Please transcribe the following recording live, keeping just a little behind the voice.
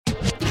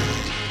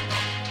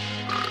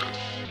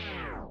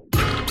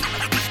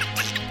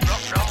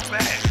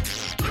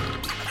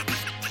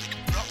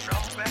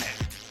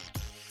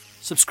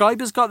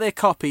Subscribers got their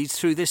copies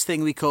through this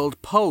thing we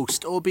called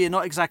Post, albeit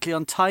not exactly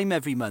on time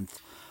every month.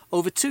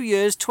 Over 2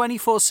 years,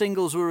 24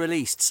 singles were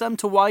released, some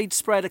to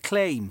widespread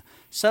acclaim,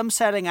 some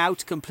selling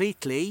out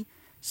completely,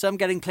 some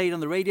getting played on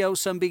the radio,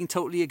 some being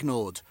totally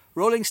ignored.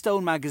 Rolling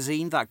Stone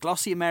magazine, that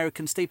glossy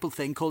American staple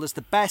thing, called us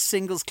the best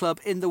singles club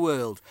in the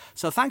world.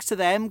 So thanks to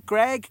them,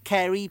 Greg,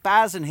 Kerry,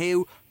 Baz and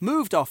Hugh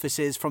moved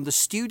offices from the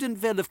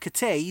Studentville of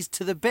Cathays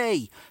to the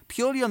Bay,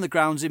 purely on the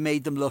grounds it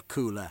made them look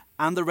cooler.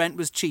 And the rent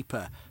was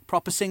cheaper.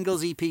 Proper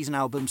singles, EPs and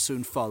albums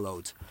soon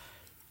followed.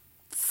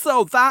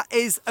 So that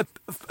is a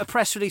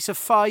press release of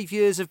 5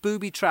 years of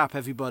Boobytrap,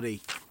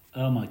 everybody.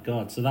 Oh my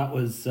God. So that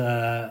was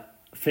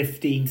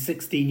 15,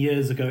 16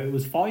 years ago. It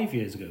was 5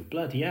 years ago.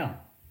 Bloody hell.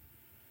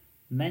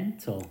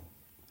 Mental.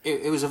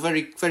 It was a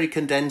very, very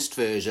condensed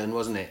version,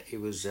 wasn't it?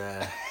 It was...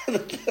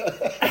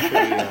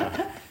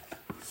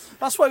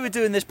 That's why we're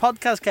doing this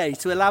podcast, Kate,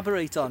 to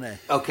elaborate on it.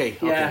 Okay,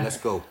 let's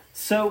go.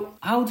 So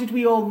how did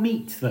we all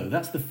meet, though?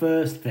 That's the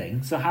first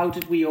thing. So how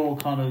did we all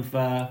kind of...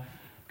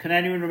 Can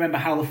anyone remember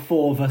how the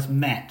four of us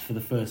met for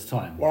the first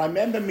time? Well, I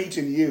remember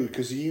meeting you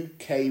because you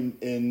came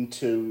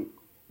into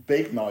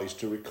Big Noise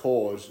to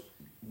record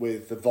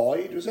with The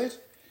Void, was it?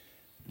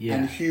 Yeah.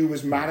 And Hugh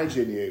was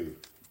managing you.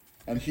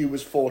 And Hugh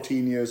was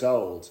 14 years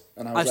old.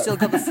 And I was I've still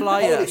got the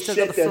flyer. Holy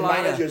shit, their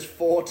manager's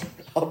 14.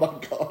 Oh,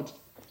 my God.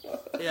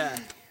 Yeah.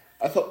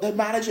 I thought, their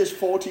manager's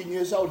 14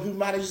 years old. Who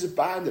manages a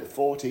band at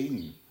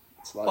 14?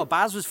 It's like, Well,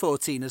 Baz was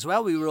 14 as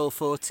well. We were all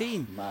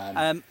 14. Man.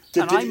 And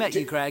I met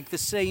you, Greg, the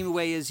same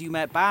way as you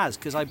met Baz,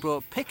 because I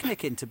brought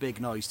Picnic into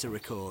Big Noise to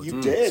record.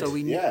 You did, So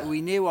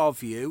we knew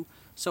of you.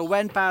 So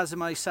when Baz and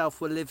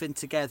myself were living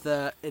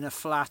together in a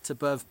flat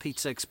above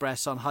Pizza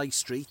Express on High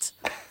Street,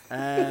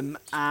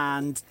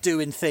 and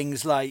doing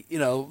things like,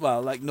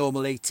 like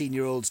normal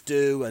 18-year-olds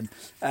do, and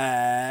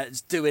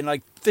doing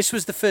like, this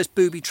was the first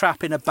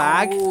Boobytrap in a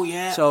bag. Oh,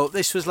 yeah. So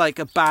this was like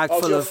a bag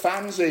full of...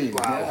 fanzine.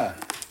 Wow. Yeah.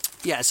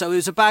 Yeah, so it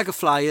was a bag of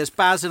flyers.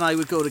 Baz and I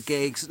would go to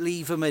gigs,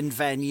 leave them in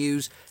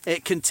venues.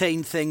 It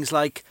contained things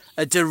like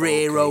a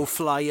Dorero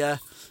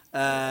flyer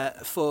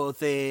for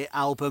the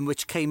album,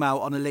 which came out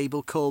on a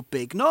label called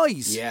Big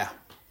Noise. Yeah.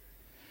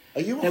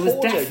 Are you a There was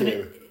hoarder,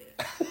 definitely...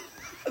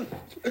 Hugh?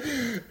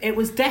 It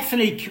was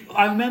definitely...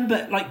 I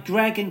remember, like,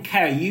 Greg and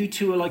Kerry, you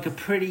two were like a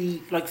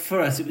pretty... Like,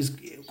 for us, it was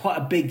quite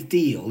a big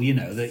deal,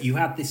 that you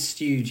had this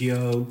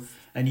studio...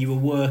 and you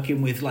were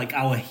working with like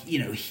our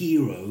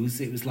heroes.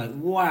 It was like,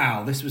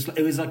 wow, it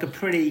was like a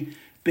pretty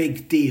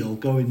big deal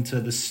going to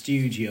the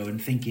studio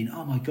and thinking,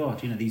 oh my God,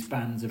 these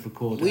bands have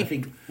recorded.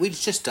 We'd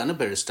just done a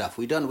bit of stuff.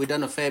 We'd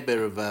done a fair bit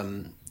of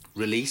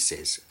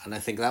releases, and I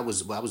think that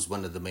was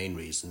one of the main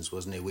reasons,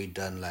 wasn't it? We'd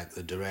done like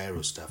the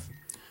Dorero stuff,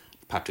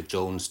 Patrick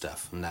Jones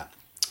stuff, and that,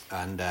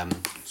 and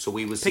so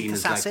we were seen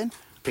as like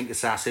Pink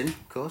Assassin,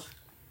 of course.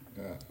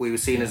 Yeah. We were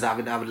seen as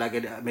having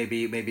like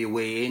maybe a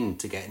way in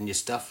to getting your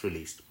stuff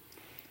released.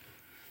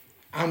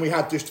 And we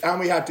had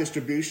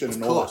distribution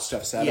and all that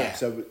stuff set up,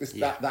 so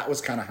that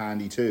was kind of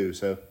handy too.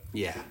 So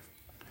yeah,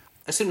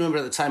 I still remember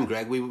at the time,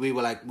 Greg. We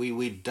were like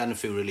we'd done a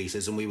few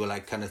releases, and we were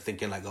like kind of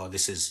thinking like, oh,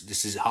 this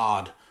is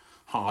hard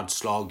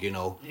slog,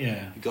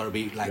 Yeah, you got to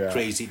be like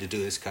crazy to do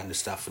this kind of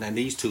stuff. And then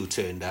these two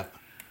turned up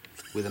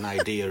with an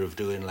idea of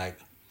doing like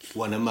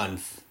one a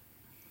month.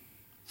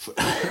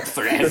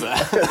 Forever.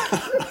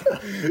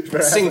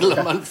 Single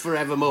a month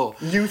forevermore.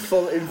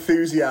 Youthful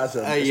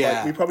enthusiasm. Yeah.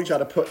 Like, we probably tried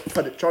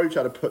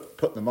to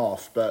put them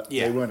off, but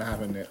they weren't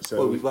having it.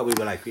 So we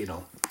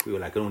were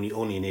like,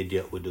 only an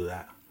idiot would do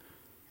that.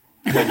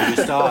 When do you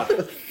start?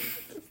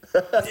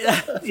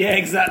 Yeah,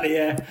 exactly.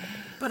 Yeah.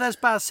 But as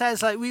Baz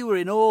says, like, we were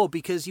in awe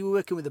because you were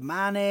working with the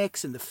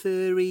Manics and the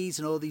Furries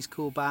and all these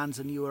cool bands,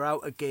 and you were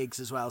out at gigs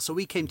as well. So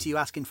we came to you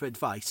asking for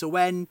advice. So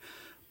when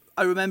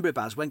I remember it,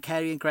 Baz, when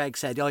Kerry and Greg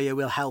said, oh yeah,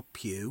 we'll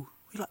help you,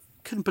 we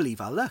couldn't believe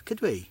our luck, could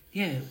we?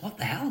 Yeah, what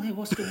the hell?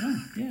 What's going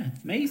on? Yeah,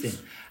 amazing.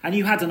 And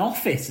you had an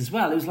office as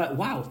well. It was like,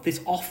 wow, this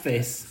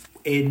office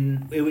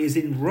it was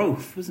in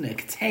Roath, wasn't it?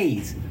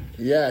 Cathays.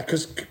 Yeah,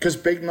 because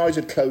Big Noise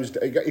had closed.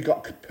 It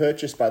got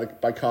purchased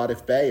by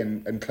Cardiff Bay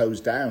and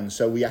closed down.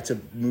 So we had to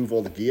move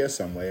all the gear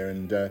somewhere,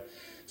 and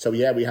so we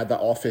had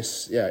that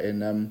office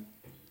in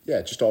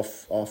just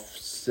off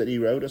City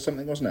Road or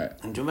something, wasn't it?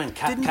 And do you remember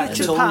Cat and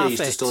Tony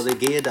used to store their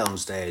gear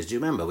downstairs? Do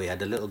you remember? We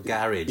had a little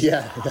garage,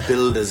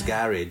 builder's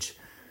garage,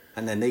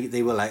 and then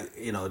they were like,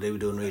 they were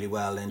doing really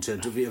well. And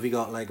have you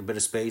got like a bit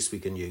of space we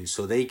can use?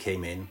 So they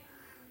came in,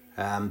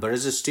 but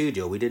as a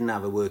studio, we didn't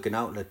have a working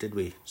outlet, did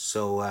we?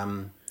 So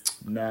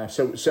no.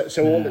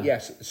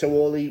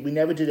 We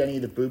never did any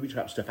of the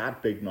Boobytrap stuff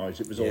at Big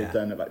Noise. It was all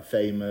done at like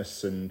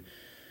Famous and.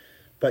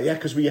 But yeah,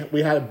 because we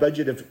had a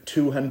budget of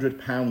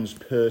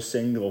 £200 per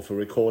single for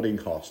recording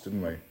cost,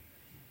 didn't we?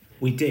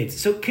 We did.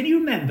 So can you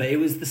remember? It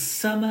was the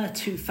summer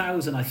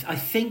 2000. I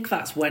think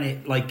that's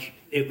when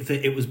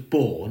it was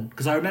born.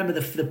 Because I remember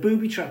the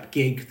Boobytrap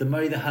gig, the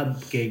Murray the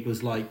Hump gig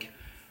was like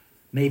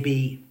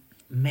maybe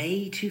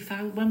May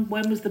 2000.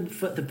 When was the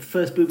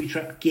first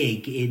Boobytrap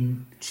gig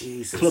in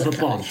Jesus. Club of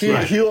Bond?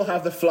 You'll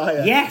have the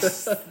flyer.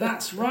 Yes,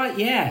 that's right.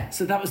 Yeah,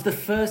 so that was the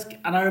first,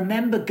 and I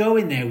remember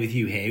going there with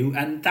you, Hugh,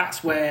 and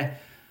that's where,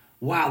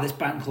 wow, this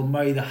band called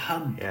Murray the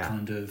Hump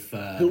kind of.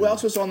 Who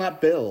else was on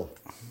that bill?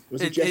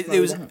 Was it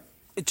Jeff?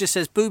 It just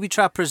says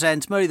Boobytrap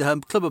presents Murray the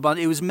Hump Club of Bond.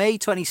 It was May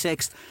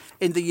 26th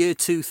in the year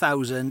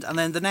 2000, and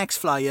then the next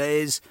flyer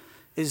is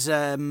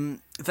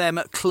them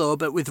at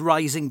club with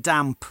Rising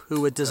Damp,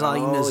 who were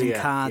designers in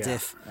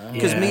Cardiff.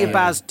 Because me and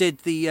Baz did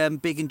the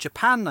Big in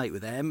Japan night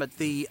with them at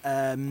the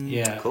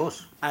of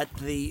course, at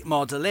the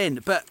Model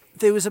Inn. But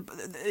there was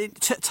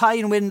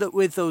tying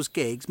with those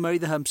gigs. Murray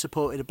the Hump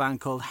supported a band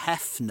called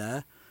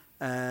Hefner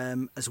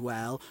as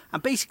well,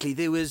 and basically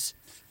there was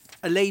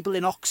a label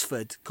in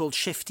Oxford called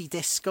Shifty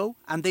Disco,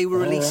 and they were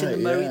releasing the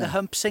Murray the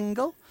Hump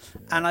single.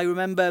 And I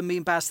remember me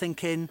and Baz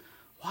thinking,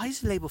 why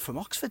is a label from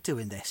Oxford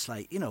doing this?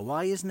 Like,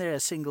 why isn't there a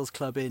singles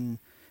club in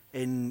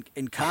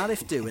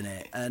Cardiff doing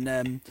it?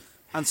 And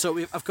so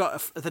I've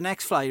got the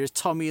next flyer is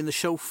Tommy and the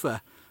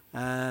Chauffeur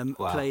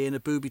playing a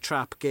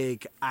Boobytrap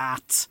gig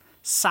at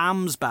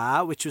Sam's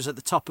Bar, which was at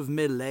the top of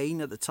Mill Lane,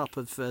 at the top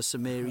of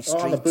St Mary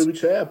Street. Oh, the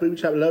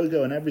Boobytrap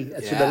logo and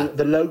everything. Yeah. So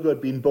the logo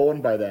had been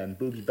born by then,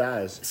 Booby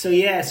Bars. So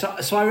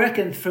so I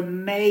reckon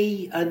from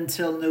May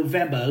until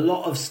November, a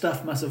lot of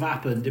stuff must have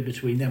happened in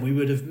between then. We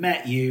would have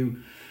met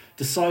you,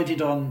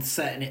 decided on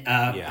setting it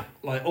up,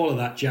 like all of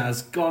that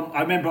jazz.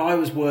 I remember I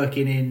was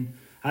I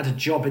had a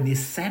job in the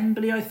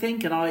assembly, I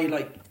think, and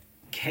I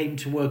came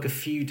to work a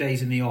few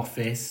days in the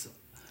office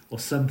or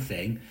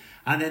something,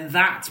 and then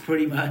that's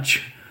pretty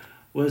much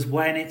was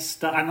when it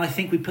started. And I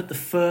think we put the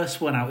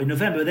first one out in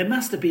November. There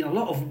must have been a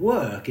lot of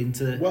work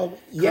into. Well,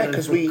 yeah,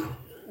 because we'd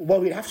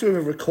have to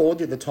have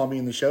recorded the Tommy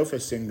and the Chauffeur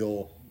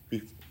single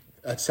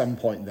at some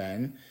point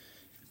then,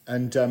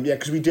 and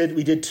because we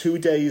did 2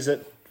 days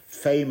at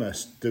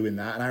Famous doing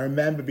that, and I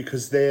remember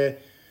because their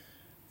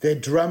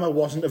drummer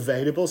wasn't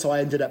available, so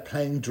I ended up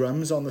playing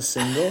drums on the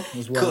single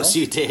as well. Of course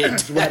you did.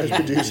 As well as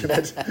producing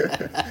it.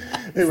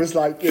 It was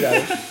like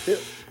get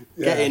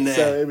in there.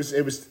 So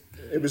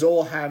it was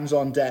all hands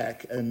on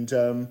deck, and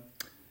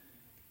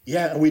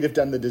we'd have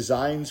done the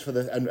designs for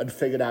and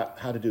figured out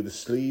how to do the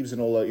sleeves and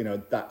all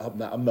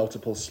that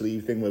multiple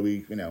sleeve thing where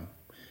we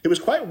it was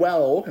quite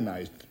well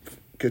organised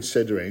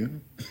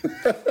considering.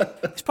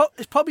 It's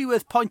probably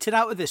worth pointing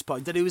out at this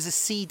point that it was a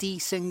CD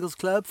singles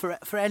club. For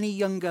any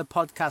younger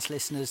podcast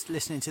listeners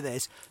listening to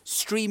this,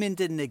 streaming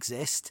didn't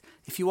exist.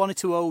 If you wanted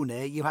to own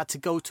it, you had to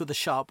go to the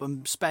shop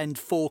and spend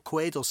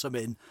 £4 or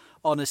something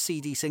on a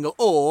CD single,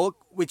 or,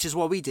 which is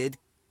what we did,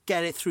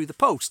 get it through the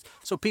post.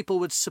 So people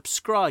would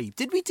subscribe.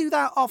 Did we do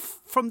that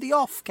from the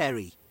off,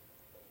 Kerry?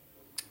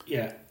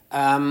 Yeah.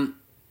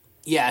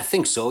 Yeah, I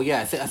think so.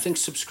 Yeah, I think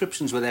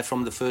subscriptions were there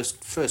from the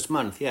first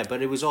month. Yeah,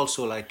 but it was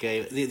also like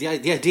the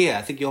idea.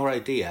 I think your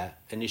idea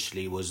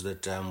initially was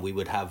that we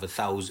would have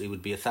 1,000. It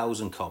would be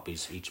 1,000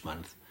 copies each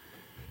month,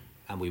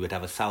 and we would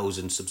have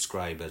 1,000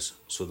 subscribers.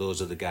 So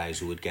those are the guys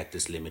who would get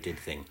this limited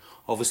thing.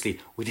 Obviously,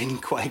 we didn't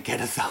quite get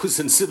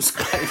 1,000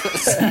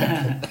 subscribers.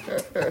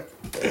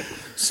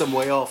 Some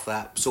way off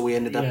that. So we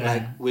ended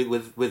up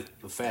with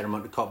a fair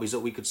amount of copies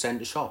that we could send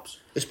to shops.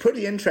 It's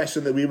pretty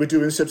interesting that we were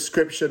doing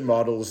subscription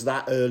models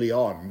that early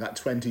on, that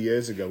 20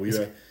 years ago. We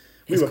were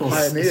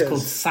pioneers. It's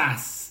called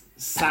SAS.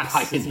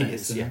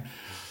 Pioneers, isn't it?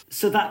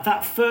 So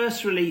that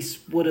first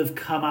release would have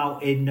come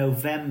out in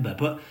November,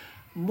 but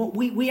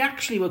we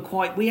actually were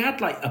we had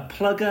a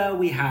plugger,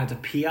 we had a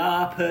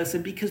PR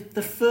person, because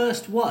the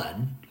first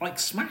one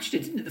smashed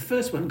it, didn't it? The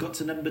first one got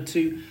to number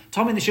 2.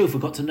 Tommy and the Chauffeur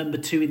got to number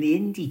 2 in the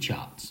indie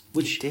charts,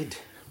 which did.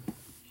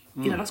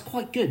 That's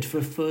quite good for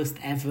a first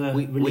ever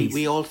release.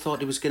 We all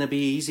thought it was going to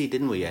be easy,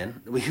 didn't we,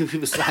 Ian? We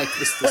was like,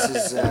 this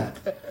is that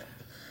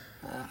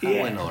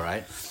went all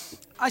right.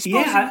 I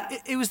suppose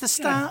it was the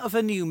start of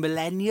a new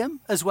millennium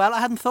as well. I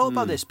hadn't thought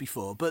about this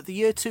before, but the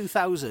year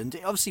 2000,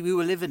 obviously we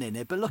were living in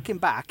it, but looking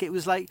back, it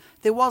was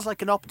there was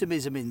an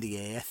optimism in the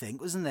air, I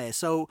think, wasn't there?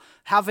 So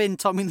having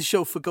Tommy and the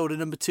Chauffeur go to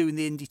number 2 in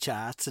the indie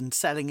charts and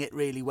selling it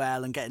really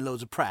well and getting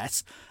loads of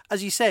press,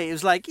 as you say, it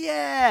was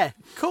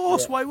of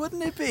course, why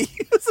wouldn't it be?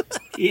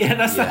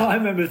 That's how I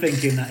remember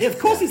thinking that. Yeah, of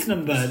course it's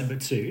number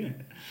 2. Yeah.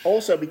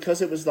 Also,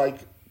 because it was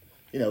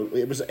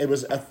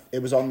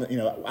it was on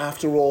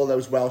after all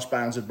those Welsh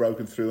bands had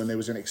broken through and there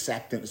was an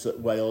acceptance that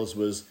Wales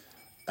was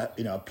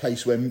a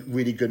place where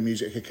really good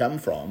music could come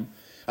from.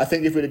 I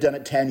think if we'd have done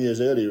it 10 years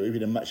earlier, it would have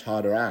been a much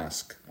harder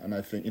ask. And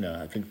I think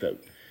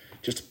that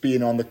just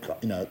being on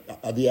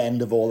at the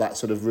end of all that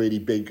sort of really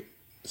big,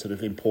 sort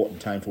of important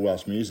time for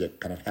Welsh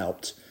music kind of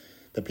helped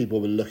that people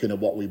were looking at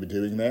what we were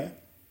doing there.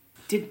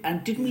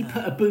 Didn't we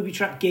put a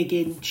Boobytrap gig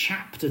in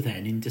Chapter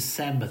then in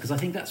December? Because I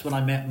think that's when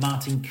I met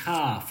Martin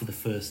Carr for the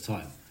first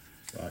time.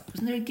 Right.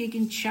 Wasn't there a gig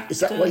in Chapter? Is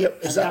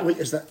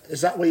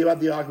that where you had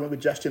the argument with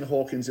Justin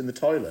Hawkins in the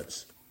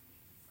toilets?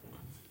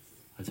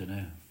 I don't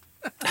know.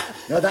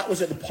 No, that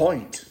was at the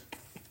Point.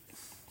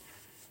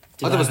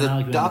 There was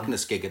the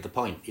Darkness gig at the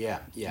Point. Yeah.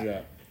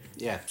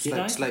 Yeah, Did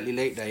I? slightly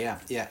later.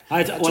 Yeah.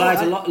 I had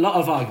a lot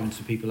of arguments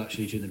with people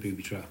actually during the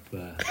Boobytrap.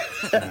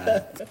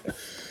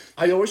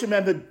 I always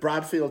remember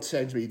Bradfield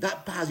saying to me,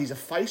 "That Bazzy's a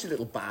feisty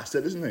little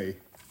bastard, isn't he?"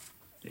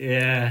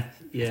 Yeah.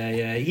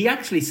 He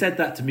actually said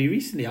that to me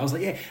recently. I was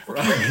like, yeah,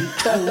 okay,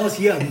 mate, I was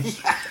young.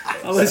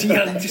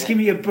 Just give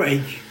me a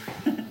break.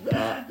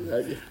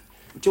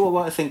 Do you know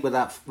what I think with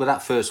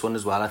that first one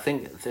as well? I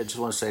just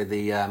want to say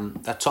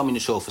that Tommy and the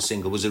Chauffeur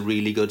single was a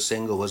really good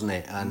single, wasn't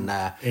it? And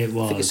it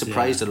was, I think it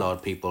surprised a lot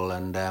of people,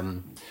 and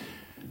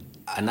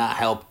that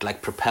helped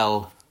like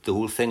propel the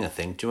whole thing. I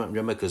think. Do you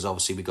remember? Because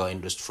obviously we got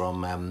interest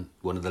from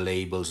one of the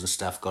labels and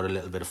stuff. Got a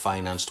little bit of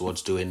finance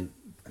towards doing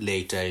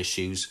later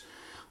issues.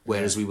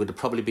 Whereas we would have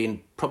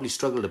probably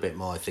struggled a bit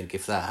more, I think,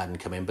 if that hadn't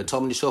come in. But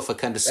Tom and the Chauffeur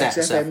kind of set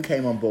us up. XFM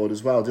came on board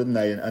as well, didn't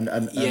they? And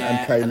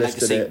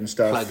playlisted it and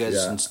stuff.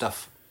 Pluggers and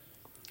stuff.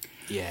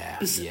 Yeah,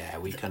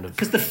 we kind of...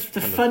 Because the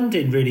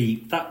funding really,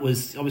 that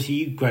was... Obviously,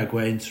 you, Greg,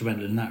 were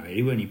instrumental in that,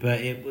 really, weren't you? But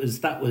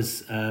that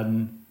was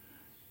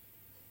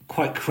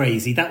quite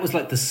crazy. That was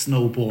like the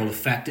snowball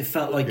effect. It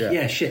felt like,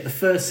 the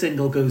first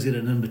single goes in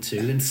at number 2,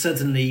 and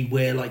suddenly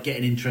we're like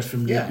getting interest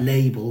from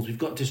labels. We've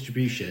got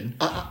distribution.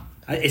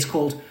 It's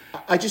called...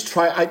 I just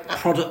try...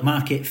 product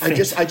market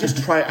fit.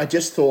 I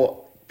just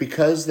thought,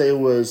 because there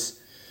was...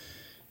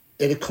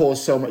 It had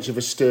caused so much of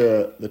a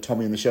stir, the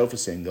Tommy and the Chauffeur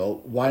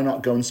single, why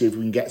not go and see if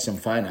we can get some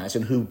finance,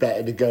 and who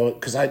better to go...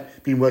 Because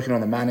I've been working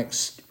on the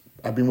Manics...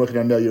 I've been working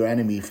on Know Your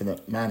Enemy for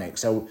the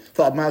Manics, so I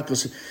thought, Malcolm...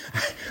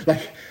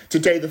 Like,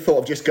 today the thought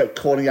of just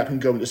calling up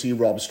and going to see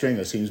Rob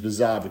Stringer seems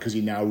bizarre, because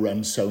he now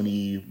runs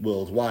Sony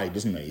worldwide,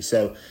 doesn't he?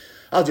 So...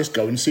 I'll just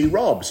go and see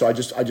Rob. So I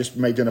just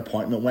made an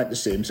appointment, went to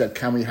see him, said,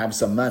 can we have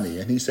some money?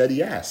 And he said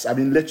yes. I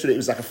mean, literally, it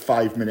was like a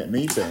 5-minute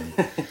meeting.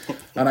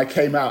 And I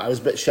came out, I was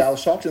a bit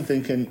shell-shocked and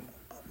thinking,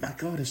 oh my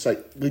God, it's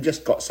like, we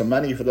just got some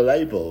money for the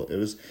label.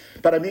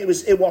 But I mean,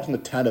 it wasn't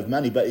a ton of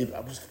money, but it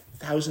was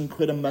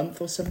 £1,000 a month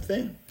or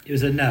something. It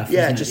was enough.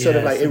 Yeah, just sort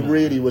of like, it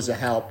really was a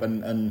help.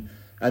 And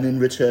in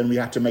return, we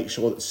had to make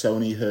sure that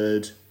Sony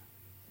heard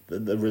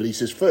the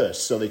releases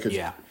first, so they could,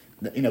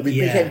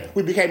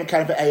 we became a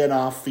kind of an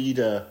A&R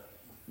feeder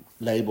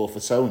label for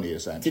Sony,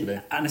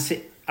 essentially.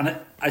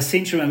 I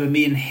seem to remember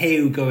me and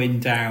Hugh going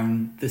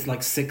down this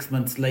like 6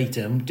 months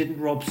later. And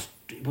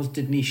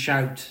didn't he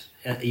shout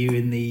at you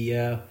in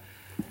the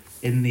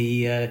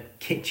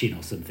kitchen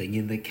or something,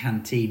 in the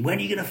canteen? When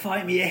are you going to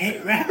find me a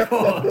hit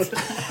record?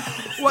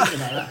 Something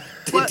like that.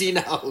 Did he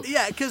know?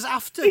 Yeah, because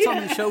after Tommy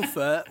and the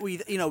Chauffeur, we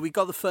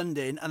got the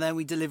funding, and then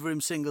we deliver him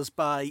singles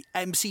by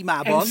MC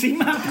Mabon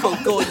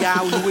called Go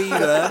Yawn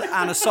Weaver,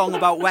 and a song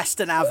about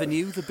Western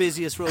Avenue, the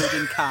busiest road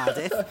in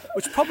Cardiff,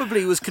 which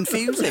probably was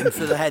confusing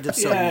for the head of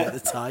Sony at the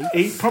time.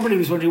 He probably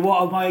was wondering,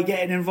 what am I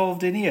getting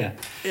involved in here?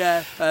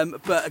 Yeah,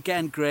 but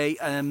again, great.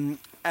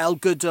 El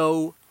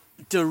Goodo,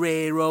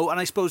 Dorero, and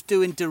I suppose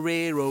doing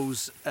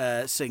Dorero's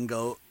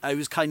single, it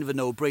was kind of a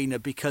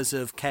no-brainer because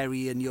of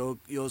Kerry and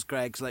yours,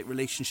 Greg's, like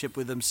relationship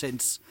with them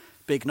since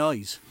Big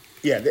Noise.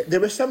 Yeah, there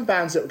were some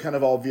bands that were kind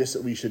of obvious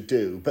that we should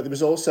do, but there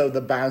was also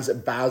the bands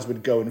that Baz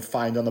would go and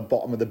find on the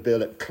bottom of the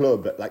bill at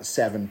club at like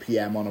 7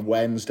 p.m. on a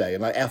Wednesday,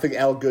 and like I think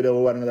El Goodo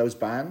were one of those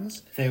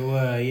bands. They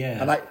were,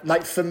 yeah. And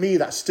like for me,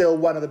 that's still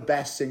one of the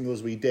best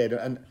singles we did,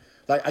 and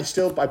like I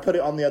put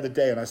it on the other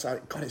day, and I was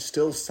like, God, it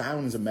still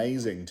sounds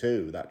amazing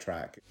too, that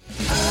track.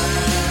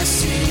 I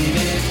seen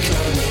it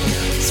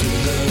coming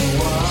through the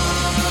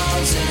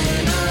walls,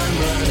 and I'm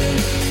running,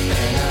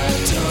 and I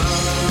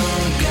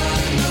don't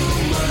got no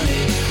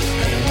money,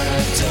 and I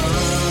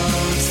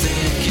don't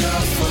think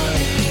you're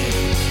funny.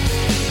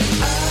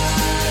 I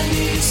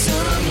need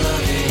some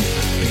loving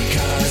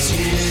because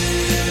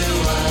you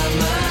are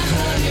my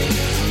honey.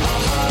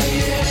 Oh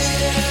yeah.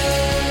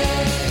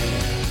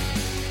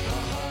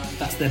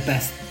 That's their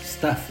best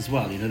stuff as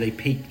well. They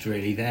peaked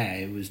really there.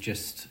 It was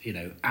just,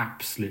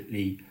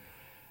 absolutely...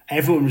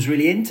 Everyone was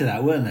really into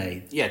that, weren't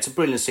they? Yeah, it's a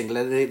brilliant single.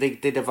 They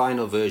did a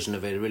vinyl version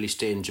of it. It really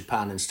stayed in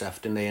Japan and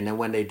stuff, didn't they? And then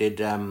when they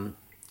did a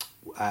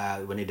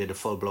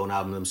full-blown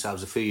album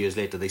themselves a few years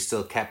later, they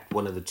still kept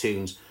one of the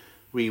tunes,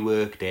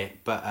 reworked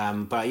it.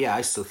 But yeah,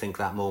 I still think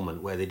that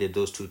moment where they did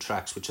those 2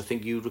 tracks, which I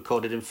think you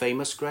recorded in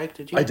Famous, Greg,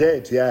 did you? I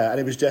did, yeah. And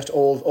it was just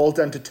all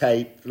done to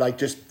tape, like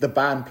just the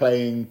band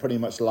playing pretty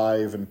much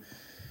live. And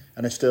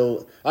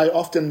I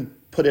often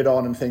put it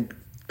on and think,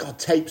 God,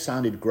 tape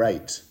sounded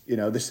great.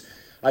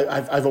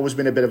 I've always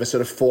been a bit of a sort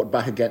of fought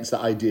back against the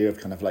idea of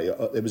kind of like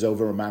it was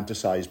over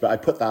romanticized, but I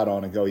put that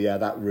on and go, yeah,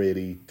 that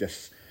really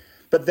just.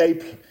 But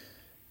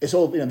it's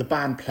all the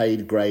band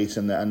played great,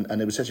 and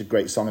it was such a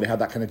great song, and they had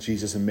that kind of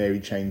Jesus and Mary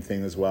chain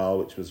thing as well,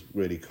 which was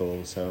really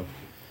cool. So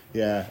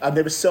yeah, and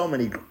there were so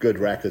many good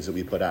records that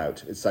we put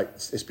out. It's like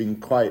it's been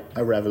quite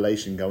a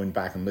revelation going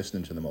back and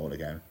listening to them all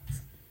again.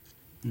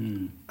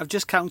 I've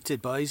just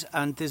counted, boys,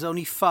 and there's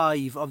only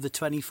 5 of the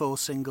 24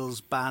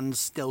 singles bands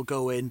still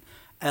going.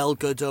 El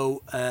Goodo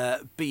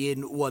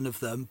being one of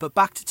them. But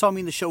back to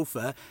Tommy and the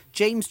Chauffeur,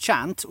 James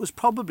Chant was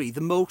probably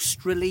the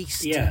most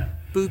released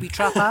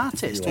Boobytrap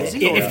artist. Was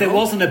he? If there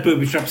wasn't a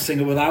Boobytrap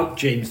singer without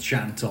James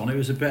Chant on, it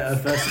was a bit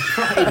of a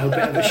surprise, a bit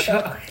of a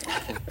shock.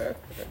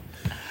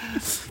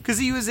 Because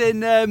he was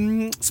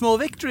in Small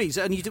Victories,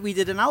 and we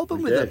did an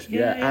album with him.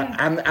 Yeah.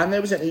 And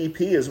there was an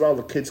EP as well,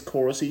 the Kids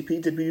Chorus EP.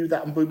 Did we do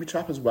that on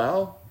Boobytrap as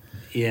well?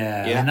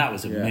 Yeah, and that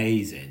was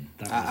amazing.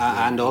 That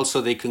was And also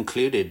they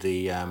concluded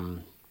the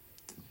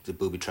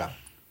Boobytrap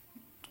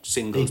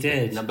singles.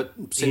 They did. Number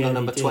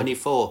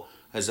 24,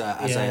 as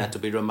I had to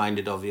be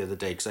reminded of the other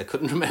day, because I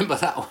couldn't remember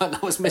that one. I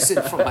was missing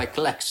from my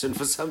collection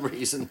for some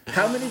reason.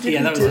 How many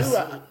did we do?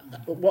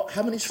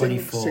 How many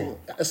 24.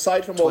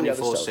 aside from all the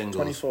other stuff? Singles.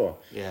 24.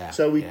 Yeah.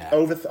 So we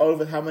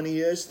over how many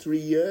years? 3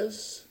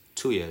 years?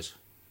 2 years.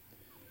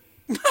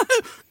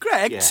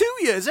 Greg, 2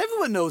 years.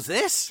 Everyone knows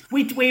this.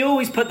 We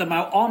always put them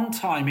out on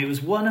time. It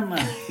was one a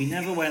month. We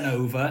never went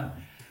over.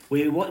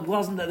 It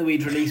wasn't that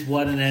we'd release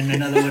one and then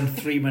another one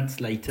 3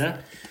 months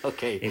later.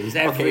 Okay. It was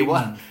every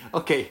month.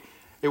 Okay.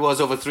 It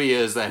was over 3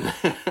 years then.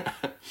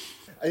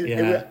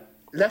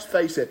 Let's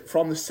face it,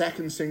 from the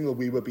second single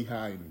we were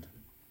behind.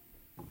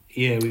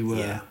 Yeah, we were.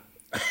 Yeah.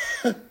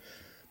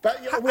 But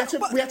we had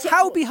to,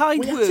 how behind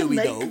we had were to we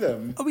make though?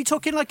 them. Are we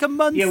talking like a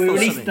month? Yeah, we or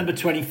released something? number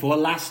 24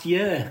 last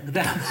year.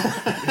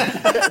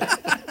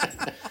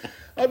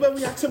 But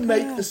we had to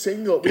make the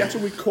single. We had to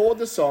record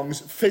the songs,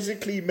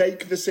 physically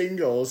make the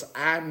singles,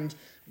 and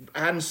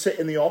sit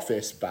in the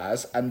office,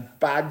 Baz, and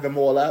bag them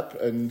all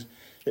up. And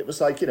it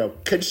was like,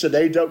 kids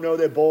today don't know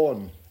they're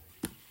born.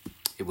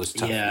 It was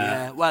tough.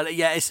 Yeah. Well,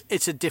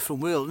 it's a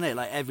different world, isn't it?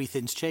 Like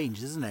everything's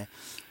changed, isn't it?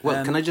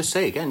 Well, can I just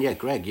say again,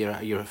 Greg,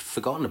 you're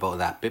forgotten about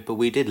that bit, but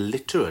we did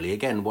literally,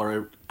 again, what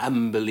an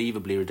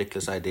unbelievably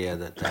ridiculous idea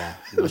that, I'm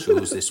not sure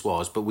whose this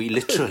was, but we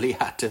literally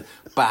had to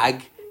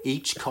bag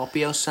each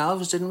copy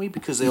ourselves, didn't we?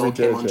 Because they all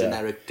came on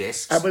generic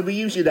discs. I mean, we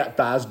usually let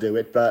Baz do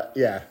it, but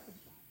yeah.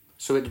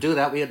 So to do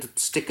that, we had to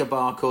stick a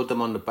barcode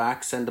them on the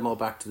back, send them all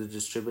back to the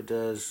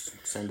distributors,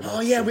 send them.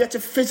 We had to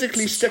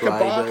physically stick a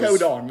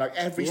barcode on like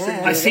every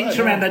single. I seem to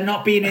remember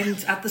not being in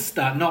at the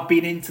start, not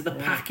being into the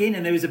packing,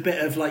 and there was a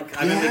bit of like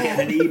I remember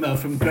getting an email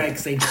from Greg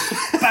saying,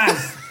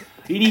 "Baz,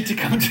 you need to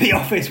come to the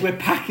office. We're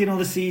packing all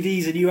the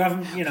CDs, and you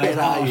haven't,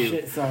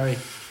 shit, sorry."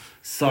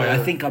 I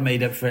think I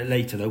made up for it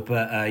later though,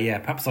 but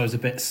perhaps I was a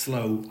bit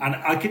slow, and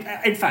I could.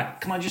 In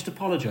fact, can I just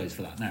apologise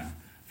for that now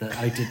that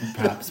I didn't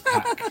perhaps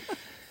pack.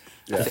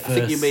 I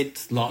think you made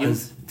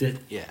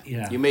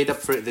you made up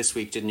for it this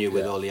week, didn't you,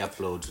 with all the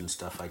uploads and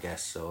stuff? I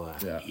guess so.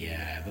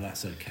 Yeah, but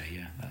that's okay.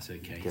 Yeah, that's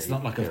okay. It's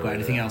not like I've got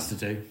anything else to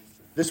do.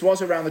 This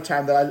was around the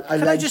time that I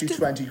lent you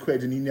 20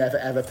 quid and you never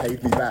ever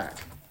paid me back.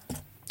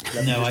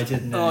 No, I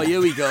didn't. Oh,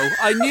 here we go.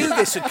 I knew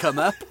this would come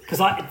up. Because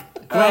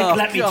Greg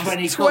lent me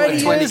 20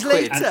 quid. 20 years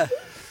later.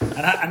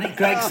 And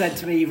Greg said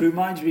to me, he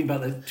reminded me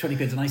about the 20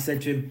 quid, and I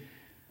said to him,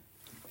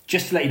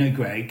 just to let you know,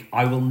 Greg,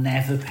 I will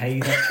never pay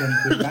that 20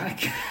 quid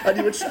back. and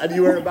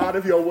you were a man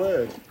of your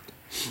word.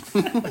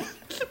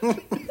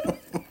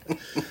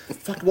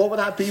 Fuck, what would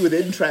that be with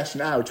interest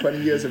now? 20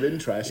 years of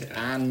interest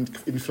and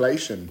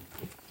inflation.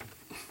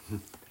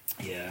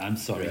 Yeah, I'm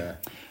sorry. Yeah.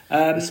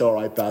 It's all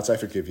right, Baz, I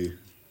forgive you.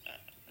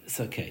 It's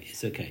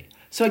okay.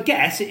 So I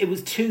guess it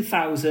was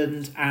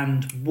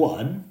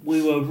 2001.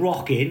 We were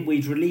rocking.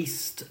 We'd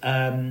released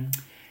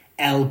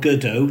El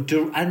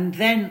Goodo, and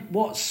then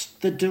what's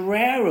the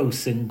Dorero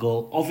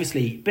single?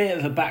 Obviously, bit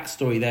of a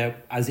backstory there,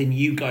 as in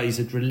you guys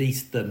had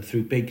released them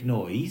through Big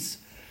Noise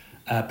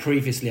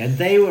previously, and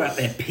they were at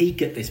their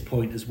peak at this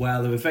point as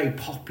well. They were very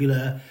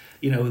popular.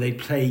 They'd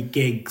play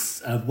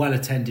gigs,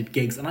 well-attended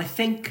gigs, and I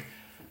think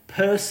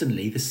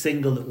personally, the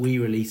single that we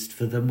released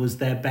for them was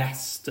their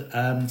best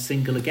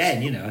single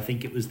again. I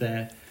think it was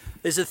their.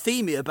 There's a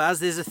theme here, Baz.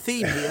 There's a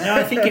theme here. No,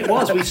 I think it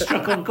was. We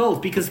struck on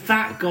gold because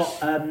that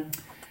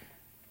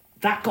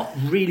got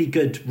really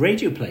good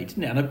radio play,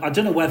 didn't it? And I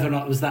don't know whether or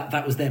not it was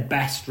that was their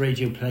best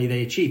radio play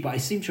they achieved, but I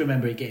seem to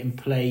remember it getting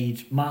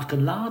played, Mark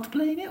and Lard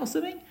playing it or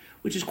something,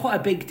 which is quite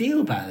a big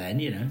deal back then,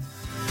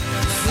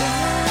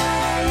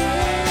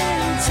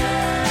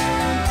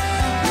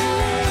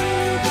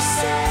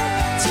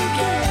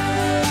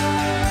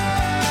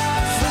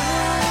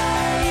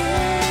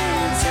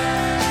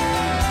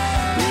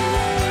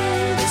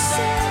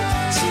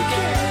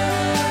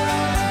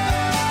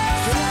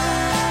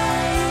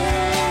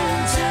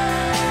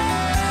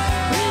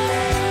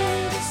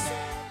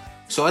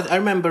 So I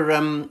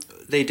remember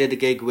they did a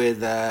gig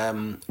with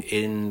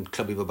in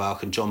Club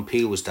Bark, and John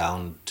Peel was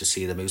down to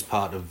see them. It was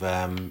part of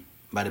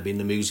might have been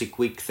the Music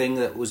Week thing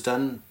that was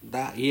done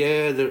that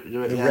year. The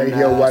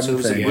Radio 1 so it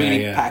was thing. a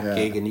really packed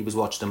gig, and he was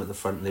watching them at the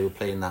front, and they were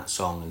playing that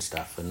song and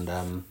stuff.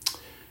 And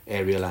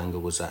Aerial Anger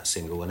was that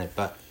single, wasn't it?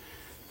 But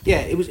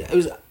yeah, it was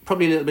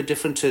probably a little bit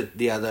different to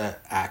the other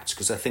acts,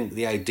 because I think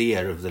the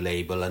idea of the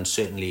label, and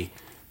certainly,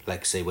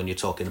 like say, when you're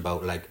talking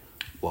about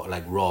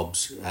what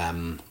Rob's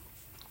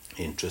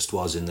interest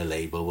was in the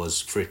label,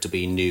 was for it to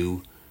be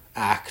new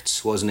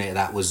acts, wasn't it?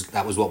 That was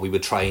what we were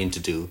trying to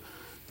do.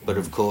 But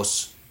of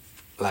course,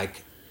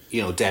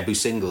 debut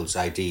singles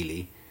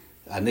ideally,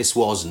 and this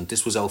wasn't.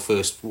 This was our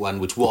first one,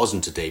 which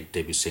wasn't a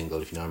debut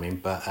single, if you know what I mean.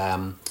 But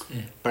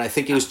I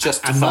think it was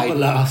justified. And not the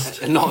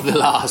last. Not the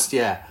last,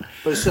 yeah.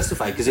 But it's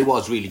justified because it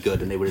was really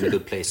good, and they were in a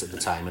good place at the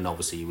time, and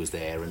obviously he was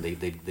there, and they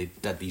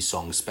did these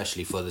songs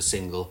especially for the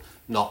single,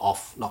 not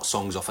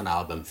songs off an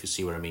album, if you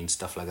see what I mean,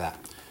 stuff like that.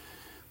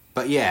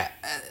 But yeah,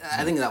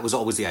 I think that was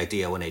always the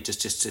idea, wasn't it?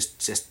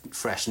 Just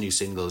fresh new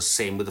singles.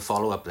 Same with the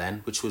follow-up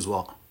then, which was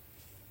what?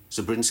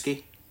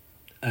 Zabriskie?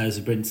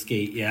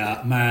 Zabriskie,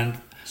 yeah, man.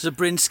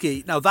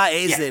 Zabriskie. Now, that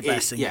is their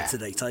best single yeah. to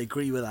date. I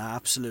agree with that,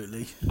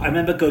 absolutely. I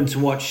remember going to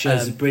watch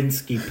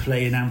Zabriskie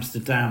play in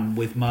Amsterdam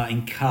with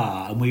Martin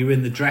Carr, and we were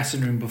in the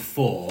dressing room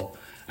before,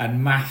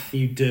 and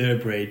Matthew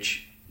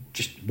Durbridge,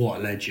 just what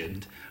a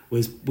legend,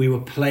 we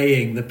were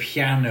playing the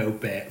piano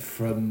bit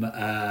from,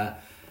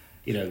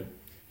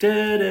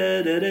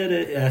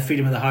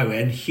 Freedom of the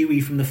Highway, and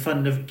Huey from the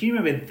Fun of... Do you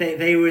remember?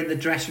 They were in the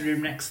dressing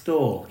room next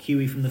door,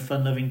 Huey from the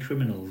Fun Loving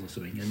Criminals or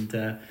something,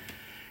 and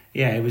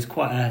it was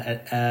quite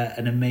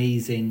an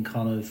amazing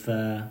kind of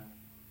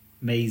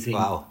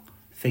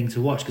thing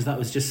to watch, because that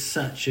was just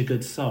such a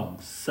good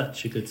song.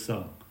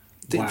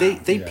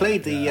 They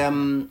played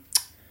the...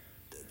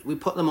 we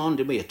put them on,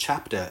 didn't we? A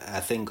chapter,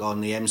 I think,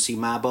 on the MC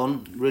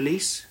Mabon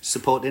release,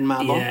 supporting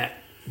Mabon. Yeah.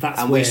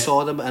 We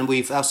saw them, and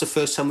that's the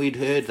first time we'd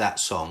heard that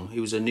song. It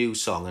was a new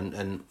song,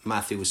 and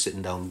Matthew was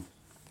sitting down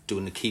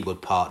doing the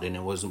keyboard part, and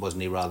it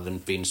wasn't he, rather than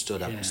being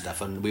stood up and stuff.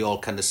 And we all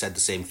kind of said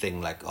the same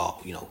thing, like,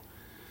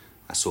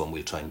 that's the one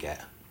we'll try and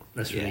get.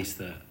 Let's release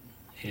that.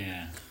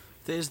 Yeah.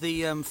 There's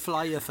the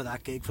flyer for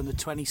that gig from the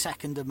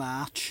 22nd of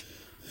March.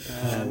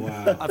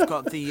 Wow. I've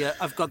got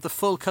the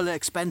full colour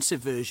expensive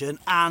version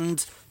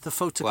and the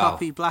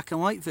photocopy black and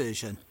white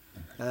version.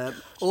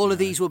 All of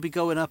these will be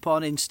going up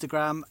on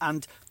Instagram,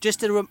 and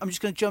I'm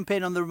just going to jump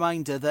in on the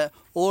reminder that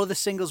all of the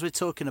singles we're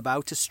talking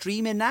about are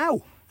streaming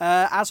now,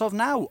 as of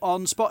now,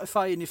 on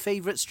Spotify and your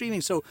favourite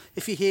streaming. So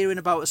if you're hearing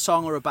about a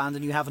song or a band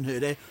and you haven't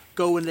heard it,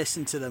 go and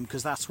listen to them,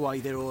 because that's why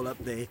they're all up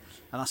there,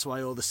 and that's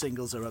why all the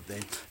singles are up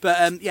there.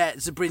 But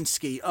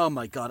Zabriskie, oh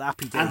my God,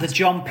 happy days. And the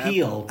John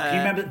Peel. Do you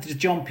remember the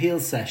John Peel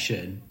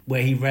session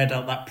where he read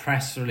out that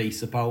press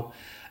release about...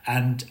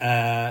 And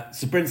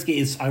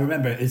Zabriskie I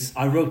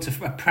wrote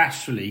a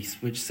press release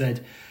which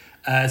said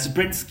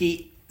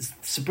Zabriskie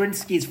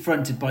is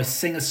fronted by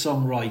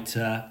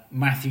singer-songwriter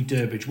Matthew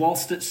Durbridge.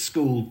 Whilst at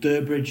school,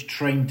 Durbridge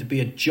trained to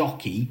be a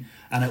jockey,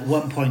 and at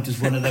one point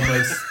was one of the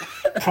most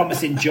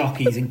promising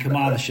jockeys in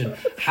Carmarthenshire.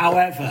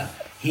 However,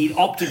 he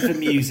opted for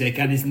music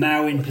and is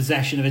now in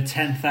possession of a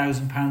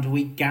 £10,000 a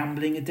week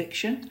gambling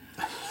addiction.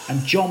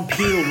 And John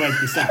Peel read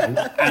this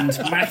out, and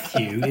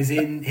Matthew is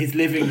in his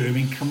living room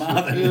in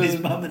Carmarthen with his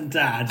mum and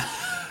dad.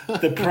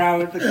 The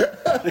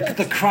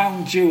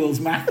crown jewels,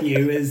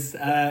 Matthew is,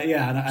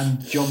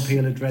 and John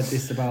Peel had read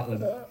this about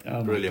them.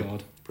 Oh Brilliant. My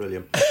God.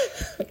 Brilliant.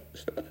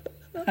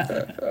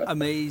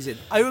 Amazing.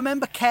 I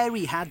remember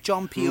Kerry had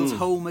John Peel's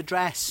home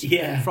address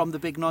from the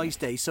Big Noise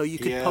Day, so you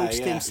could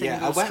post him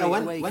singles straight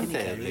away. I went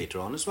there later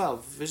on as well,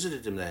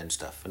 visited him there and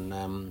stuff,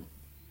 and...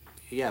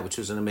 which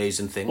was an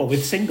amazing thing. What,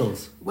 with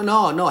singles? Well,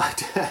 no.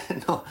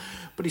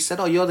 But he said,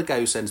 you're the guy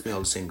who sends me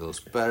all the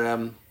singles. But,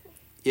 and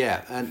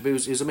it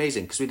was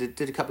amazing, because we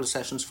did a couple of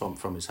sessions from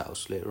his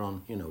house later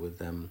on, with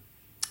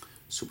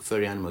Super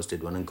Furry Animals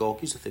did one, and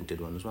Gorky's, I think,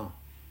 did one as well.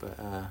 But,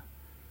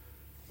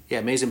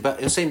 amazing. But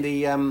I was saying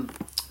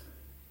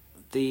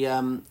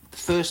the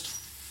first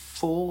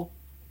four...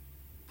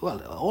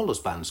 Well, all those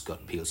bands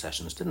got Peel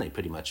sessions, didn't they,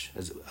 pretty much,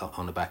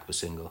 on the back of a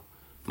single.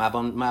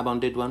 Mabon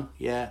did one,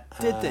 yeah.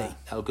 Did they?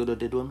 El Goodo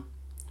did one.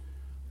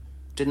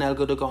 Didn't El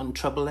Goodo got in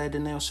trouble there,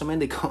 didn't they, or something?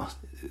 They got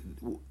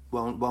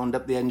wound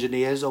up the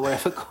engineers or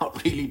whatever,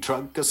 got really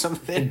drunk or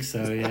something. I think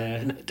so,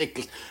 yeah.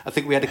 I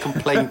think we had a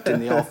complaint in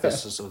the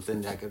office or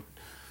something, like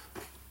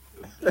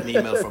an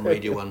email from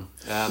Radio 1.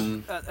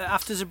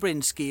 After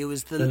Zabriskie, it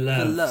was the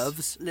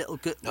Loves, Little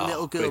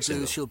Girl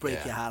Blues, She'll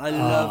Break Your Heart. I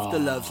love the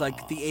Loves,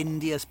 like the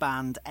indiest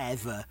band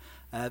ever.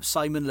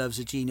 Simon Love's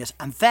a genius.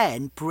 And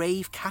then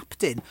Brave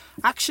Captain.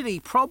 Actually,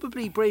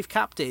 probably Brave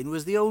Captain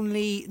was the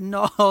only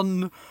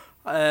non-Welsh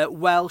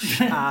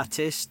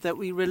artist that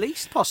we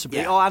released, possibly.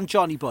 Yeah. Oh, and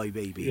Johnny Boy,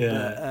 maybe.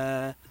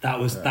 Yeah.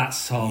 But, that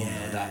song,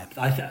 that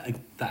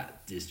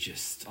is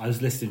just... I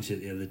was listening to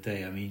it the other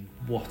day. I mean,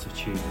 what a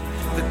tune.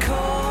 The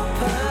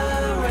Corporation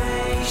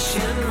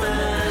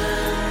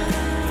Man.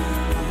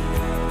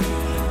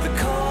 The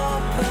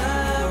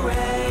Corporation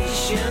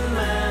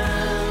Man.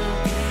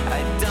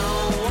 I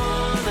don't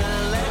want a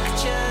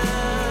lecture,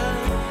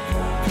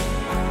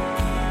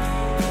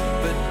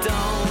 but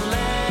don't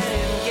let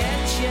him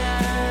get ya.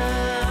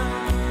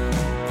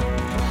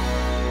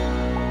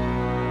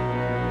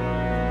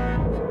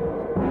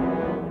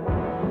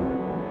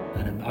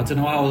 And I don't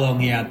know how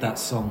long he had that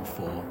song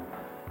for,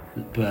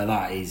 but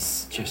that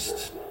is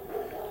just...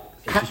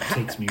 It just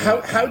takes me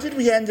right How back. did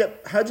we end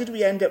up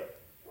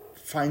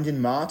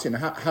finding Martin?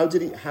 How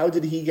did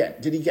he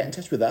get in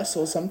touch with us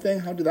or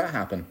something? How did that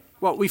happen?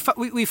 Well, we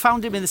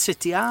found him in the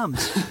City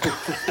Arms.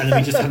 And then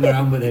we just hung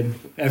around with him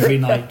every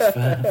night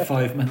for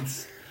 5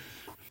 months.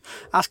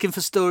 Asking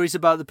for stories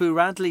about the Boo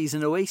Radleys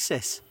and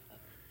Oasis.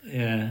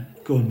 Yeah,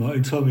 go on,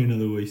 Martin. Tell me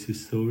another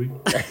Oasis story.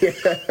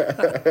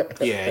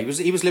 Yeah,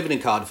 he was living in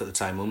Cardiff at the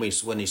time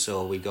when he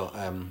saw we got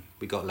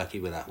lucky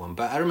with that one.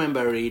 But I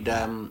remember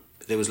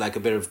there was like a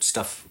bit of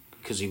stuff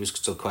because he was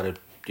still quite a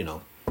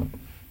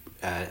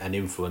an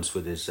influence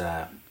with his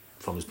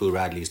from his Boo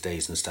Radley's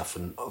days and stuff.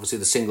 And obviously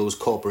the single was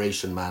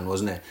Corporation Man,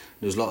 wasn't it?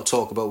 There was a lot of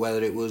talk about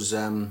whether it was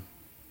aimed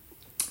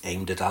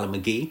at Alan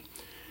McGee.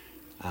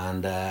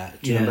 And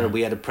do you remember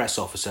we had a press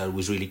officer who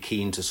was really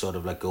keen to sort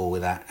of like go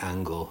with that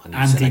angle, and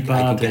he said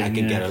I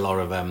can get a lot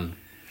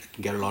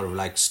of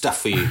like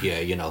stuff for you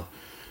here, you know,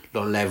 a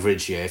lot of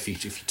leverage here if you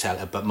tell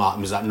it. But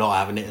Martin was like not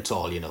having it at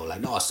all, you know, like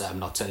no, sir, I'm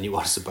not telling you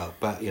what it's about,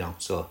 but you know,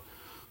 so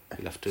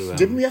we'll have to.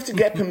 Didn't we have to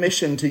get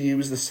permission to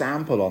use the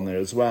sample on there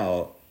as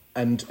well?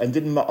 And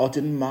didn't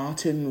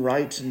Martin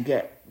write and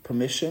get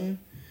permission?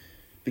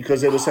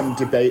 Because there was some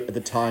debate at the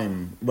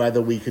time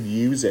whether we could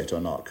use it or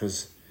not,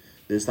 because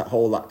there's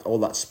all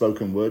that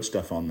spoken word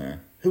stuff on there.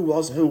 Who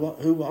was it? Who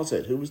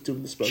was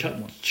doing the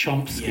spoken word?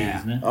 Chomsky,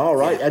 isn't it? Oh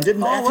right, and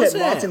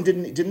Martin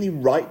it? didn't he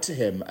write to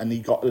him and he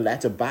got a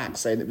letter back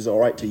saying it was all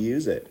right to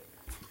use it?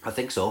 I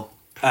think so.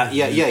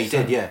 Yeah, he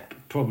did. Yeah,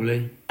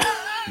 Probably.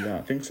 Yeah,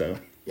 I think so.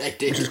 yeah, he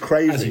did. Which is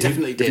crazy.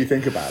 Definitely if you did.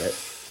 think about it.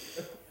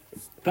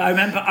 But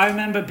I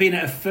remember being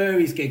at a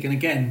Furries gig, and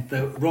again,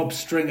 Rob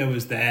Stringer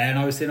was there, and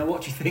I was saying, "Oh,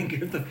 what do you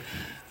think of the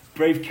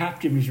Brave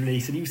Captain was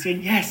released?" And he was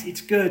saying, "Yes,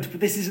 it's good, but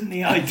this isn't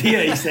the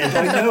idea." He said,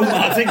 "I know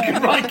Martin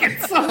can write good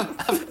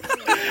songs."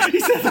 He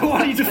said, "I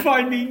want you to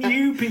find me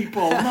new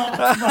people, not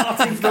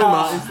Martin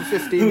Carr, for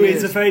 15 who years.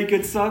 is a very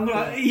good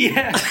songwriter."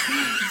 Yeah.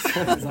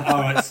 So I was like,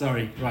 all right,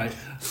 sorry, right.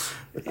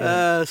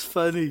 It's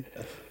funny.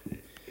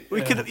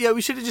 We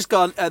should have just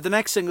gone. The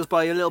next single's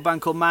by a little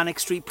band called Manic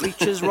Street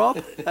Preachers,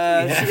 Rob.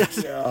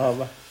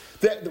 I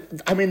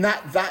mean,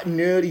 that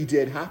nearly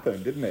did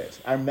happen, didn't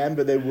it? I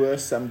remember there were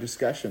some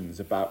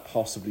discussions about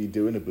possibly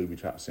doing a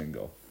Boobytrap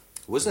single.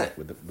 Was it?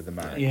 With the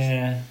Manics?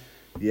 Yeah.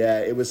 Yeah,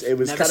 it was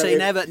Never kind say of...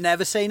 never,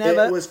 never say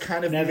never. It was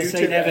kind of... Never say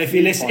muted never. at a If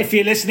few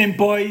you're listening,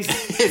 boys.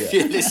 If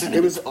you listen,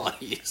 It was-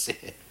 boys.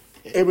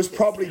 It was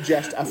probably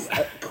just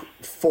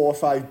 4 or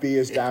 5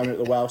 beers down at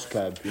the Welsh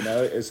Club, you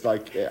know? It's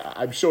like,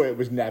 I'm sure it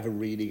was never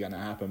really going to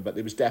happen, but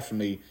it was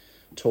definitely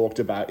talked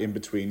about in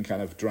between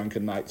kind of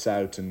drunken nights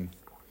out and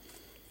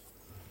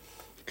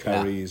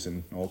curries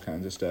and all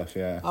kinds of stuff,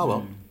 yeah. Oh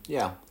well,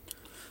 yeah.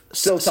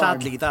 Still time.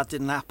 Sadly, that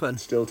didn't happen.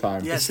 Still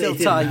time. Yeah, It still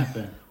didn't time.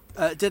 happen.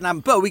 Didn't happen.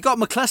 But we got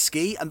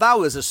McCluskey, and that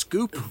was a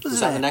scoop, Was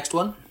wasn't that it? the next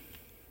one?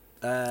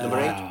 Number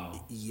 8.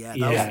 Wow. Yeah, that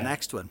was Yeah. the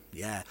next one.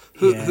 Yeah.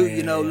 Who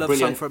you know, Love Song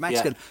Brilliant, for a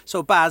Mexican. yeah.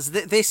 So, Baz,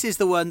 this is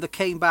the one that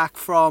came back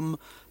from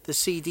the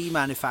CD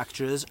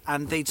manufacturers,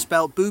 and they'd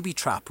spelt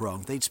Boobytrap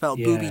wrong. They'd spelt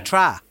Yeah.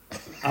 Boobytra.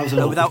 I was an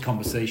awkward without-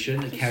 conversation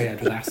that carried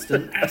out with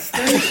Aston.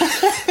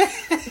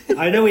 Aston!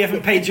 I know we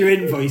haven't paid your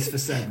invoice for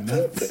 7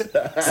 months,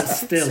 but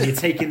still, you're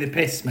taking the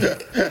piss,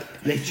 mate.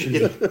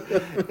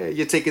 Literally.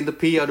 You're taking the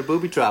pee out of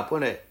Booby Trap,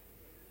 wasn't it?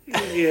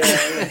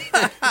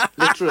 Yeah.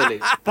 Literally.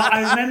 But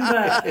I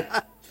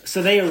remember,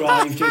 so they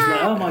arrived, it was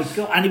like, oh my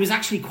God. And it was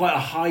actually quite a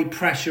high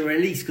pressure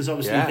release because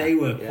obviously Yeah, they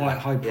were yeah, quite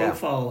high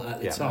profile at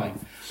the yeah. time.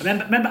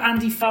 Remember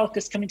Andy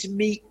Falcus coming to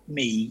meet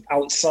me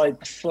outside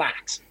the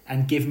flat.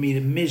 and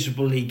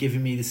miserably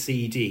giving me the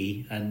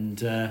CD and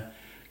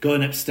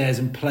going upstairs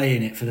and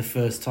playing it for the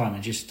first time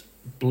and just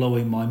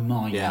blowing my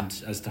mind Yeah.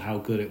 as to how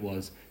good it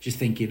was. Just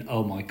thinking,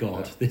 oh my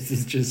God, this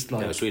is just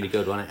like... That was really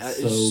good, wasn't it?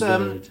 So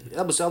It's, good.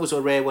 that was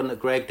a rare one that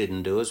Greg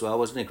didn't do as well,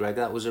 wasn't it, Greg?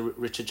 That was a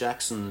Richard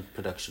Jackson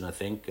production, I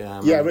think.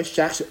 Yeah, Rich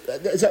Jackson.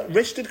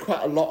 Rich did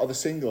quite a lot of the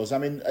singles. I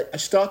mean, I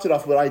started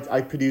off where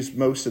I produced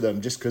most of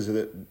them just because of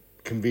the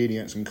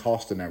convenience and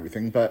cost and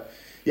everything. But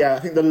yeah, I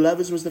think The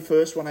Lovers was the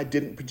first one I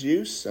didn't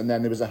produce, and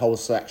then there was a whole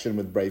section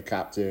with Brave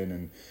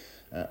Captain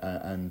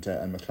and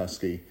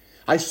McCluskey.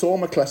 I saw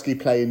McCluskey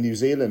play in New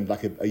Zealand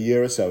like a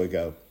year or so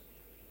ago.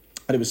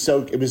 And it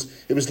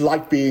was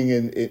like being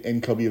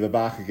in Club Uva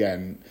Bach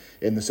again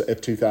in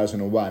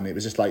 2001. It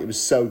was just like, it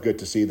was so good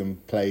to see them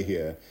play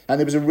here,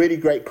 and it was a really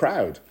great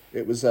crowd.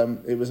 It was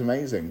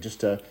amazing,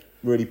 just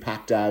really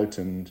packed out,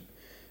 and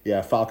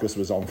yeah, Falcus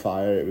was on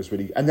fire. It was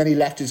really, and then he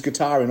left his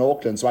guitar in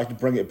Auckland, so I could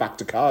bring it back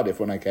to Cardiff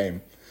when I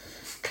came.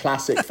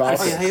 Classic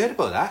Falcus. Oh, yeah, I heard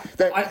about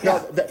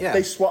that.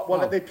 They swapped. Well,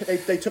 Wow.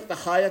 they took the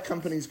hire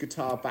company's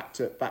guitar back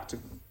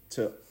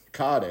to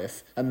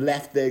Cardiff and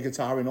left their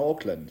guitar in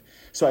Auckland.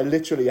 So I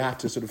literally had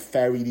to sort of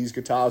ferry these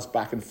guitars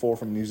back and forth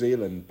from New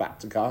Zealand back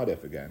to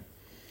Cardiff again.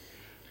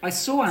 I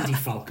saw Andy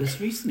Falcus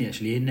recently,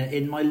 actually,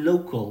 in my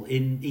local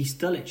in East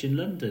Dulwich in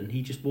London.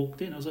 He just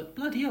walked in. I was like,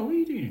 bloody hell, what are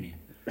you doing in here?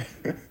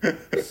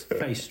 It's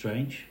very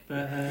strange.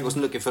 But, He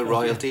wasn't looking for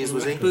royalties,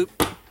 was he?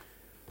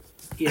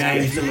 yeah, he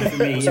was looking for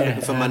me, yeah.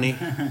 Looking for money.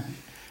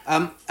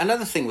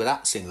 Another thing with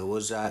that single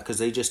was because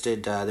they just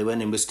did they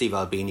went in with Steve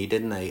Albini,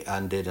 didn't they,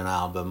 and did an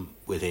album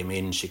with him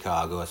in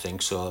Chicago, I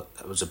think. So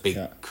it was a big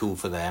coup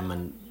for them,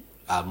 and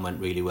album went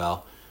really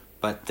well.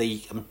 But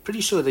I'm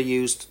pretty sure they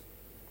used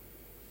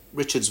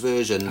Richard's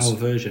versions,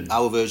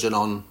 Our version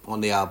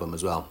on the album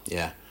as well.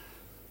 Yeah,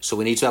 So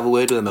we need to have a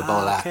word with them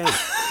about that. Okay.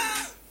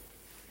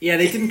 Yeah,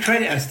 they didn't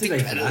credit us, did they,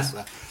 for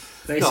that?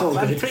 They No, saw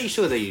I'm good. pretty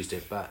sure they used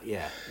it, but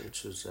yeah,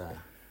 which was...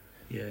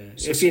 Yeah.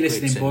 It's If a you're great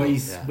listening, single,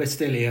 boys, yeah. we're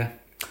still here.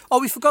 Oh,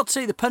 we forgot to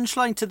say the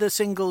punchline to the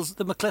singles,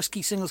 the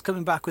McCluskey singles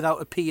coming back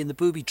without a P in the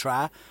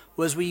Boobytrap,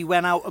 was we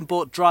went out and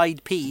bought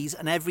dried peas,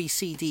 and every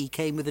CD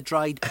came with a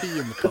dried pea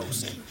in the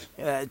post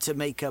to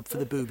make up for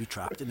the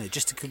Boobytrap, didn't it?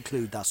 Just to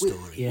conclude that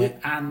story. Yeah,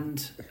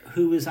 and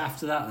who was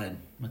after that then?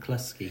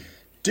 McCluskey.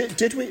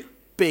 Did we?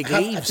 Big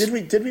Leaves.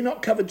 Did we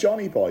not cover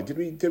Johnny Boy? Did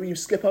we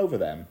skip over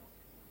them?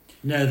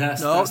 No,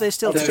 No, they're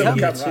still They're to come.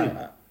 coming,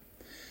 right.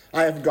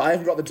 I haven't got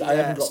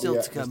still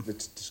the to come.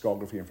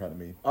 discography in front of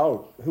me.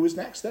 Oh, who was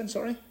next then?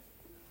 Sorry.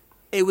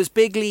 It was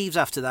Big Leaves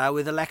after that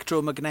with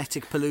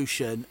Electromagnetic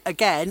Pollution.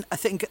 Again, I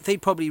think they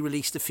probably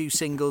released a few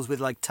singles with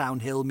like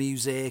Townhill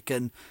Music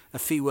and a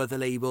few other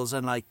labels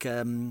and like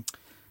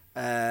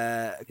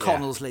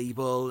Connell's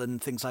label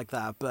and things like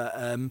that. But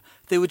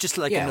they were just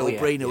like a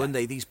no-brainer, weren't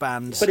they, these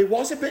bands? But it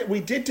was a bit... We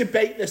did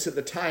debate this at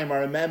the time, I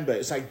remember.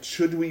 It's like,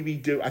 should we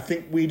be I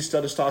think we'd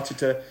started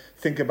to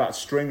think about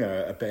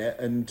Stringer a bit,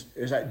 and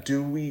it's like,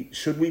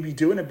 should we be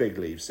doing a Big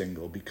Leave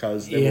single?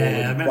 Because they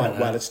were quite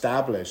well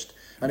established.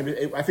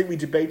 And I think we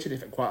debated it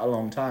for quite a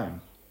long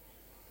time.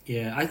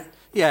 Yeah,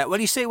 Yeah,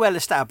 well, you say well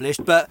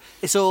established, but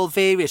it's all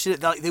various.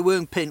 Like they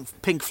weren't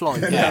Pink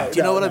Floyd. Do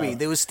you know what I mean?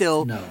 They were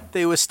still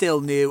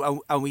new,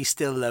 and we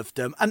still loved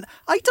them. And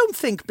I don't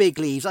think Big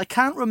Leaves. I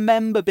can't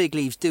remember Big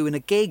Leaves doing a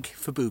gig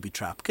for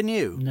Boobytrap. Can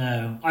you?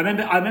 No, I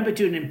remember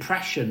doing an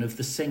impression of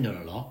the singer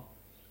a lot.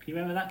 Can you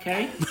remember that,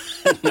 Kerry?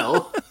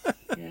 No.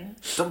 Yeah.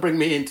 Don't bring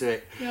me into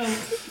it. No.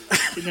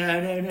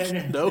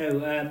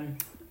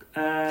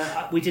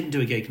 We didn't do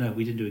a gig. No,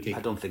 we didn't do a gig.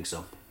 I don't think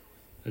so.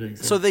 I don't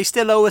think So they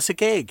still owe us a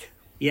gig.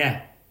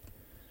 Yeah.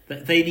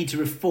 They need to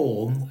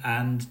reform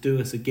and do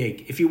us a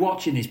gig. If you're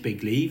watching this,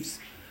 Big Leaves,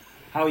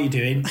 how are you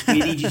doing? We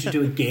need you to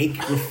do a gig,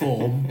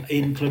 reform,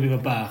 in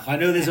Club Bach. I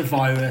know there's a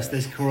virus,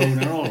 there's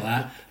corona, all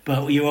that,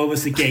 but you owe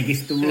us a gig.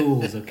 It's the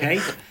rules,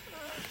 okay?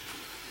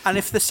 And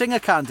if the singer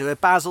can't do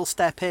it, Basil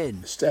step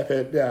in.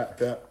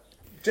 Yeah.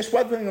 Just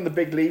one thing on the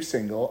Big Leave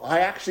single, I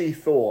actually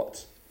preferred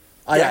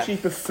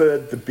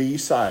the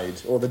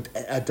B-side, or the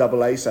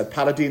double A side.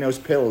 Palladino's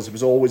Pills. It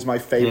was always my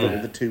favourite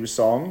of the two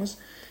songs.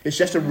 It's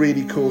just a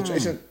really cool...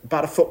 Isn't it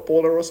about a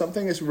footballer or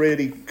something? It's a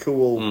really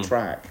cool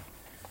track.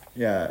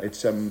 Yeah,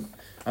 it's... And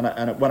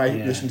when I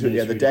listened to it the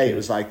other day, it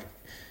was like,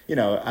 you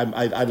know,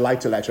 I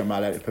liked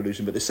Electromagnetic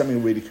Pollution, but there's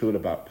something really cool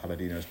about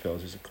Palladino's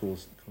Pills. It's a cool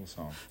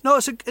song. No,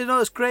 it's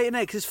great, isn't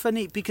it? Because it's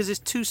funny, because it's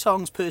 2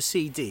 songs per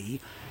CD,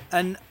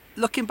 and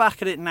looking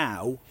back at it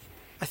now,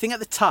 I think at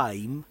the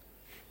time,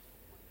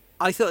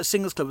 I thought a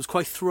singles club was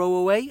quite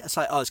throwaway. It's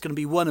like, it's going to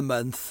be one a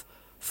month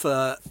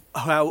for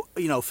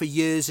for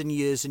years and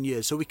years and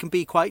years. So we can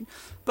be quite...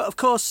 But of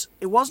course,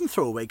 it wasn't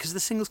throwaway because the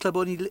singles club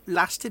only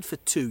lasted for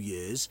 2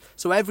 years.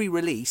 So every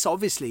release,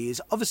 obviously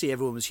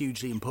everyone was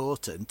hugely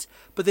important.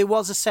 But there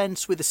was a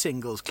sense with the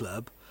singles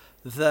club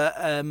that,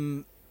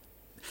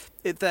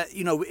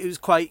 it was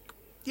quite...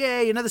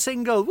 Yay, another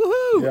single,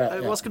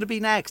 woohoo! What's going to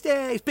be next?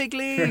 Yay, it's Big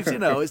Leaves,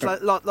 it's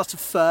like lots of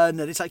fun,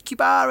 and it's like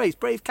Cubare's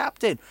Brave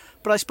Captain.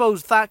 But I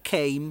suppose that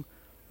came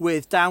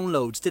with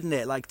downloads, didn't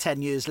it? Like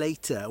 10 years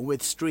later,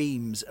 with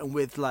streams and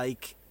with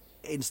like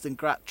instant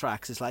grat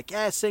tracks. It's like,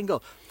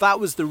 single. That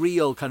was the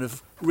real kind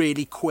of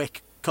really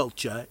quick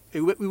culture.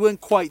 We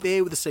weren't quite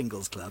there with the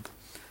singles club.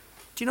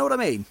 Do you know what I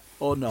mean?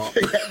 Or not?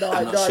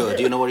 I'm not sure.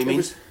 Do you know what he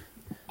means?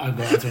 I don't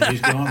know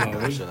who's going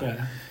on,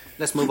 yeah.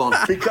 Let's move on.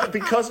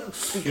 because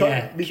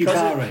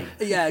Cubare.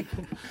 Yeah.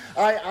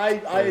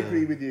 I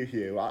agree with you,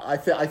 Hugh. I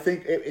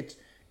think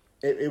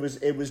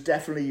it was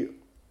definitely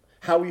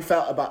how we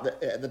felt about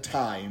at the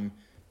time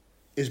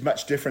is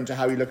much different to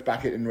how we look back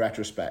at it in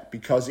retrospect,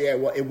 because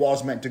it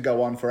was meant to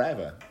go on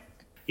forever.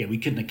 Yeah, we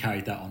couldn't have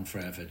carried that on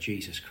forever.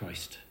 Jesus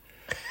Christ.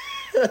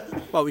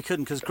 Well, we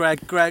couldn't because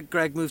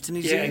Greg moved to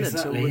New Zealand,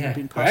 exactly, so it wouldn't have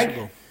been possible.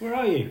 Greg, where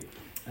are you?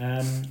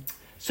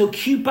 So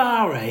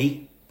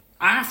Cubare,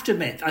 I have to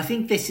admit, I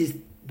think this is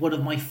one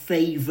of my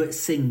favourite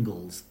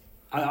singles.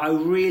 I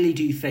really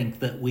do think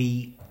that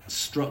we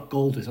struck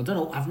gold with. I don't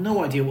know. I have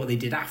no idea what they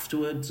did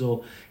afterwards,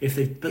 or if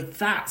they. But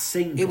that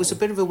single, it was a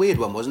bit of a weird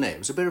one, wasn't it? It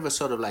was a bit of a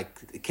sort of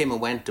like it came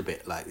and went a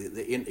bit. Like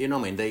you know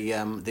what I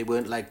mean? They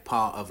weren't like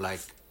part of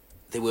like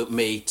they weren't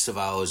mates of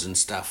ours and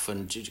stuff,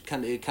 and it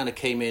kind of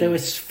came in. They were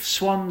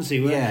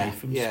Swansea, weren't they?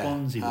 From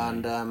Swansea,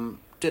 and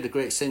did a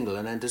great single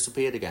and then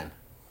disappeared again.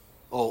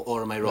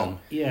 Or am I wrong?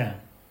 Yeah,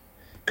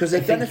 because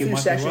they'd done a few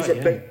sessions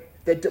at Big.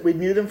 We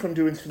knew them from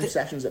doing some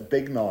sessions at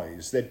Big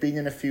Noise. They'd been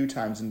in a few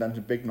times and done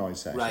some Big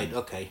Noise sessions. Right,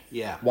 okay,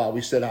 yeah. While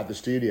we still had the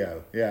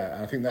studio, yeah.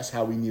 And I think that's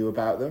how we knew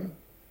about them.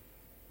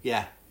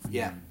 Yeah.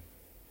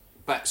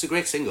 But it's a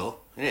great single,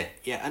 isn't it?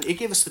 Yeah, and it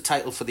gave us the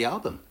title for the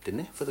album,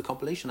 didn't it? For the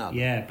compilation album.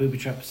 Yeah,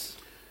 Boobytrap's.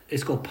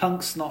 It's called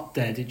Punk's Not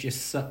Dead, It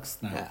Just Sucks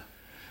Now. Yeah.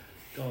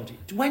 God,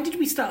 when did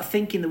we start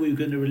thinking that we were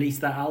going to release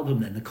that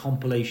album then? The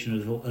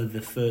compilation of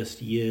the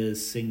first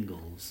year's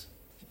singles.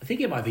 I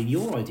think it might have been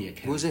your idea,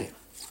 Ken. Was it?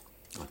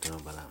 I don't know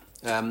about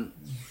that.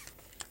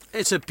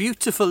 It's a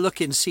beautiful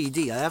looking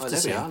CD, I have to there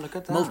we say. are, look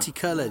at that.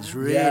 Multicoloured, it's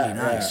really Yeah,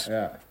 nice.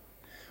 Yeah.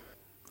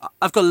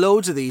 I've got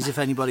loads of these if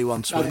anybody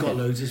wants one. I've got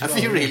loads as well.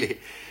 Have you really?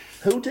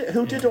 Who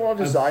did all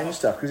the design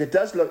stuff? Because it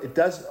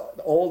does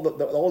all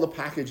the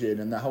packaging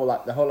and the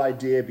whole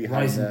idea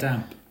behind Rise and it.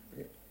 Damp.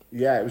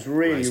 Yeah, it was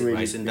really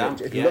Rise and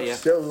Damp. It Yeah.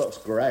 still looks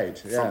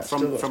great. Yeah, it still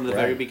From looks the great.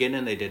 very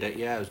beginning they did it.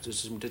 Yeah, it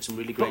did some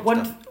really great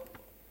But stuff.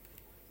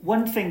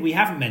 one thing we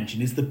haven't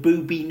mentioned is the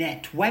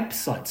BoobyNet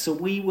website. So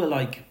we were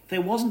like,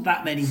 there wasn't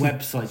that many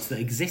websites that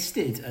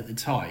existed at the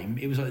time.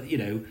 It was like,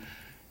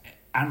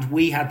 and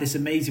we had this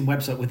amazing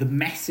website with a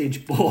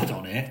message board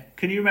on it.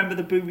 Can you remember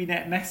the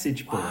BoobyNet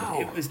message board? Wow.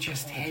 It was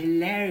just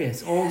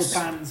hilarious. All the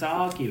bands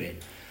arguing.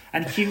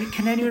 And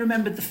can anyone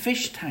remember the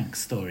fish tank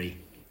story?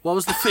 What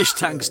was the fish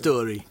tank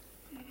story?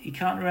 You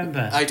can't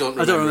remember? I don't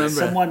I don't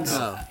remember.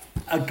 remember.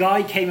 A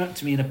guy came up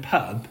to me in a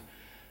pub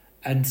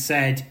and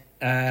said,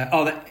 they're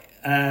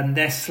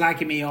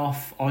slagging me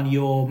off on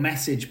your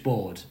message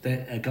board.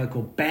 A guy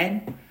called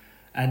Ben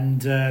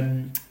and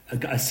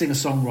a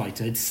singer-songwriter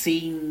had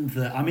seen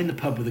that I'm in the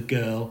pub with a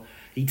girl.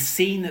 He'd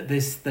seen that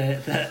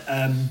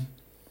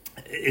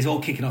is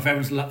all kicking off.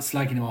 Everyone's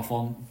slagging him off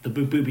on the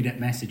BoobyNet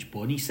message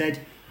board. And he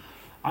said,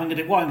 what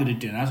I'm going to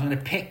do now is I'm going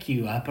to pick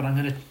you up and I'm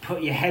going to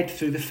put your head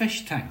through the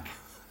fish tank.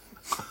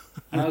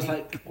 And I was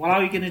like, well, how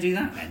are you going to do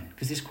that then?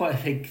 Because it's quite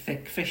a big,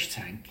 thick fish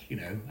tank,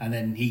 And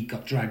then he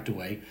got dragged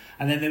away.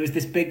 And then there was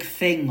this big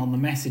thing on the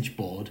message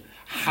board.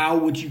 How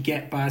would you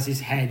get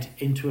Baz's head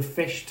into a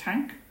fish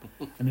tank?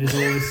 And it was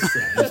always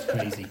it was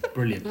crazy.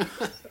 Brilliant.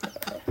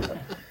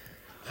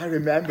 I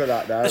remember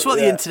that now. That's what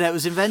the internet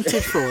was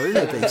invented for,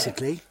 isn't it,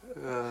 basically?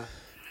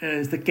 It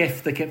was the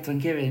gift they kept on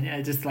giving.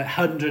 Just like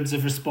hundreds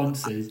of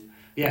responses.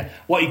 Yeah,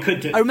 what you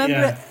could do. I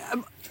remember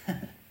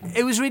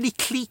it was really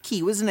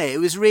cliquey, wasn't it? It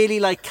was really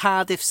like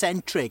Cardiff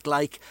centric.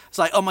 Like it's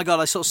like, oh my god,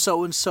 I saw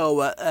so and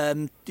so at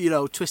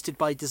Twisted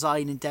by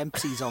Design in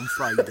Dempsey's on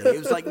Friday. It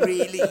was like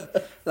really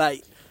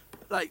like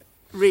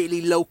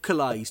really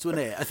localised,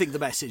 wasn't it? I think the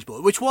message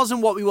board, which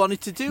wasn't what we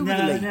wanted to do with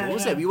the label,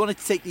 was it? We wanted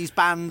to take these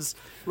bands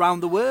around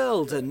the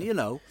world, and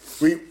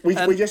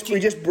we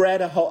just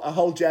bred a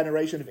whole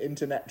generation of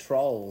internet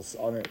trolls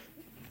on it.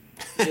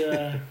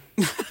 Yeah.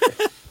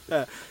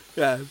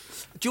 Yeah.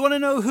 Do you want to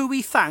know who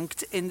we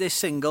thanked in this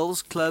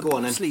singles club Go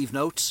on, then. sleeve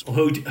notes? Or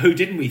who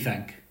didn't we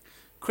thank?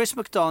 Chris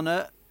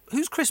McDonough.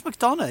 Who's Chris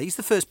McDonough? He's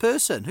the first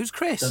person. Who's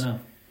Chris? Don't know.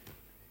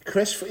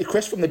 Chris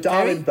from the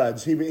Darling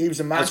Buds. He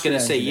was a master. I was going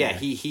to say, engineer. yeah,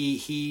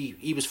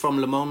 he was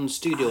from Le Mans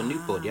Studio in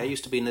Newport. Yeah, he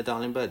used to be in the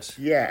Darling Buds.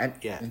 Yeah.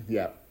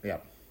 Yeah.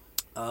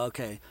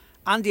 Okay.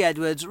 Andy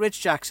Edwards, Rich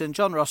Jackson,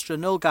 John Rostra,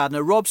 Noel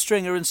Gardner, Rob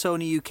Stringer and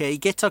Sony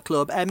UK, Guitar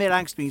Club, Emir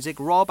Angst Music,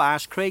 Rob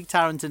Ash, Craig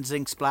Tarrant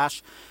Zinc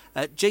Splash,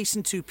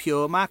 Jason Too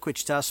Pure, Mark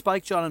Wichita,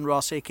 Spike John and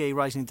Ross aka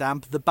Rising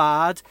Damp, The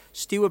Bard,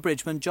 Stuart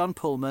Bridgman, John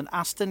Pullman,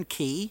 Aston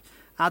Key,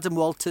 Adam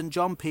Walton,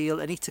 John Peel,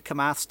 Anita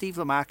Kamath, Steve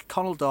Lamack,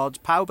 Connell Dodds,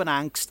 Pawb and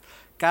Angst,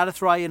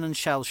 Gareth Ryan and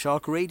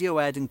Shellshock,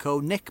 Radiohead & Co,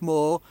 Nick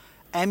Moore,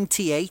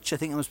 MTH, I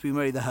think that must be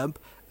Murray the Hump,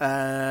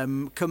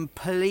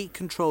 Complete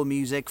Control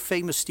Music,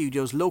 Famous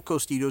Studios, Loco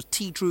Studios,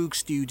 T-Droog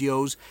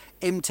Studios,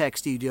 Imtech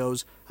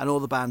Studios, and all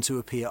the bands who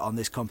appear on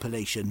this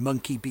compilation.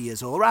 Monkey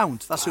Beers all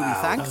round. That's who we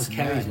That thanked. was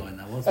Kerry's line,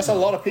 that wasn't That's it? a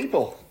lot of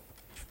people.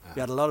 We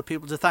had a lot of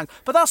people to thank.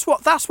 But that's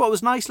what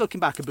was nice looking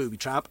back at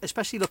Boobytrap,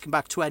 especially looking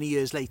back 20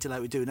 years later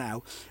like we do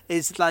now,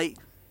 is like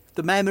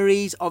the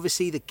memories,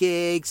 obviously the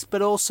gigs,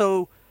 but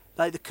also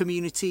like the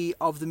community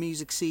of the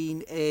music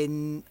scene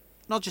in,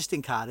 not just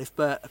in Cardiff,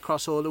 but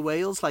across all of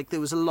Wales. Like there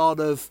was a lot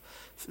of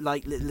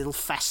like little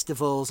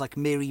festivals like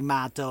Miri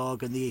Mad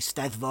Dog and the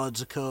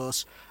Eisteddfods, of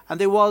course.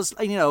 And there was,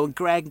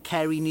 Greg and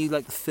Kerry knew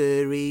like the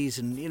Furries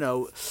and,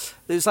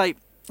 there's like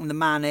and the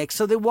Manics.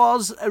 So there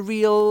was a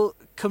real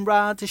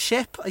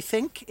comradeship, I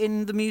think,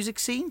 in the music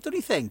scene. Don't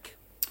you think?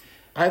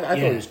 I thought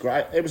it was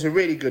great. It was a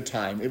really good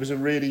time. It was a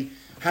really,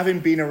 having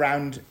been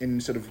around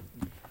in sort of,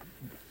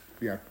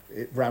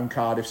 around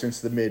Cardiff since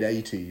the mid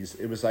 '80s.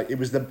 It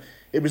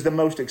was the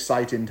most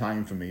exciting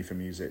time for me for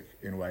music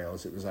in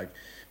Wales. It was like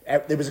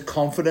there was a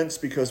confidence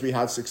because we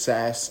had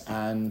success,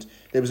 and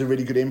there was a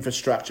really good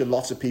infrastructure.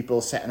 Lots of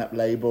people setting up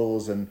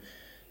labels, and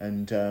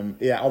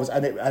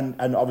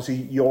obviously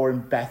your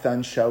and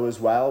Bethan's show as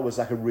well was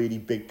like a really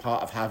big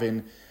part of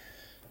having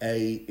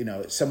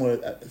somewhere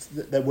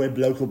that where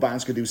local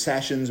bands could do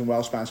sessions and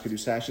Welsh bands could do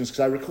sessions,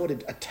 because I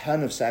recorded a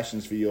ton of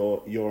sessions for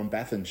your and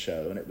Bethan's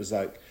show, and it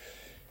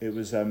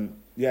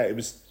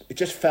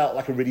just felt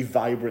like a really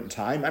vibrant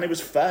time, and it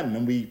was fun,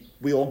 and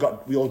we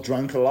all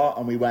drank a lot,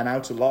 and we went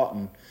out a lot,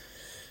 and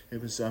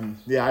it was I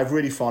have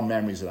really fond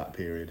memories of that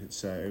period.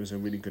 It was a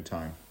really good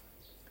time,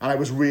 and I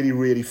was really,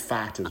 really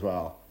fat as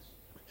well.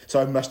 So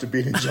I must have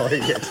been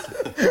enjoying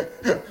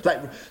it.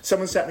 Like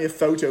somebody sent me a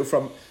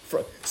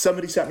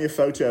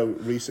photo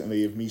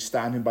recently of me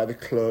standing by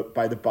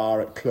the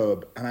bar at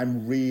club, and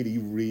I'm really,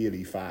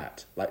 really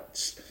fat. Like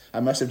I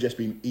must have just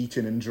been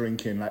eating and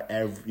drinking like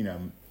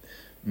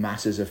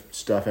masses of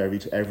stuff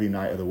every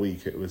night of the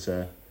week. It was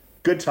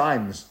good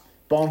times.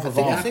 Bon I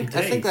vivant.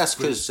 think that's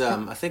because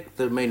I think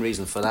the main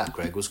reason for that,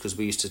 Greg, was because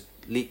we used to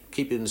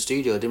keep you in the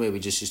studio, didn't we? We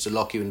just used to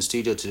lock you in the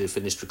studio till you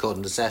finished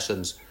recording the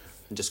sessions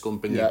and just go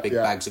and bring you big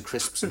bags of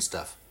crisps and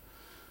stuff.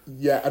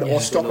 Yeah, and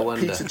or stop at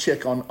Pizza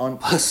Chick on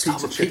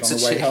Pizza Chick on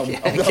the way home.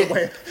 On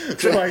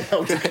the way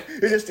home.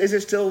 Is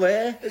it still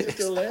there? Is it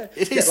still there?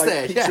 It is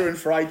there. Pizza and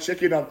fried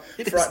chicken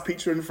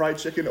pizza and fried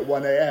chicken at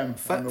 1 a.m.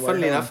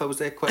 Funnily enough, I was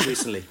there quite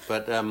recently,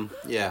 but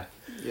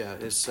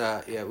it's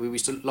we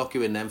used to lock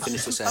you in there and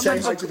finish the session. Say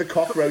hi to the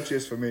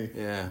cockroaches for me.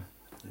 Yeah.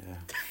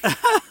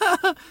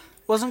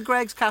 Wasn't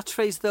Greg's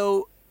catchphrase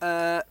though?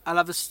 I'll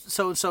have a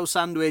so-and-so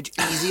sandwich,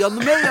 easy on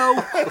the mayo.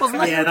 Wasn't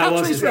that your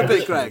catchphrase for a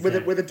bit, Greg?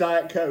 With a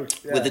Diet Coke.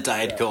 Yeah, with a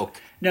Diet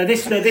Coke. No,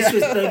 this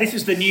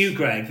was the new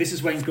Greg. This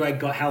is when Greg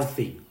got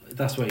healthy.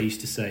 That's what he used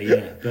to say.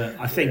 Yeah, but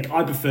I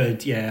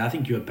preferred. Yeah, I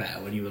think you were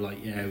better when you were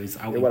like, it was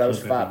out. When I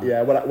was fat.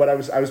 Yeah, when I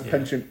was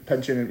punching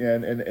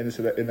in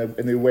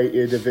the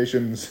weightier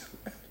divisions.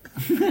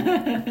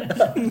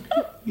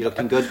 You're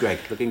looking good, Greg.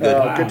 Looking good.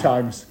 Wow. Good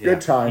times. Yeah.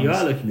 Good times. You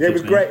are looking good. It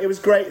was great. It was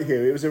great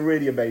here. It was a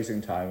really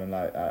amazing time, and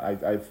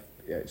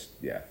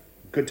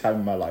good time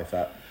in my life.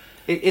 That.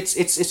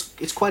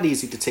 It's quite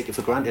easy to take it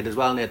for granted as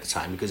well at the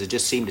time because it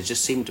just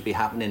seemed to be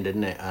happening,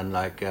 didn't it? And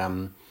like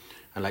I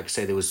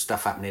say, there was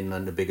stuff happening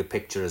on the bigger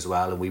picture as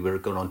well, and we were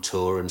going on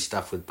tour and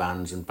stuff with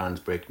bands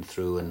breaking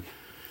through, and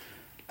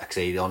like I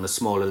say, on a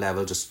smaller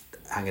level, just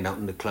hanging out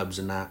in the clubs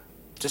and that,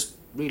 just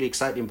really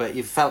exciting. But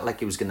you felt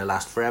like it was going to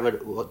last forever,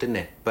 didn't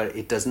it? But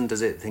it doesn't,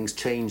 does it? Things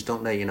change,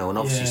 don't they? And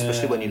obviously,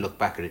 especially when you look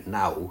back at it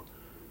now.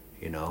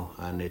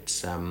 And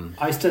it's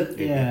I used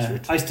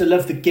to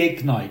love the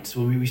gig nights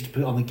when we used to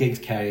put on the gigs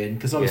carrying,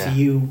 because obviously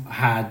you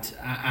had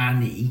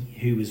Annie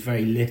who was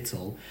very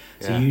little,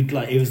 so you'd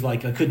it was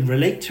like I couldn't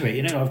relate to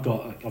it. I've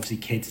got obviously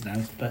kids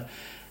now, but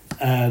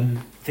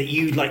that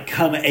you'd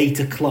come at 8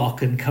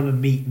 o'clock and come and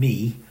meet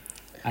me.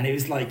 And it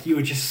was like you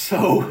were just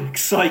so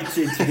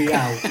excited to be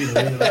out, you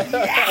were like,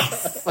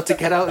 yes! What, to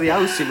get out of the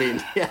house, you mean?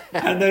 Yeah.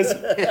 And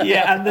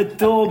and the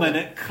doorman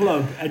at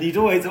club, and he'd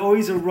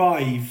always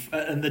arrive,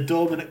 and the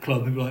doorman at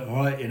club would be like, all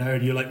right,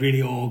 and you're like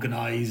really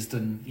organised,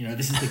 and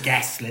this is the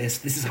guest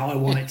list, this is how I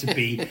want it to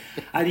be.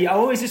 And I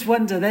always just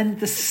wonder then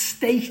the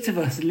state of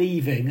us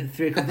leaving at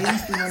 3 o'clock. They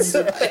must be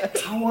wondering,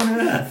 how on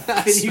earth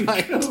can you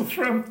go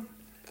from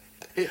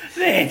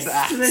this,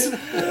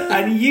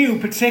 and you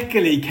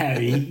particularly,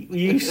 Kerry, we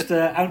used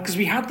to, because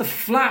we had the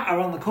flat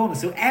around the corner,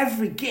 so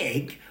every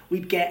gig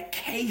we'd get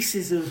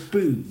cases of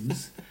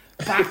booze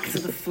back to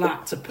the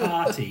flat to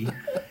party.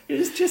 It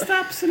was just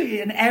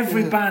absolutely, and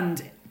every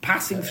band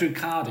passing through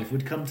Cardiff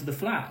would come to the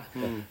flat.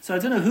 So I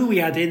don't know who we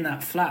had in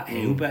that flat,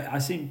 Hugh, but I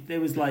think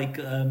there was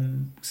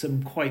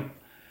some quite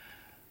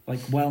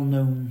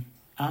well-known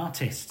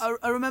artists.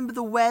 I remember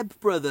the Webb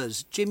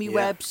brothers, Jimmy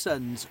Webb's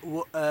sons,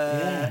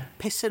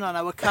 pissing on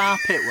our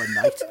carpet one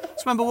night. So I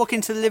remember walking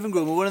into the living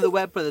room and one of the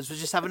Webb brothers was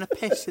just having a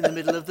piss in the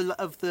middle of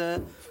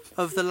the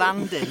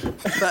landing.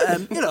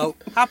 But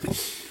happy.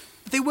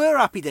 They were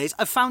happy days.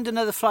 I found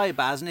another flyer,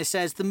 Baz, and it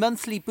says the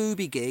monthly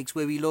booby gigs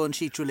where we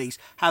launch each release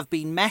have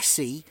been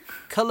messy,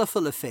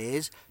 colourful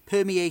affairs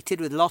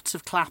permeated with lots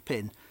of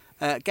clapping.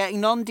 Getting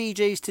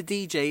non-DJs to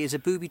DJ is a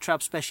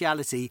Boobytrap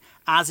speciality,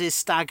 as is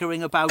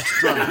staggering about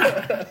drunk.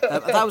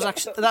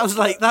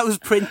 That was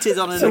printed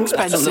on an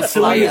expensive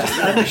flyer.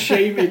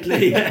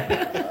 Unashamedly.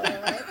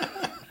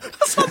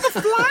 That's on the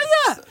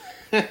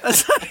flyer.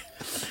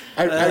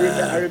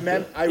 I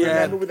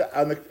remember with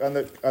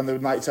on the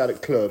nights out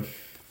at club,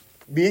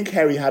 me and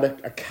Kerry had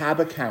a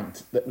cab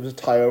account that was a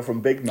Tayo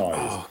from Big Noise.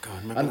 Oh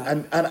God,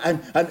 remember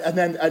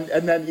that?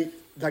 And then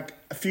like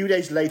a few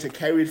days later,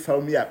 Kerry would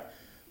phone me up.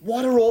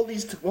 What are all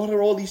these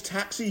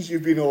taxis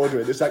you've been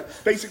ordering? It's like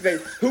basically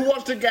who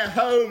wants to get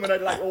home, and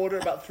I'd order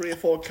about 3 or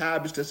 4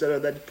 cabs to sort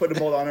of then put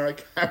them all on her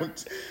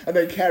account, and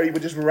then Kerry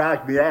would just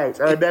rag me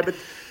out. And I remember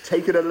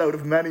taking a load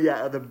of money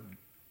out of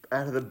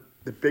the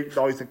Big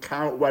Noise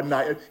account one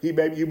night. You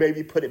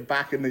maybe put it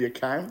back in the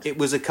account. It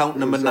was account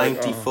number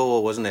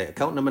 94, wasn't it?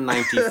 Account number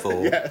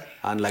 94. Yeah.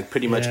 And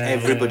pretty much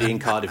everybody in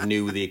Cardiff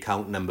knew the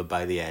account number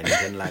by the end,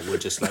 and we're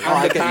just like,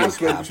 I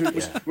get you a cab.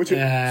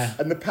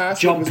 And the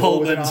password John was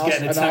always Pullman's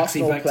getting a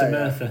taxi back to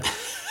Merthyr.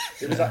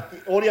 It was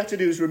all you had to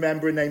do is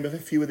remember a name of a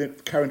few of the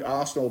current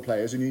Arsenal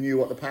players, and you knew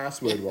what the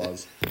password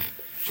was.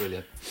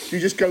 Brilliant. You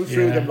just go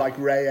through them like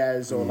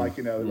Reyes or like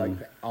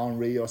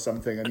Henri or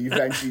something, and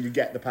eventually you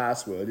get the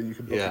password and you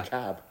can book a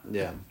cab.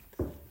 Yeah.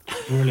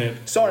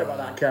 Brilliant. Sorry about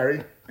that,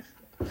 Kerry.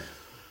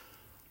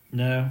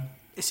 No.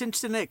 It's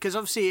interesting, because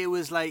obviously it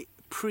was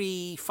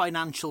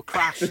pre-financial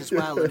crash as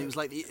well, and it was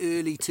the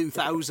early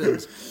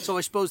 2000s. So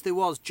I suppose there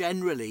was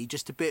generally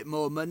just a bit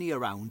more money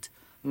around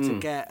to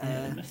get.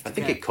 I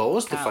think it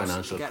caused the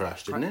financial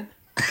crash, didn't it?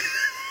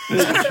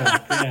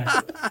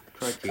 Yeah.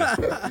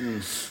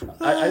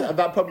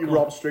 That probably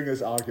Rob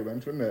Stringer's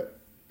argument, wouldn't it?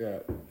 Yeah.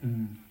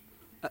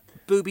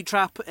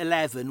 Boobytrap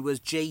 11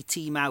 was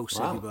JT Mouse,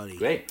 wow, everybody.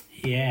 Great.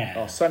 Yeah.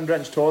 Oh,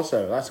 Sun-Drenched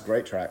Torso. That's a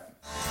great track.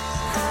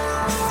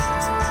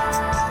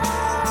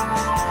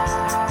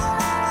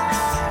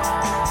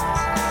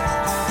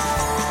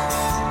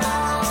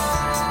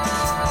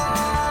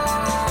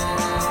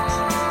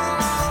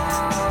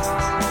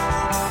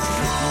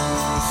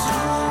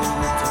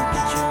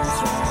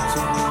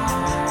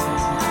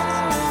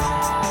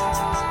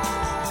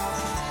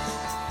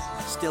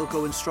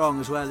 going strong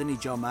as well, isn't he,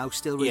 John Mouse?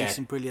 Still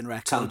releasing brilliant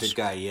records. Talented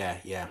guy,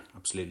 yeah,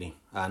 absolutely.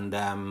 And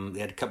they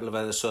had a couple of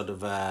other sort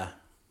of...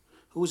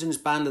 who was in his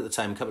band at the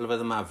time? A couple of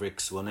other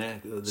Mavericks, wasn't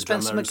it? The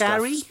Spencer drummer and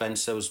McGarry? stuff.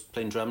 Spencer was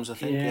playing drums, I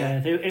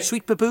think,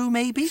 Sweet Baboo,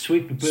 maybe?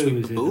 Sweet Baboo Sweet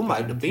was in Baboo the might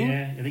band. have been.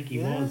 Yeah, I think he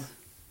Yeah. was.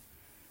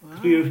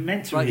 'Cause we were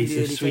meant to Right in release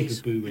the a early Sweet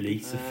days. Baboo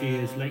release a few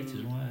years later,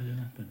 and why didn't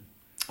happen?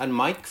 And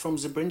Mike from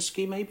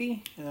Zabriskie,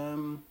 maybe?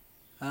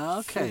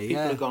 Okay, People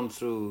yeah. have gone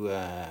through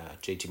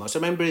JT Moss. I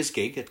remember his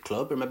gig at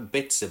club. I remember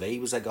bits of it. He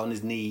was like on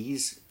his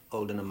knees,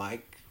 holding a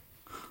mic,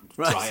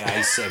 Right. dry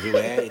ice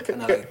everywhere.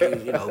 Kind of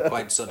like, you know,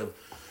 quite sort of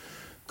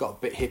got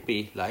a bit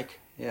hippie like.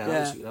 Yeah,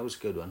 that was a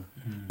good one.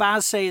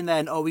 Baz saying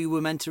then, we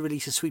were meant to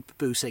release a Sweet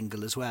Baboo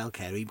single as well,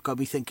 Kerry. Got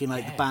me thinking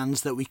like the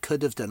bands that we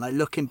could have done. Like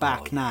looking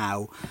back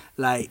now,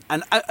 like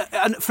and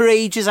for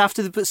ages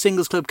after the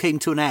Singles Club came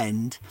to an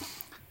end,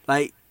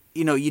 like,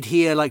 you know, you'd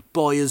hear like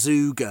Boy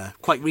Azooga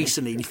quite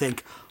recently, and you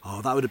think,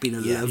 that would have been a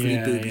lovely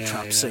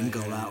Boobytrap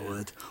single. That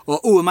would.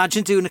 Or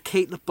imagine doing a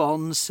Kate Le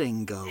Bon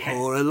single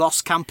or a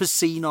Los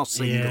Campesinos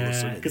single or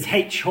something. Because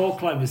H.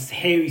 Hawkline was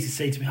here. He used to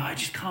say to me, I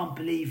just can't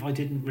believe I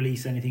didn't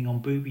release anything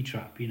on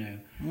Boobytrap, you know.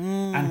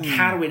 And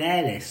Carwyn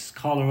Ellis,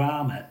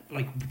 Colorama,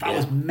 like that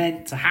was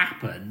meant to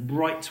happen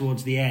right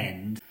towards the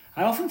end.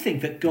 I often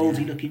think that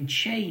Goldie Looking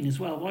Chain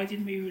as well. Why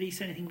didn't we release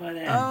anything by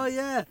then? Oh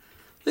yeah.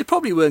 They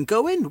probably weren't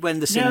going when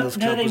the Singles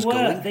Club was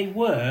going. They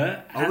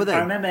were. Oh, were they?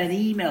 I remember an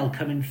email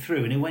coming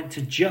through, and it went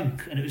to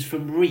junk, and it was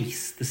from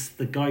Reese,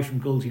 the guy from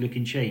Goldie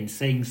Looking Chain,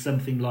 saying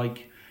something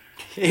like,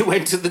 It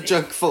went to the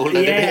junk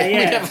folder.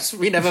 Yeah.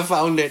 We nenever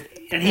found it.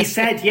 and he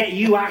said,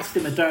 you asked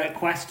him a direct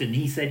question.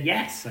 He said,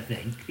 yes, I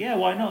think. Yeah,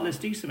 why not? Let's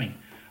do something.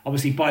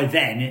 Obviously, by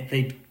then,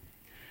 they'd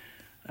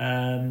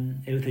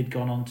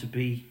gone on to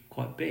be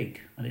quite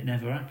big, and it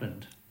never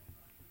happened.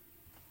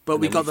 But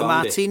And we then got we the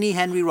found Martini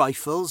Henry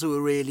Rifles, who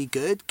were really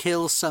good.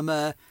 Kill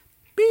Summer,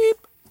 Beep,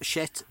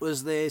 Shit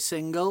was their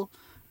single.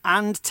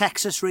 And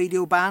Texas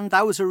Radio Band,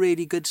 that was a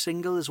really good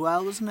single as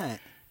well, wasn't it?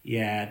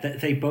 Yeah,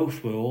 they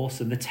both were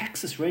awesome. The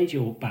Texas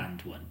Radio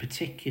Band one,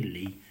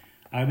 particularly.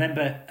 I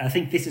remember, I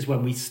think this is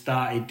when we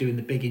started doing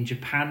the Big in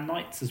Japan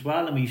nights as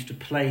well, and we used to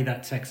play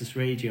that Texas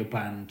Radio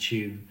Band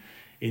tune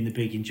in the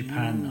Big in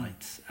Japan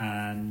nights,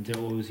 and it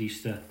always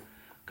used to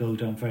go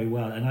down very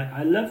well. And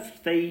I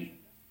loved I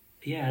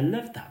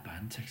loved that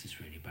band, Texas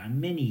Radio Band.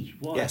 Minnie,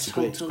 what Yes, a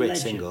great total legend.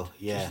 single.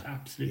 Yeah, Just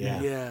absolutely.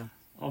 Yeah. Yeah.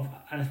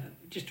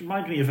 Just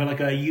reminded me of like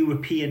a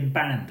European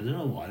band. I don't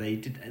know why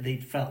they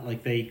felt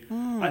like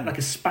like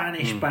a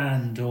Spanish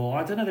band, or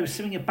I don't know. There was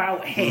something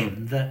about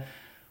him that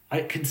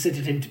I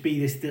considered him to be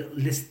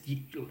this,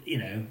 you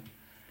know,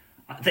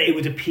 that it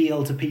would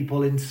appeal to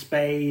people in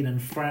Spain and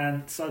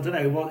France. I don't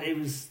know what it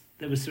was.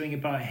 There was something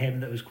about him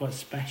that was quite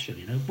special.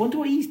 You know, wonder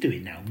what he's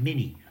doing now.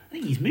 Minnie, I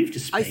think he's moved to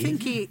Spain.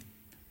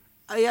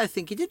 I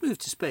think he did move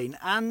to Spain,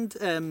 and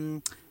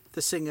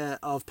the singer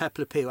of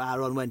Pepe Le Pew,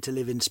 Aaron, went to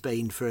live in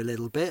Spain for a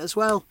little bit as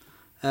well.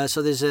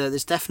 So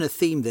there's definite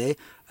theme there.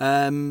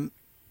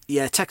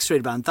 Texas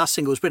Radio Band, that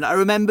single was brilliant. I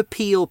remember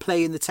Peel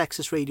playing the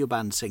Texas Radio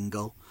Band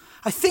single.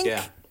 I think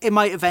it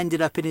might have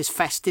ended up in his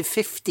Festive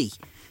 50,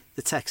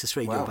 the Texas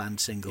Radio Band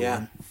single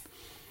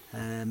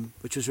one,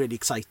 which was really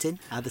exciting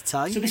at the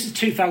time. So this is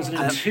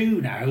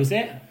 2002 now, is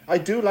it? I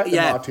do like the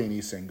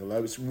Martini single,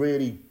 though.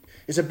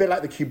 It's a bit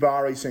like the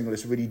Kubari single.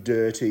 It's really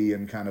dirty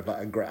and kind of like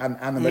and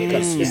the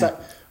McCluskey. It's like,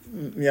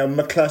 you know,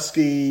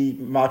 McCluskey,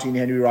 Martini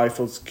Henry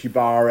Rifles,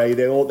 Kubari.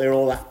 They're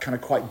all that kind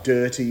of quite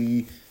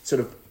dirty,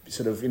 sort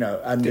of you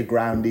know,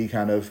 undergroundy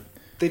kind of.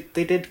 They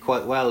did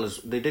quite well as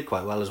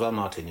well.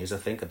 Martinis, I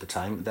think, at the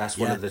time. That's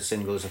one of the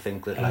singles I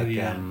think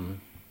that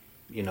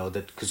you know,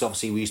 that because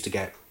obviously we used to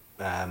get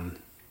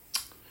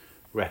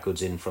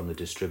records in from the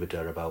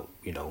distributor about,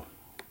 you know,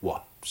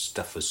 what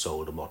stuff was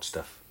sold and what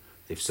stuff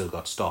they've still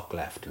got stock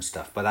left and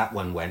stuff. But that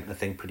one went, I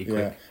think, pretty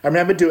quick. Yeah. I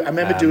remember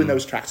doing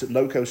those tracks at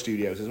Loco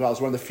Studios as well.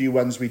 It's one of the few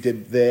ones we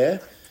did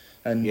there,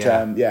 and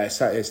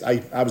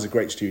I was a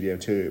great studio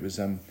too. It was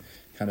I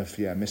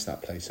missed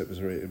that place. It was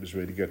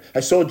really good.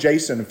 I saw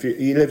Jason.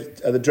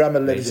 The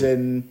drummer lives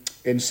in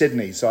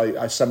Sydney, so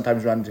I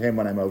sometimes run into him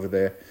when I'm over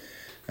there.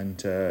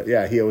 And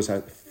he always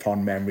had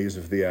fond memories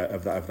of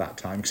that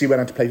time, because he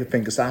went on to play for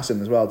Pink Assassin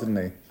as well, didn't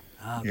he?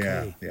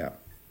 Okay. Yeah.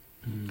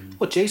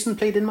 What, Jason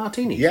played in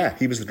Martini? Yeah,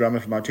 he was the drummer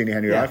for Martini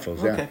Henry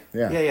Rifles. Okay.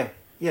 Yeah.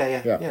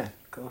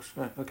 Gosh,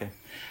 right, okay.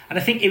 And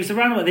I think it was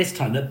around about this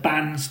time that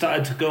bands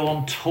started to go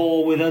on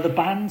tour with other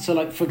bands. So,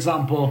 like, for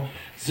example,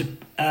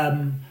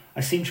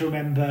 I seem to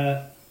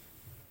remember,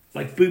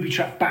 like,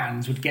 Boobytrap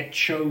bands would get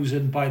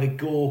chosen by the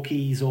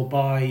Gorkies or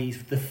by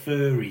the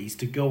Furries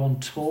to go on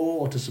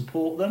tour or to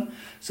support them.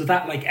 So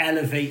that, like,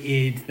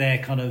 elevated their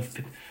kind of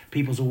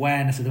people's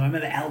awareness of them. I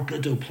remember El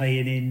Goodo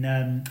playing in,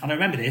 and I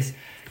remember this,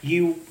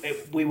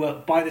 we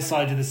were by the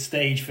side of the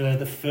stage for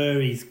the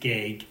Furries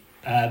gig.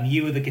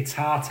 You were the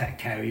guitar tech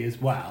carry as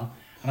well,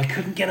 and I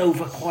couldn't get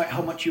over quite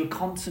how much you were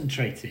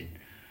concentrating.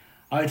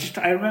 I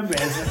remember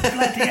it as a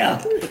bloody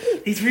hell.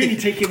 He's really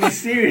taking this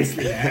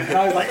seriously now. And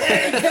I was like,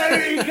 hey,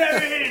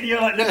 Gary, and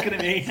you're like looking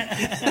at me.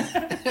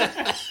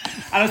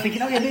 I was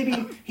thinking, oh yeah,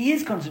 maybe he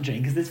is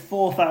concentrating because there's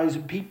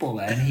 4,000 people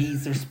there and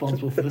he's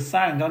responsible for the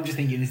sound. I'm just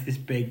thinking it's this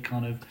big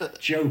kind of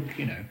joke,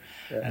 you know.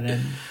 Yeah. And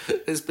then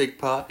this big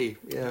party.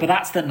 Yeah. But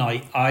that's the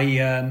night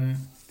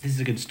this is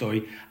a good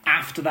story.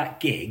 After that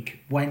gig,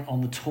 went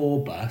on the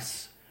tour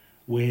bus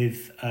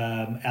with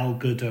El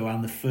Goodo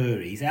and the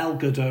Furries. El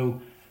Goodo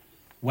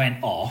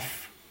went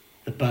off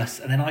the bus,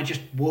 and then I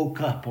just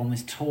woke up on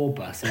this tour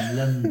bus in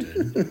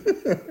London,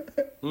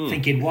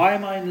 thinking, why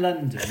am I in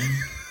London?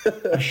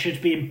 I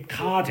should be in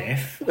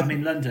Cardiff. I'm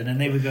in London.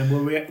 And they were going,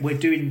 well, we're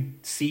doing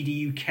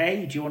CD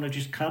UK. Do you want to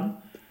just come?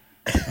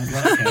 I was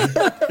like,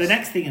 okay. The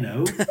next thing you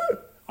know,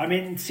 I'm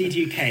in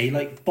CD UK,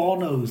 like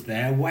Bono's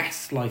there,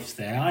 Westlife's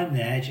there, I'm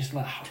there, just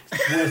like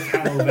worst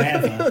hangover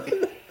ever.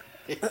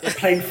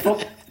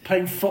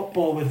 Playing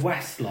football with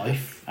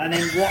Westlife, and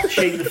then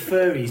watching the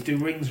Furries do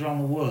Rings Around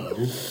the World.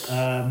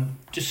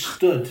 Just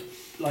stood,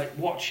 like,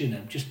 watching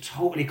them, just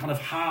totally kind of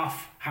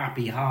half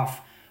happy,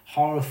 half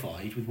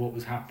horrified with what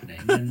was happening.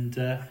 And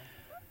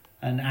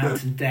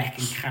Anton Deck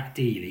and Cat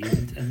Deely,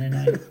 and then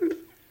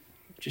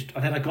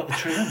I got the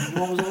train on, and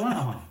what was all that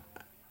about?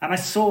 And I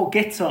saw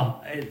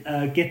Guitar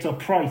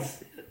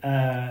Price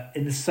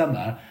in the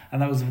summer,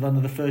 and that was one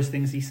of the first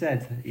things he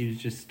said. He was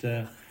just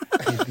he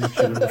was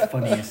literally one of the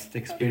funniest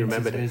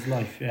experiences of his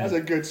life. Yeah. That's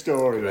a good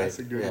story. That's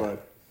a good one.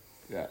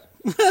 Yeah.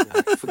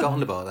 I'd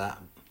forgotten about that.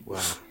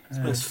 Wow.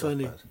 That's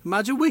funny.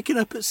 Imagine waking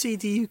up at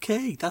CD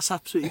UK. That's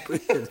absolutely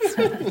brilliant.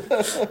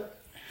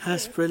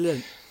 That's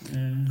brilliant.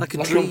 Like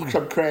a dream.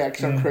 Some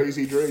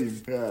crazy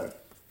dream. Yeah.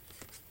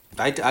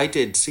 I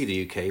did see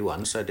the UK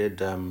once. I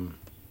did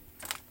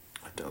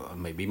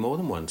maybe more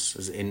than once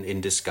in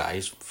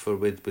disguise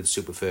with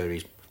Super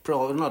Furries.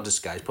 Probably not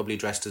disguise. Probably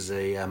dressed as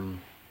a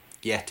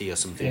Yeti or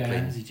something. Yeah,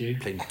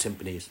 playing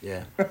timpanis.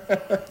 Yeah.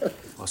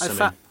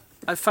 Or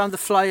I found the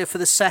flyer for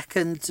the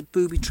second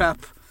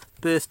Boobytrap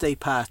birthday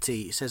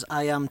party. It says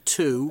I am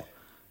too,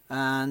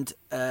 and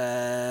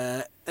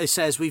it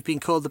says we've been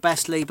called the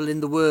best label in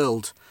the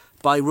world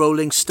by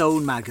Rolling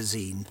Stone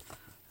magazine,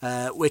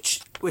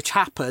 which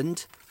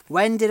happened.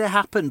 When did it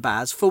happen,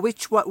 Baz? For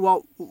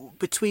what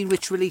between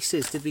which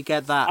releases did we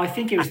get that? I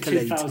think it was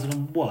accolade?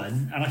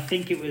 2001, and I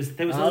think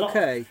there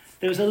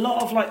was a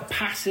lot of like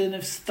passing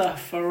of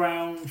stuff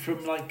around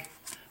from like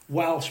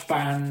Welsh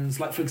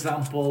bands, like for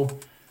example,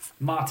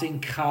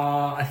 Martin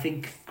Carr. I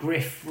think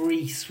Griff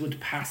Rhys would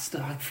pass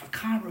stuff. I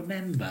can't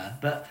remember,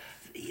 but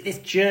this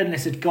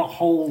journalist had got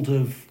hold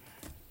of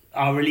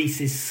our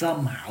releases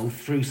somehow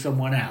through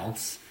someone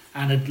else.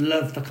 And I'd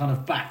love the kind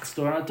of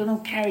backstory. I don't know,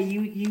 Kerry,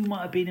 you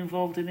might have been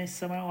involved in this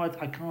somehow.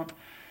 I can't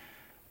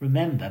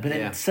remember. But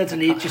then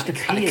suddenly it just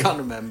appeared. I can't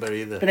remember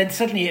either. But then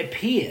suddenly it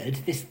appeared,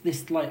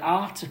 this like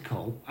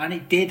article, and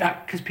it did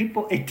that because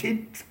it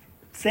did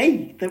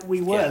say that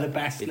we were the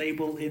best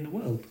label in the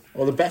world.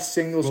 Or the best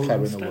singles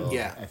club in the world.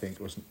 Yeah. I think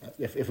wasn't.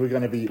 If we're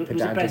going to be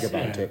pedantic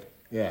about it.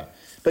 Yeah.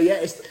 But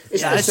let's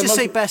just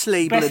say best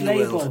label in the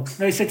world.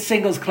 No, it said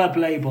singles club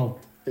label.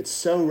 It's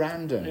so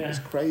random. Yeah. It's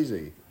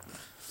crazy.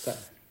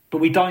 But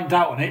we dined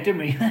out on it,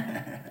 didn't we?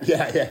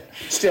 Yeah.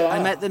 Still are.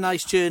 I met the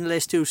nice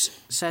journalist who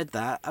said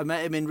that. I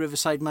met him in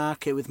Riverside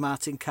Market with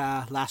Martin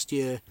Carr last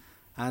year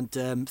and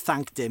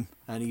thanked him,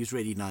 and he was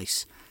really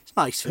nice. It's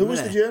nice. Who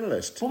was the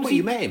journalist?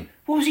 You met him?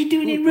 What was he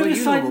doing in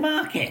Riverside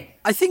Market?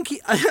 I think he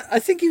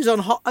was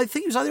on. I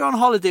think he was either on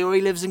holiday or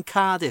he lives in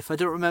Cardiff. I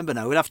don't remember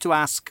now. We'll have to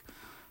ask.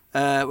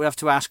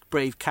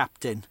 Brave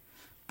Captain.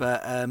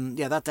 But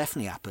that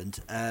definitely happened.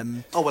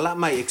 That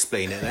might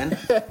explain it then.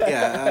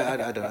 Yeah,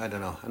 I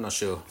don't know. I'm not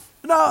sure.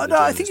 No,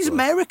 I think he's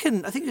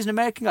American. I think he's an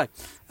American guy.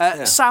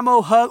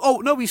 Samo Hung. Oh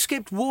no, we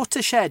skipped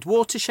Watershed.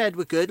 Watershed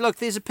were good. Look,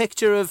 there's a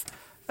picture of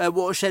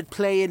Watershed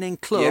playing in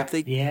club.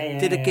 Yeah. They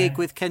did a gig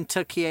with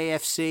Kentucky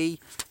AFC,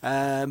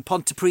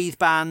 Pontypridd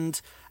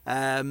band.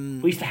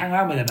 We used to hang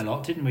around with them a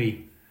lot, didn't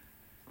we?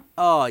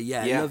 Oh,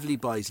 yeah, lovely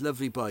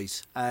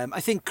boys. I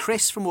think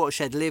Chris from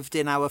Watershed lived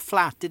in our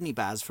flat, didn't he,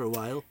 Baz, for a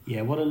while?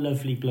 Yeah, what a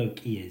lovely bloke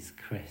he is,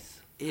 Chris.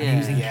 Yeah. And he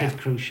was in Kid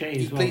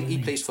Crochet as well. He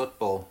plays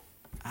football.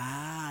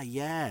 Ah,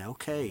 yeah,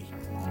 okay.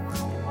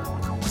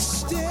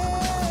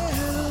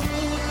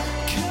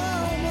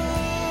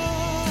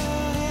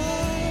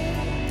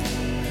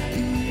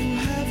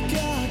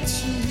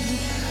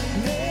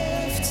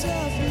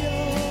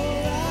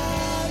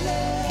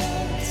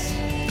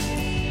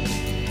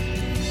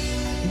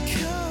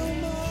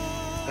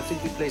 I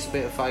think he plays a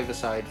bit of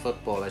five-a-side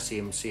football. I see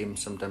him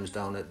sometimes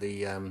down at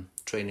the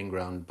training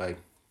ground by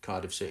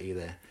Cardiff City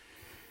there,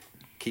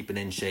 keeping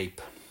in shape.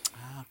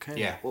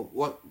 Okay. Yeah.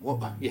 What?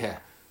 Yeah.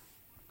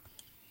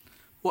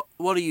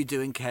 What are you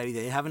doing, Kerry?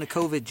 There, having a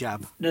COVID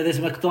jab? No, there's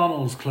a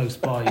McDonald's close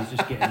by. He's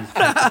just getting his.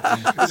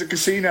 There's a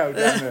casino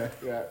down there.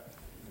 Yeah.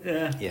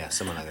 Yeah. Yeah,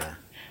 something like that.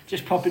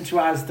 Just pop into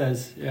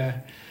Asda's.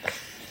 Yeah.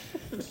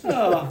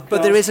 Oh,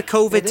 but there is a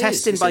COVID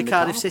testing by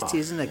Cardiff City,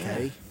 isn't there,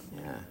 Kerry?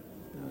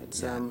 It's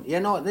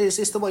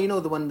the one,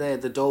 the one there,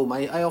 the Dome.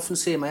 I often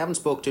see him. I haven't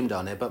spoke to him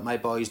down there, but my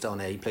boy's down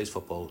there. He plays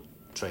football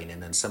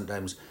training, and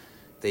sometimes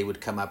they would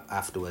come up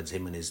afterwards.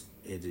 Him and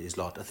his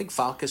lot. I think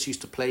Falcus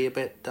used to play a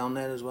bit down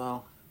there as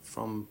well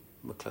from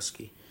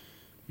McCluskey.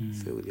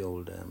 Through the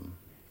old...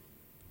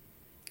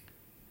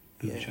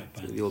 Boobytrap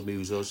band. the old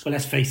musos. Well,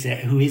 let's face it.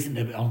 Who isn't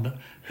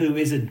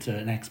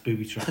an ex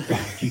Boobytrap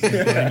band? You can go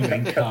anywhere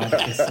in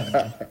Cardiff this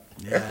summer.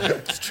 Yeah,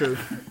 it's true.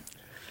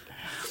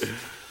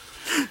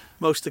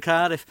 Most of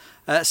Cardiff.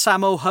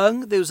 Sammo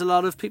Hung, there was a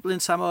lot of people in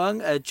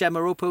Sammo Hung.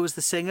 Gemma Roper was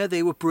the singer.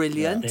 They were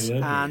brilliant. Yeah, they were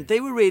brilliant. And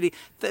they were really...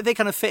 They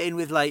kind of fit in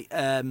with like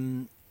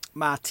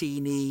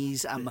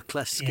Martinis and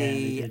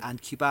McCluskey and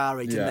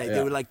Cubare, didn't they?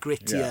 They were like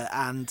grittier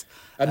and...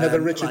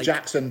 Another Richard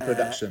Jackson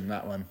production,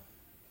 that one.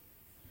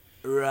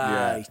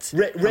 Right.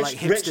 Yeah. Like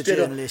hipster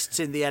journalists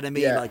in the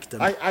NME liked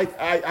them.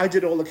 I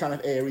did all the kind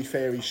of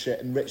airy-fairy shit,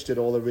 and Rich did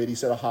all the really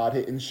sort of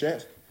hard-hitting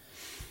shit.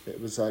 It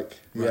was like,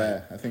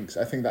 I think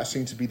that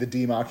seemed to be the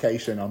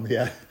demarcation on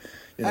the,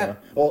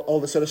 all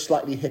the sort of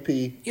slightly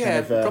hippie.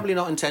 Yeah, kind of, probably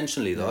not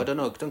intentionally though. I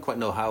don't quite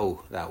know how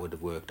that would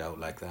have worked out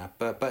like that.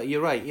 But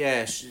you're right.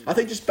 Yes. I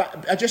think just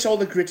all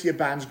the grittier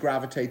bands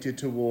gravitated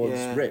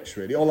towards Rich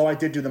really. Although I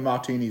did do the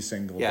Martini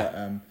single.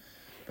 Yeah.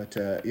 But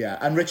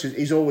and Richard,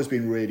 he's always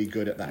been really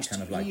good at that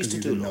kind of like, because he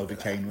was in Nova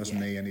Novocaine,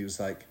 wasn't he? And he was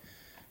like,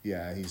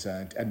 he's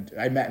and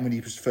I met him when he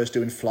was first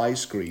doing Fly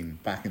Screen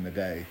back in the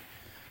day.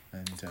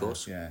 And, of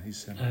course.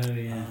 He's...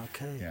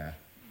 okay. Yeah.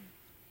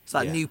 It's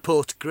like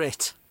Newport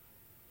grit.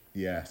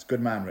 Yeah, it's a good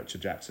man,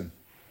 Richard Jackson.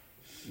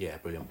 Yeah,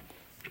 brilliant.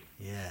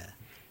 Yeah.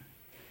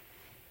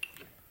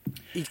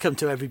 He'd come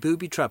to every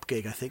Boobytrap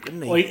gig, I think,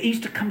 wouldn't he? Well, he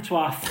used to come to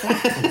our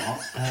flat a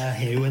lot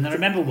here, and I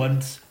remember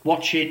once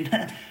watching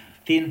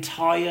the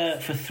entire,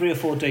 for 3 or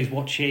 4 days,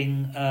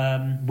 watching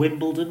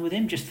Wimbledon with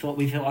him.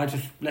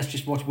 Let's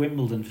just watch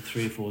Wimbledon for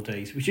 3 or 4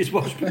 days. We just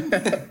watched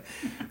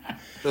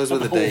Those were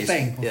the whole days.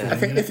 thing. Yeah. I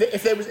think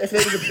if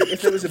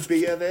there was a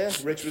beer there,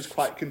 Rich was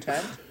quite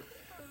content.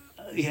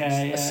 Yeah.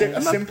 A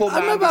simple man. I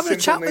remember having a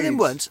simple chat with him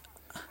needs. once.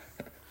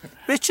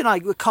 Rich and I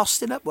were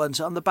costing up once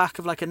on the back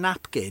of like a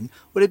napkin.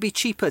 Would it be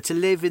cheaper to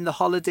live in the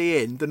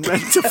Holiday Inn than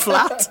rent a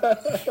flat?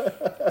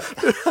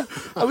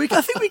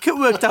 I think we could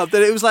worked out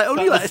that it was like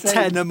only like a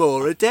tenner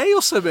more a day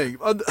or something.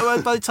 By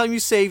the time you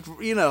saved,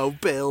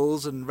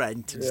 bills and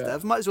rent and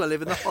stuff, might as well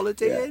live in the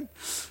Holiday Inn.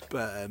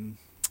 But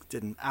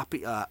didn't.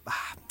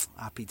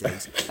 Happy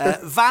days.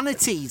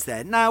 Vanities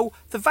then. Now,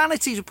 the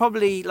Vanities were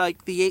probably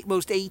like the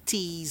most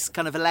 80s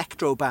kind of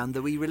electro band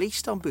that we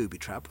released on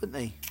Boobytrap, weren't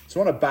they? It's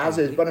one of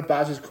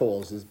Baz's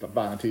calls is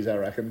Vanities, I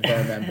reckon, if I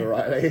remember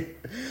rightly.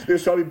 There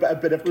was probably a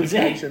bit of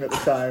contention at the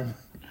time.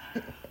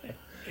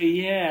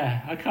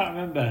 Yeah, I can't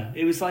remember.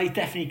 It was like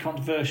definitely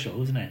controversial,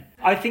 wasn't it?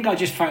 I think I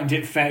just found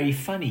it very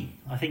funny.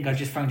 I think I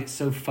just found it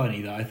so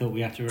funny that I thought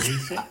we had to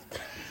release it.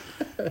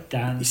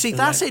 You see,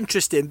 that's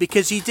interesting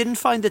because you didn't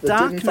find the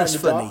darkness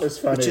funny,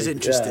 which is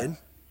interesting.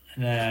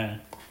 Yeah.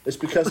 It's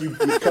because you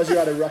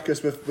had a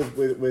ruckus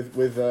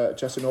with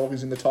Justin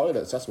Hawkins in the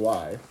toilets. That's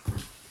why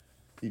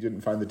you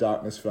didn't find the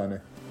darkness funny.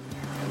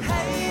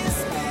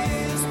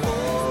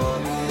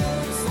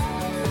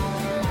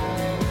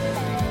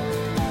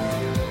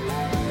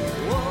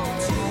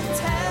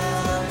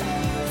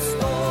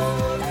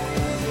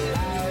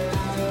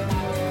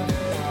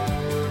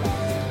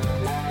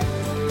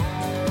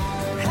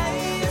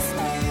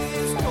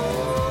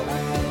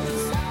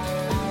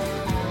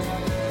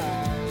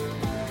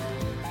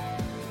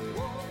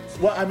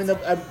 Well, I mean,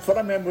 what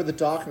I remember of the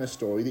darkness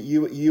story, that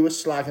you were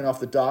slagging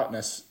off the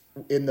darkness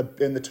in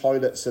the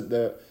toilets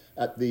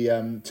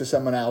to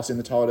someone else in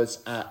the toilets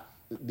at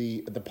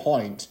the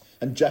point,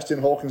 and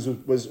Justin Hawkins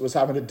was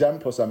having a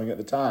dump or something at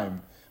the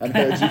time, and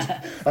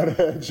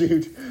heard you,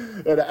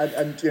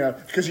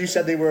 because you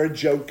said they were a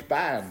joke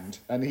band,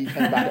 and he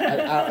came back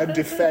and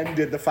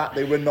defended the fact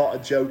they were not a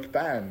joke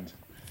band.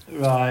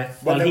 Right.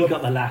 Well, he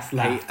got the last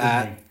laugh,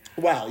 didn't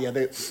he? Well, yeah,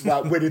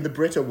 winning the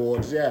Brit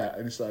Awards, yeah,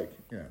 and it's like,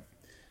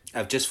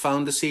 I've just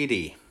found the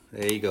CD.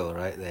 There you go,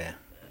 right there.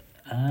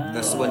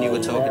 That's the one you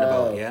were talking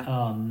about, yeah?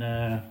 Oh,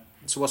 no.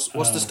 So what's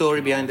the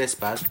story behind this,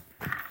 Baz?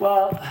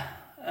 Well,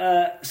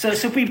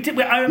 so we did.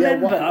 I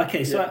remember.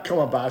 Come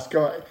on, Baz.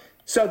 Go on.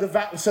 So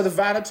the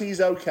Vanity's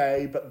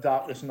okay, but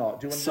darkness not.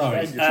 Do you want to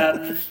defend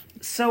yourself?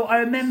 So I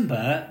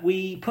remember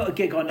we put a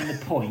gig on in the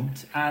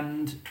Point,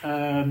 and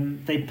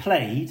they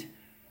played,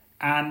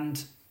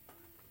 and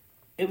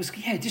it was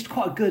just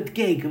quite a good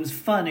gig. It was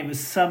fun. It was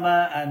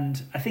summer,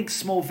 and I think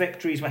Small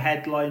Victories were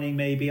headlining.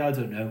 Maybe, I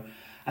don't know.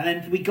 And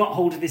then we got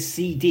hold of this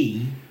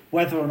CD.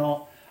 Whether or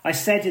not I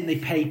said in the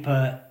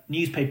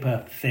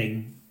newspaper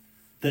thing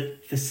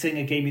that the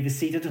singer gave me the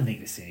CD. I don't think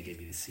the singer gave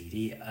me the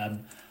CD.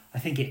 I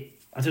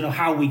don't know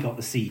how we got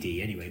the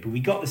CD anyway, but we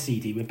got the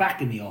CD. We're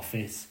back in the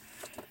office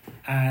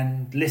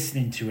and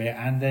listening to it,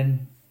 and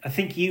then I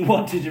think you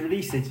wanted to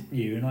release it, didn't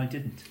you? And I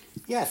didn't.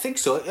 Yeah, I think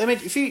so. I mean,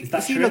 if you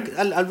look,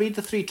 I'll read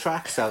the 3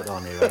 tracks out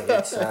on here. Right?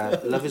 It's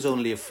Love Is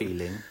Only a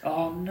Feeling.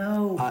 Oh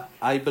no!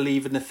 I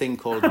Believe in a Thing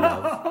Called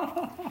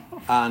Love,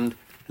 and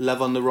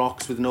Love on the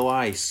Rocks with No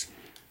Ice.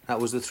 That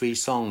was the 3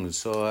 songs.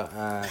 So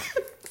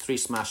 3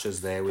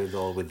 smashers there with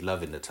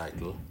love in the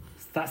title.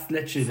 That's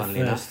literally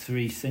the first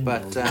 3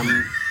 singles. But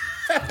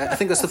I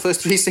think that's the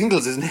first 3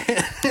 singles, isn't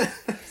it?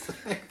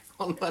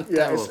 On one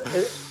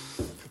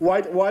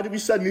Why did we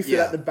suddenly feel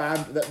Yeah. like the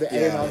band, that the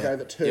A&R guy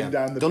that turned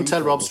down the Don't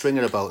tell Rob Beatles?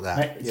 Stringer about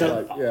that.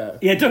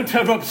 Don't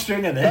tell Rob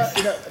Stringer this.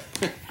 You know,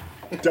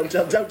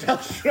 don't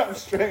tell Rob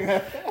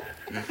Stringer.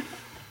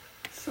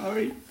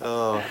 Sorry.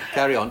 Oh,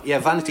 carry on. Yeah,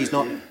 Vanity's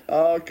not...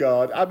 Oh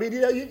God! I mean,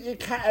 you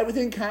can't.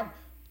 Everything can't.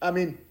 I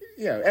mean,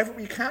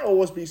 you can't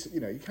always be.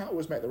 You can't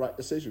always make the right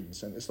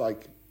decisions, and it's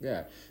like,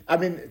 yeah. I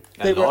mean,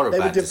 they were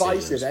bad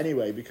divisive decisions.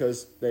 anyway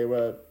because they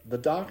were the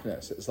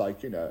darkness. It's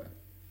like,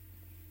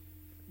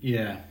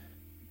 Yeah.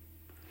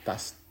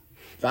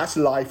 that's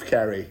life,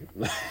 Kerry.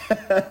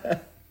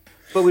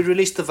 But we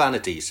released the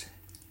Vanities.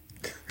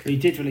 He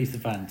did release the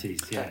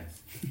Vanities, yeah.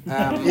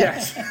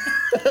 Yes.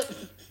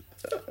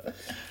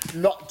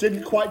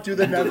 Didn't quite do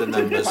the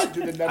numbers.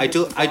 I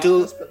do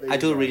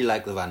really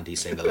like the Vanity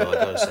single, though, I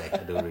gotta say. I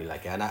do really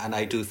like it. And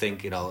I do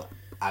think,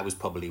 I was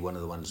probably one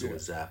of the ones who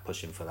was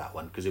pushing for that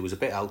one, because it was a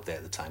bit out there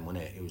at the time,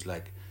 wasn't it? It was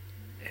like...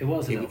 It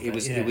was a little it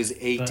was bit, it was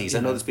 80s. But, I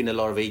know there's been a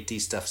lot of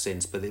 80s stuff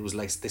since, but this was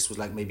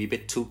like maybe a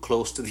bit too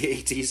close to the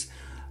 80s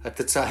at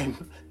the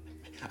time.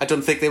 I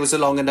don't think there was a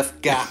long enough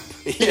gap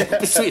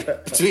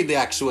between the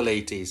actual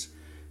 80s.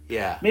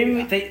 Yeah.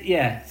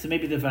 So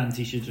maybe the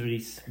Vanity should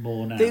release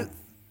more now if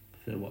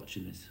they're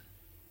watching this.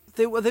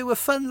 They were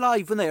fun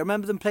live, weren't they? I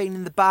remember them playing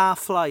in the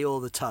Barfly all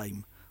the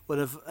time, one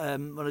of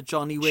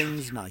Johnny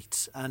Wynn's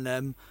nights,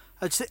 and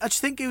I just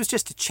think it was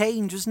just a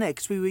change, wasn't it?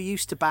 Because we were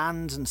used to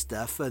bands and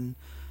stuff, and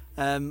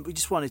we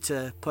just wanted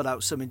to put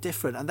out something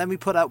different. And then we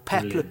put out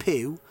Pep Le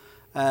Pew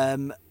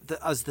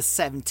as the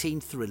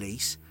 17th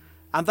release,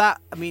 and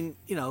that, I mean,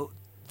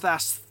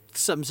 that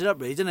sums it up,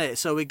 really, doesn't it?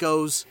 So it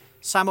goes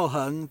Sammo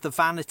Hung, the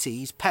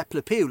Vanities, Pep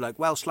Le Pew, like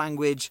Welsh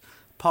language,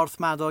 Porth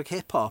Madog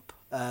hip hop.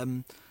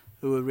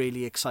 Who were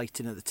really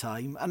exciting at the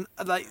time, and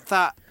like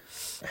that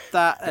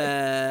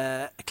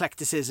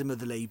eclecticism of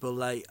the label,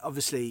 like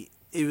obviously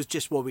it was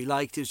just what we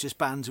liked. It was just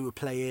bands who were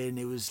playing.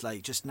 It was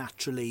like just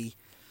naturally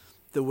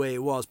the way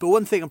it was. But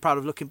one thing I'm proud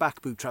of looking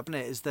back, Boobytrap,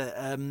 is that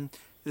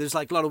there's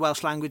like a lot of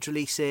Welsh language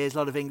releases, a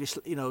lot of English,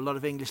 a lot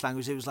of English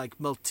language. It was like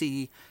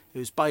it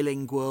was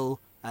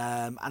bilingual,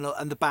 and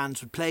the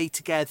bands would play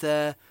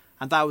together,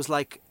 and that was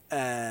like.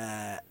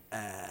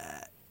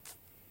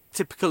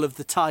 Typical of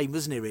the time,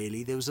 wasn't it?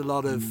 Really, there was a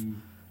lot of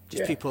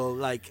people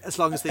like, as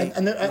long as they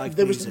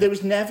there was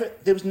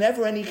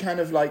never any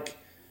kind of like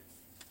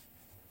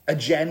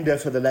agenda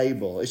for the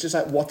label. It's just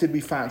like, what did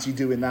we fancy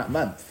doing that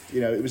month?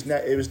 There was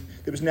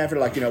never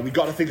like, we've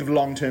got to think of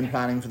long-term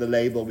planning for the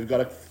label. We've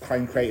got to try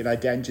and create an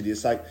identity.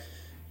 It's like,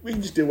 we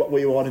can just do what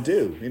we want to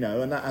do,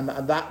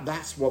 and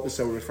that's what was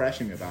so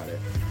refreshing about it.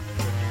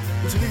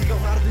 I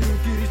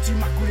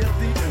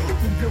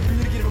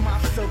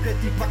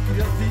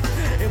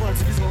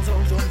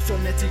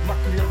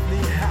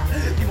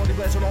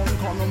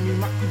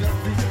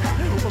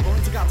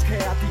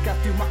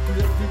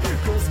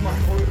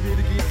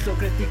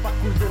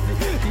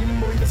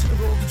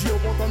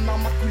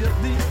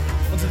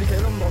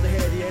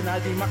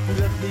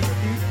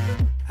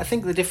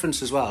think the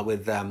difference as well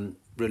with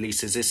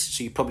releases is,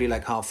 so you're probably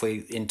like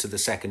halfway into the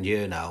second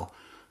year now,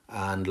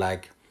 and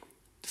like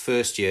the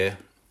first year,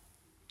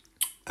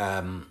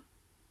 I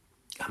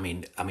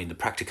mean the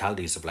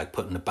practicalities of like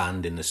putting a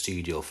band in the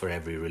studio for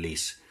every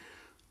release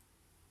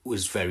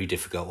was very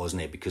difficult,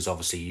 wasn't it? Because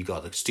obviously you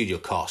got the studio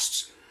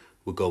costs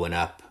were going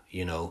up,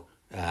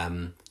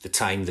 the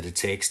time that it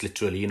takes,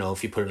 literally,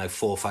 if you're putting like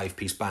 4 or 5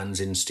 piece bands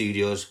in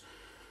studios,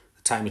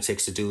 the time it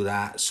takes to do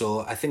that.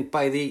 So I think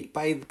by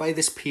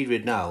this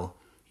period now,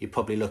 you're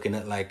probably looking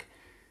at like,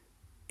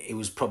 it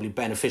was probably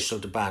beneficial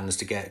to bands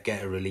to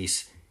get a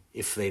release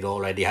if they'd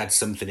already had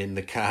something in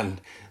the can.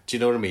 Do you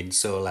know what I mean?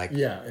 So like,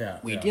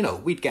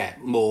 we'd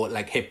get more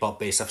like hip hop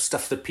based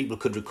stuff that people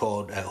could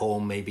record at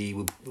home. Maybe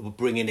we're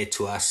bringing it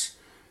to us.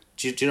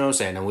 Do you know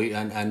what I'm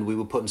saying? And we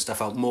were putting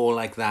stuff out more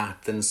like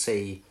that than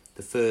say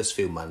the first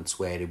few months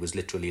where it was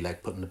literally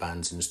like putting the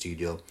bands in the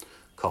studio,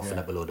 coughing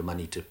up a load of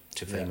money to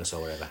Famous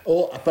or whatever.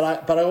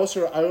 But I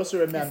also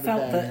remember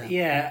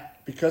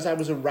that, because I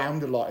was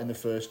around a lot in the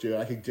first year,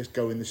 I could just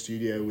go in the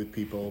studio with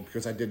people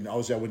because I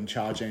wouldn't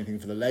charge anything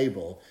for the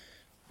label.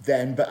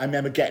 But I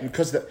remember getting,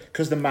 because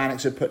the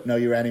Manics had put Know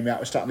Your Enemy out, I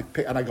was starting to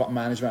pick, and I got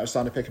management, I was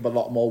starting to pick up a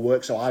lot more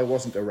work, so I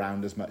wasn't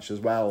around as much as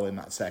well in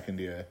that second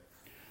year.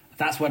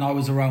 That's when I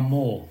was around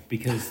more,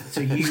 because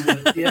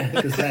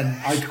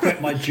then I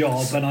quit my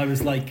job and I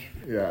was like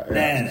there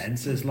then,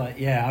 so it's like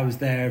I was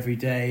there every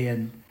day.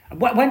 And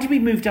when did we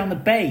move down the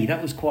Bay?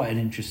 That was quite an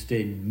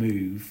interesting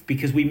move,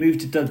 because we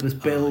moved to Douglas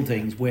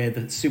Buildings where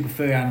the Super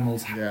Furry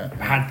Animals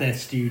had their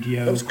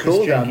studio. It was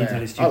cool down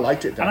there. I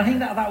liked it down and I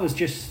think that was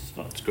just...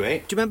 It's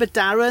great. Do you remember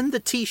Darren, the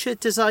t-shirt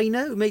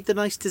designer who made the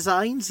nice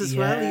designs as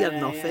well? He had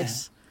an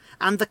office.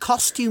 And the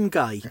costume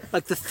guy,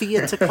 like the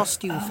theatre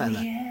costume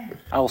fella. Yeah.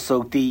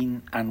 Also,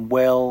 Dean and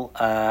Will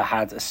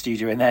had a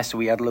studio in there, so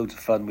we had loads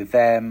of fun with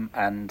them.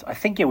 And I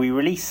think, we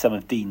released some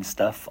of Dean's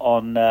stuff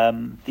on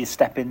the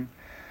Step in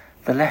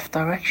the Left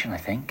Direction, I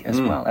think, as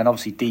well. And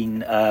obviously,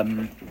 Dean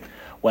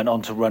went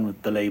on to run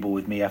with the label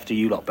with me after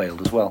you lot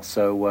bailed as well.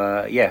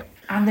 So,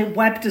 And the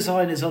web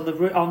designers on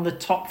the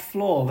top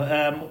floor.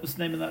 What was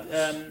the name of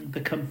that?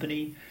 The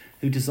company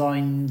who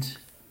designed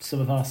some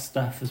of our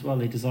stuff as well.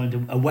 They designed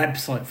a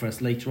website for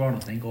us later on, I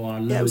think, or our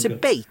logo. Yeah, was it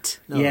Bait?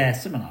 No. Yeah,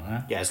 something like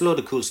that. Yeah, there's a lot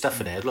of cool stuff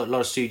in there. A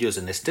lot of studios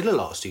in there. Still a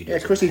lot of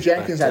studios. Yeah, Chrissy in there,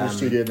 Jenkins but, had a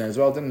studio in there as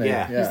well, didn't he?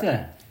 Yeah. Is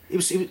there?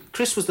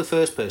 Chris was the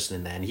first person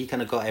in there, and he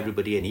kind of got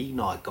everybody in. He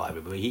not got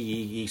everybody.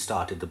 He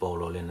started the ball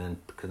rolling, and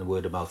kind of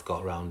word of mouth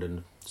got around,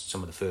 and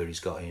some of the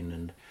furries got in,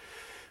 and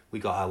we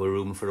got our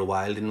room for a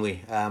while, didn't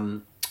we?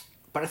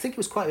 But I think it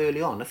was quite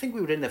early on. I think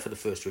we were in there for the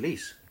first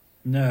release.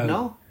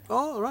 No?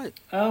 Oh, right.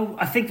 Oh,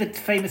 I think the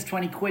famous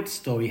 20 quid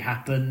story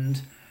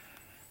happened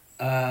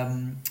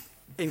In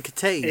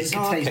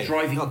Cathays. in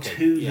driving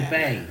to the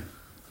bay.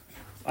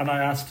 And I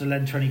asked to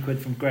lend 20 quid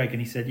from Greg,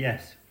 and he said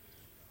yes.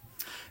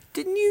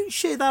 Didn't you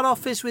share that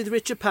office with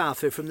Richard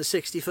Parfitt from the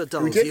 60-foot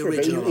Dolls? We did the for a bit.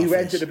 original He office?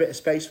 rented a bit of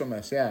space from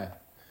us, yeah.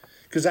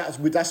 Because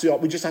we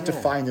just had to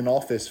find an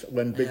office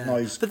when Big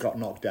Noise got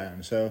knocked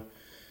down. So,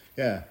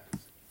 yeah.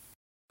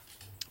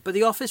 But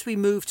the office we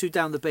moved to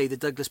down the bay, the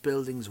Douglas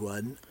Buildings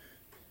one,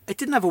 it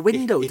didn't have a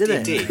window, did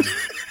it? It did,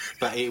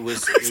 but it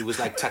was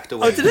like tucked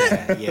away. Oh, did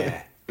it?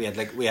 Yeah. We had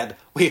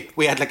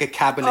like a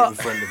cabinet in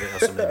front of it or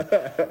something.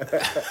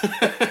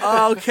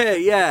 Oh,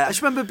 okay, yeah. I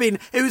just remember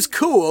it was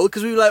cool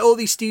because we were like all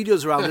these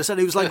studios around us, and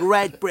it was like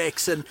red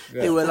bricks, and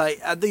they were like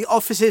the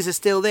offices are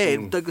still there.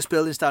 Douglas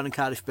Buildings down in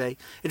Cardiff Bay.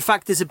 In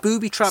fact, there's a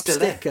Boobytrap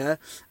sticker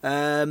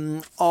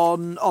on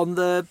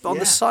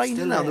the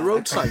sign now, on the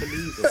road sign.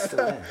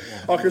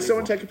 Oh, can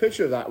someone take a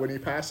picture of that when you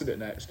pass it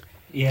next?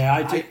 Yeah,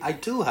 I do. I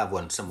do have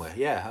one somewhere.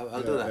 Yeah,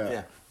 I'll do that.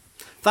 Yeah.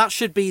 That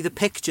should be the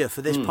picture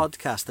for this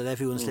podcast that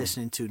everyone's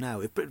listening to now.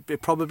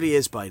 It probably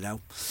is by now.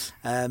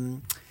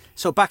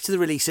 So back to the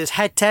releases.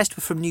 Head Test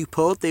were from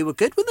Newport. They were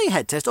good when they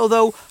head test,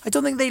 although I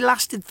don't think they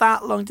lasted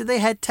that long. Did they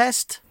head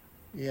test?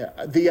 Yeah,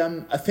 I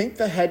think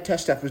the head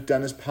test stuff was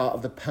done as part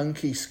of the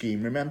Punky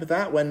scheme. Remember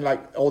that when like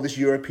all this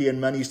European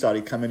money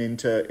started coming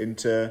into, and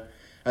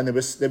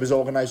there was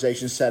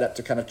organisations set up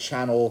to kind of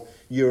channel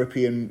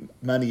European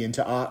money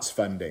into arts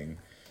funding,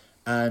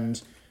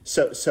 and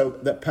so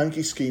that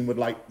Punky scheme would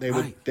they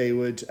would pay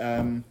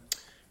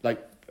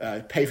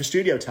for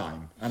studio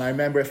time. And I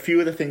remember a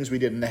few of the things we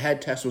did, and the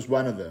head test was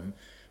one of them.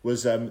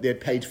 Was they had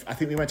paid? I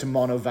think we went to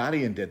Mono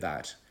Valley and did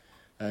that.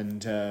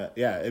 And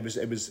it was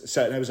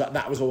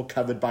that was all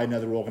covered by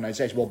another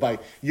organisation. Well, by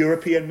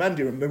European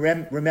money.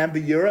 Remember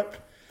Europe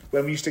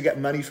when we used to get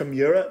money from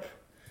Europe,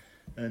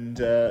 and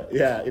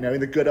in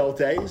the good old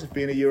days of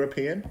being a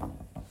European.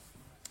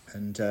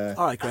 And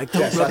all right, Greg.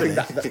 Yes, I think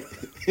that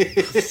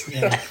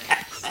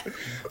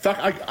fuck,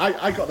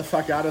 I got the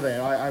fuck out of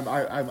there.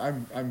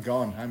 I'm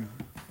gone. I'm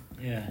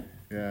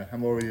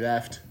already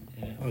left.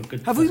 Yeah, well,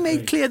 good. Have we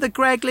made clear that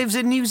Greg lives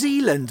in New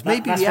Zealand?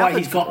 Maybe that's we why haven't.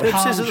 he's got For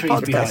palm purposes of the trees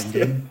podcast. behind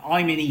him.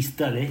 I'm in East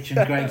Dulwich,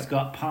 and Greg's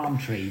got palm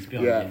trees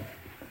behind him.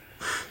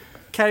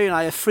 Kerry and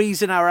I are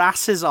freezing our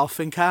asses off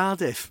in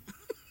Cardiff.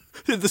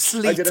 The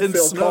sleet I did a and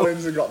Phil snow.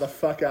 Collins and got the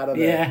fuck out of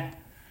there. Yeah.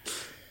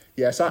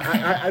 Yes,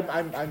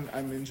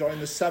 I'm enjoying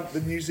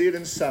the New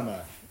Zealand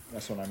summer.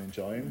 That's what I'm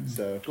enjoying.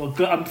 So, Well,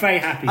 good. I'm very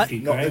happy for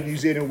you, not the Greg. New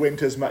Zealand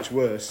winter's much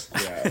worse.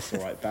 Yeah, that's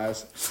all right,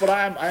 Baz. But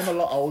I'm a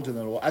lot older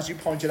than all. As you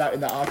pointed out in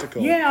that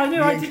article. Yeah, I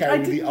know. Me and Kerry, I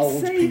didn't the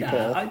old say people.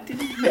 that. I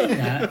didn't mean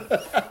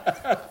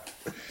that.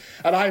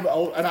 And I'm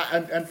old,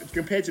 and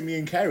compared to me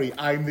and Kerry,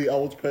 I'm the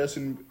old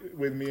person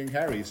with me and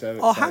Kerry. So.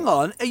 Oh, hang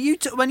on. Are you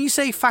when you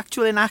say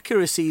factual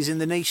inaccuracies in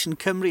the Nation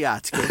Cymru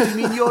article, do you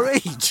mean your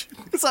age?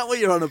 Is that what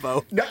you're on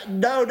about?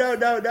 No.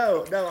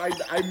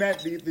 I meant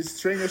the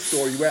Stringer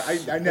story where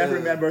I never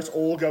remember us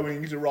all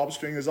going to Rob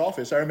Stringer's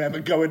office. I remember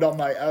going on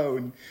my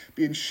own,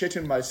 being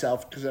shitting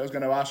myself because I was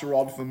going to ask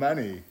Rob for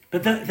money.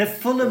 But the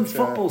Fulham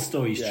football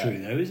story is true,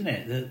 though, isn't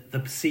it?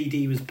 The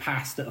CD was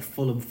passed at a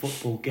Fulham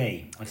football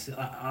game.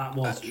 That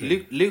was true.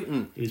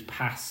 Luton. It was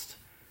passed.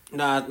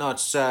 No,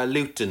 it's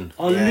Luton.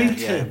 Oh, Yeah,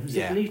 Luton. Was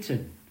it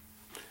Luton?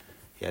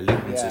 Yeah,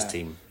 Luton's his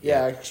team.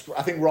 Yeah,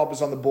 I think Rob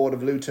was on the board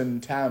of Luton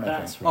Town.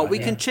 That's I think. right. Oh, we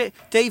can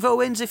Dave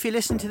Owens, if you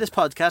listen to this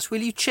podcast,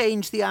 will you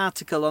change the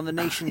article on the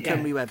Nation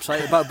Cymru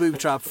website about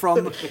Boobytrap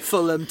from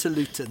Fulham to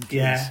Luton, please?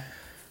 Yeah.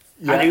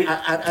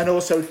 Yeah, and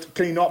also,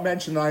 can you not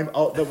mention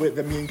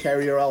that me and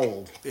Kerry are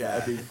old?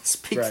 Yeah.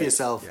 Speak for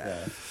yourself.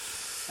 Yeah.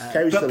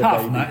 Kerry's But still a apart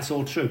baby. from that, it's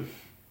all true.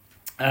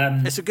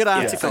 It's a good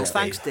article.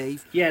 thanks,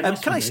 Dave. Yeah, it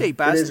must can be I good. say,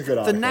 Baz, It is a good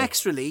the article.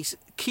 next release,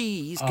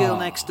 Keys, Girl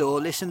Next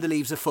Door, Listen, the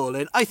Leaves Are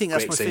Falling. I think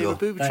that's Great my single.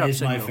 favourite That Boobytrap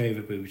is my single.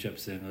 favourite Boobytrap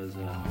single as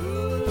well.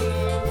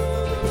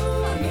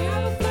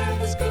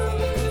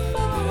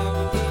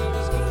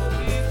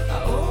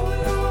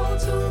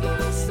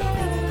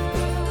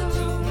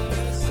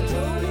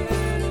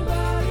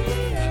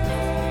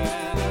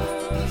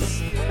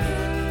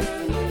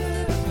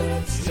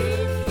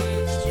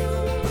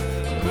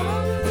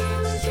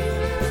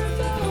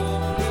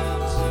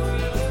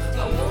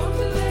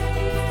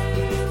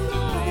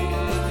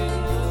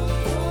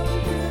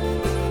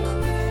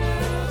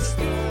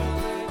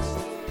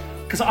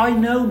 Because I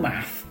know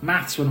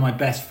Math's one of my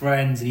best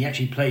friends, and he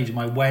actually played at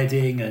my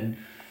wedding, and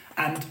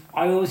And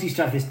I always used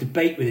to have this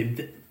debate with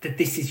him that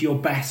this is your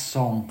best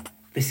song.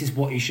 This is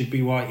what you should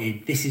be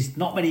writing. This is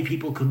not many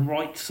people can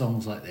write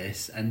songs like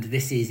this, and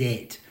this is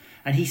it.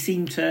 And he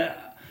seemed to.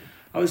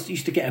 I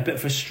used to get a bit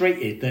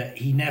frustrated that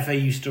he never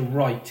used to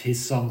write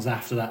his songs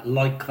after that,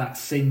 like that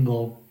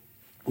single,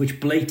 which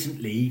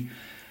blatantly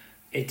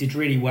it did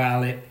really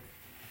well.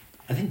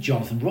 I think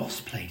Jonathan Ross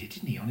played it,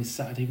 didn't he, on his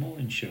Saturday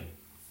morning show?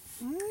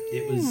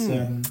 It was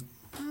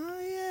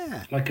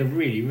like a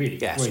really, really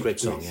great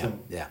song.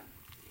 Yeah.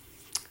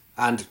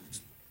 And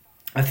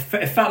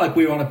it felt like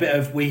we were on a bit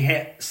of, we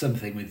hit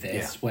something with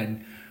this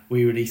when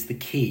we released the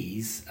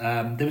Keys.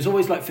 There was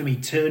always, like, for me,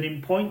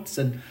 turning points,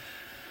 and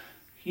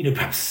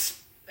perhaps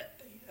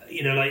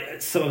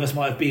like some of us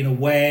might have been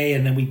away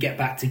and then we'd get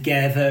back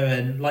together,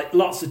 and like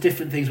lots of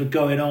different things were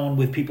going on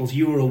with people's.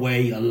 You were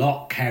away a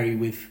lot, Kerry,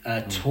 with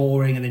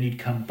touring, and then you'd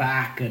come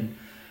back,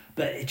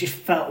 but it just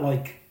felt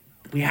like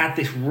we had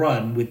this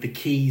run with the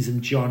Keys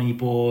and Johnny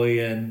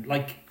Boy, and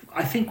like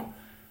I think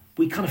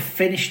we kind of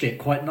finished it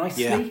quite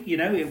nicely.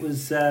 It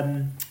was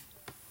but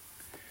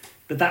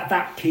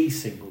that Keys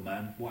single,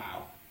 man,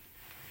 wow.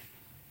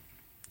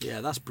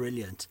 Yeah, that's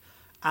brilliant.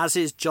 As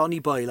is Johnny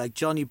Boy. Like,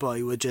 Johnny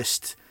Boy were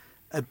just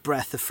a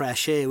breath of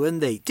fresh air,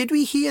 weren't they? Did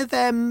we hear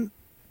them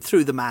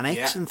through the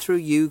Manics and through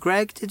you,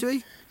 Greg? Did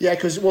we? Yeah,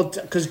 because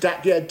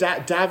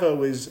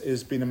Davo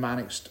has been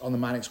on the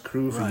Manics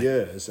crew for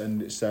years,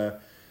 and it's he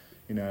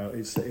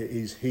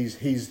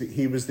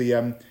was the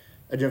I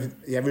don't know if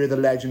you ever heard the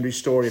legendary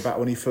story about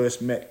when he first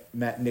met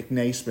Nick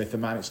Naismith, the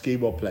Manics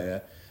keyboard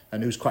player,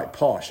 and he was quite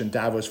posh, and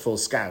Davo's full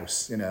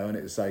scouse, and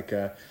it was like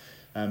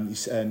Nick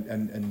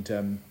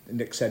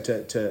said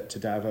to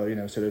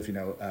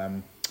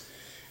Davo,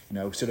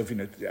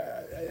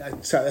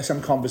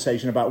 some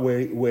conversation about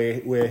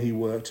where he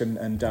worked,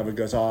 and David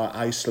goes,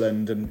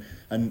 Iceland,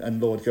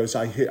 and Lord goes,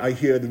 I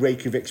hear the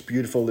Reykjavik's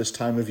beautiful this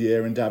time of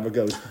year, and David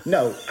goes,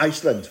 no,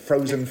 Iceland,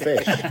 frozen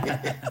fish.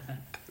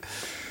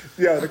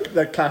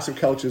 The clash of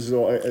cultures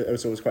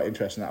was always quite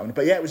interesting, that one.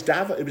 But yeah, it was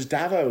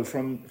Davo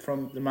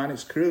from the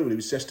Manics crew. It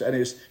was just, and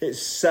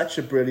it's such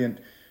a brilliant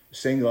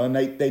single, and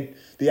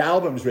the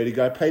album's really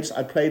good.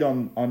 I played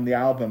on the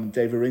album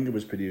Dave Aringa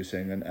was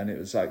producing, and it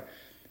was like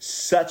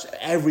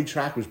every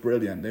track was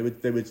brilliant.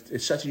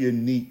 It's such a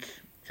unique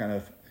kind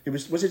of.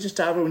 Was it just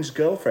Davo and his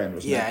girlfriend?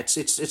 Wasn't it?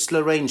 It's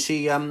Lorraine.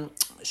 She I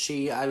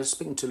was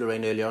speaking to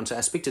Lorraine earlier on. So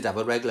I speak to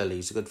Davo regularly.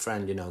 He's a good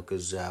friend,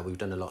 because we've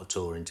done a lot of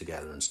touring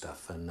together and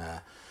stuff. And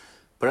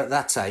but at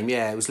that time,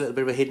 it was a little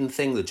bit of a hidden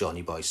thing, the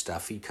Johnny Boy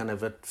stuff. He kind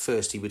of at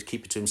first he would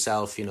keep it to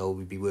himself.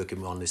 We'd be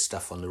working on this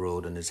stuff on the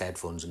road and his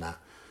headphones and that.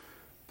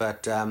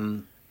 But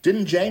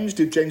didn't James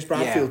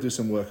Bradfield do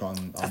some work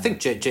on I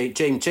think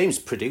James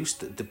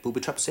produced the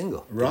Boobytrap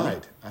single.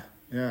 Right.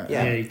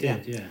 Yeah, he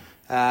did. Yeah.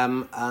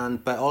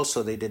 But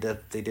also they did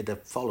a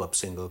follow-up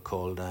single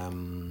called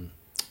the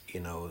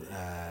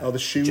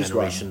Shoes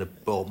Generation one.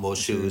 That Bought More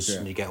Shoes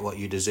and You Get What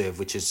You Deserve,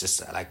 which is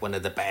just like one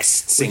of the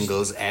best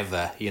singles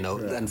ever.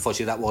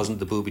 Unfortunately that wasn't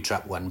the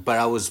Boobytrap one, but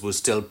ours was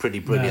still pretty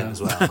brilliant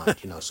as well.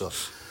 So.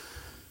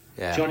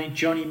 Yeah.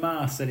 Johnny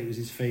Marr said it was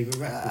his favourite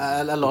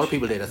record. A lot of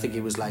people did. I think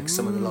it was like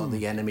a lot of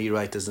the Enemy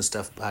writers and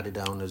stuff had it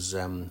down as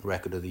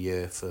record of the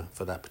year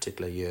for that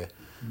particular year.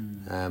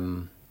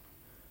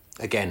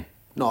 Again,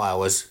 not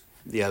ours,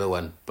 the other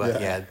one,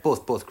 but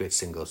both great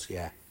singles.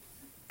 Yeah.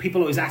 People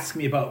always ask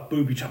me about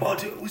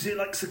Boobytrap. Was it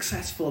like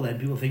successful then?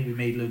 People think we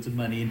made loads of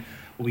money, and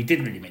we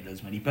didn't really make loads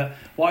of money. But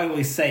what I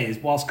always say is,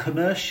 whilst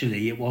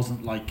commercially it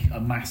wasn't like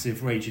a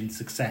massive raging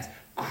success,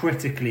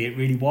 critically it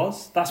really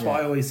was. That's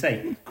what I always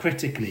say.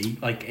 Critically,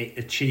 like, it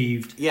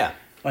achieved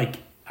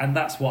and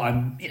that's what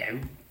I'm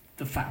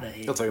the fact that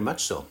very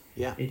much so.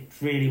 It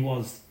really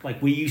was.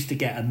 Like, we used to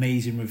get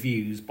amazing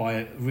reviews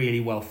by really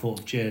well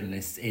thought of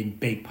journalists in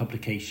big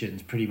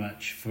publications pretty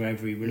much for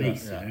every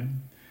release.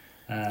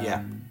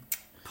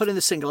 Putting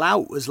the single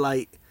out was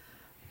like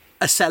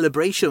a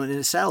celebration in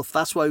itself.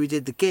 That's why we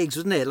did the gigs,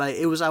 wasn't it? Like,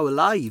 it was our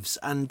lives,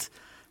 and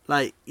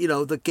like,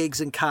 the gigs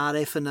in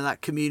Cardiff and in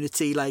that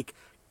community, like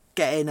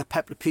getting a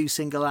Pep Le Pew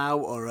single out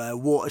or a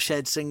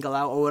Watershed single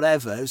out or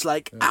whatever. It was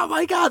like, oh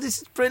my God,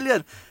 this is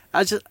brilliant.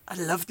 I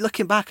loved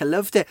looking back. I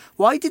loved it.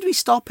 Why did we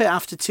stop it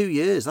after 2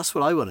 years? That's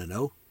what I want to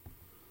know.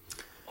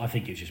 I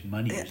think it was just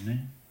money,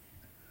 wasn't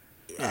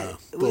it?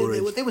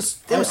 Boring. I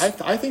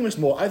think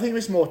it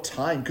was more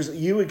time, because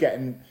you were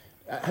getting.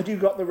 Had you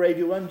got the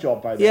Radio 1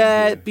 job by then?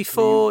 Yeah,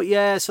 before.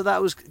 So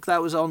that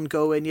was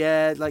ongoing.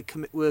 Yeah, like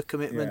work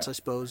commitments, I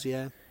suppose.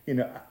 Yeah.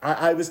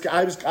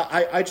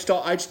 I'd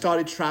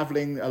started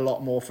traveling a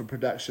lot more for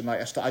production.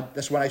 Like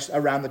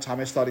around the time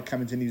I started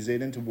coming to New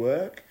Zealand to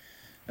work,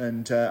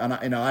 and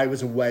I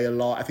was away a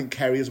lot. I think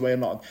Kerry was away a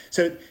lot.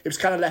 So it was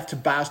kind of left to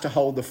Baz to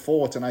hold the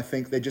fort. And I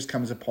think there just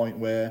comes a point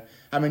where,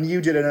 you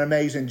did an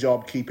amazing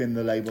job keeping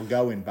the label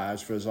going,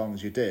 Baz, for as long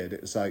as you did.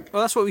 It was like,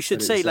 well, that's what we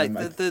should say. Like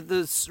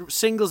the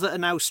singles that are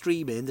now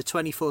streaming, the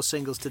 24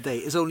 singles to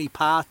date, is only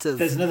part of.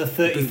 There's another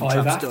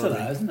 35 after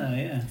that, isn't there?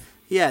 Yeah.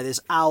 Yeah, there's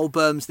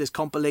albums, there's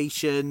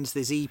compilations,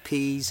 there's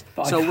EPs.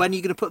 But when are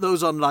you going to put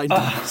those online?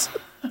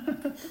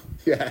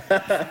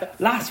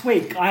 Last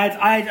week,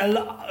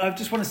 I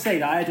just want to say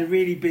that I had a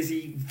really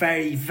busy,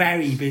 very,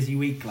 very busy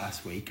week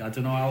last week. I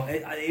don't know how,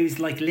 it was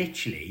like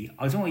literally,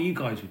 I don't know what you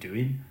guys were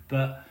doing,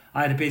 but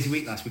I had a busy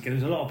week last week and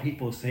there was a lot of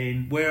people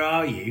saying, where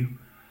are you?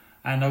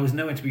 And I was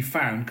nowhere to be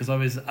found because I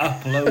was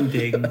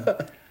uploading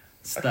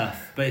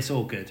stuff, but it's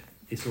all good.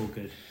 It's all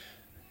good.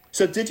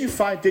 So did you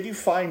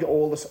find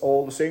all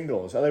the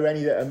singles? Are there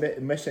any that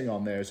are missing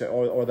on there?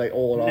 Or are they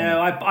all on?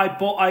 No,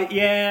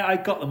 I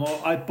got them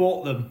all. I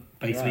bought them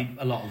basically,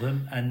 a lot of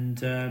them,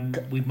 and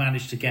we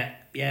managed to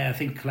get. Yeah, I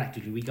think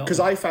collectively we got.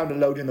 Because I found a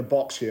load in the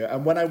box here,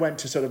 and when I went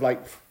to sort of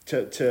like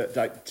to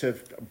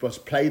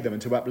play them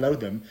and to upload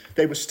them,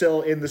 they were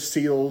still in the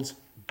sealed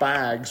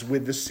bags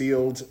with the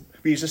sealed.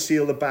 We used to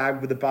seal the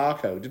bag with the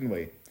barcode, didn't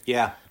we?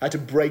 Yeah. I had to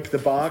break the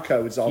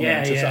barcodes on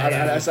them.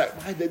 And I was like,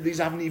 why, these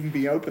haven't even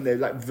been opened. They're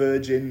like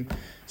virgin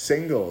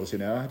singles, you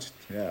know?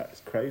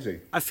 It's crazy.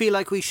 I feel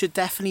like we should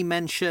definitely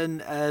mention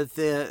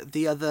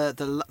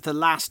the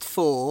last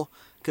four,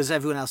 because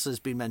everyone else has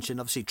been mentioned.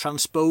 Obviously,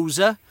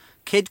 Transposer,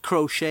 Kid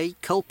Crochet,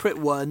 Culprit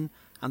 1,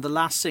 and the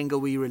last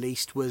single we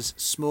released was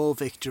Small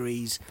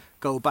Victories,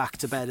 Go Back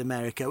to Bed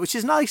America, which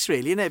is nice,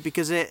 really, isn't it?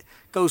 Because it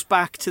goes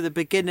back to the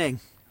beginning.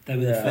 They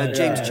were the first.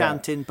 James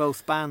Chant in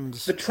both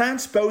bands. The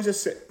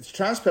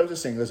Transposer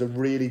single is a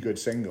really good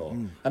single,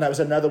 and that was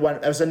another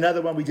one. That was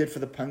another one we did for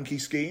the Punky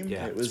Scheme.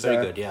 Yeah, it was it's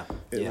very good. Yeah,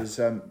 it was.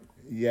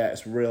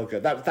 It's real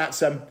good.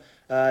 That's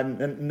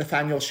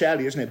Nathaniel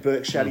Shelley, isn't it?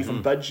 Burke Shelley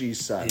from Budgie's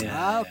son.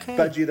 Yeah. Okay.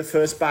 Budgie, the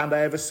first band I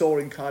ever saw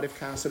in Cardiff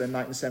Castle in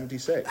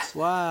 1976.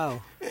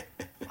 Wow.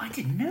 I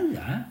didn't know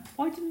that.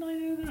 Why didn't I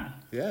know that?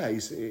 Yeah,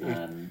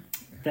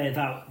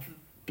 That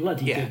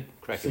bloody good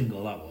correct.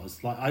 single that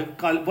was. Like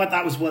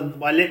that was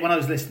when I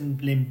was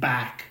listening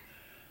back,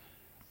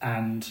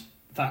 and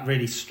that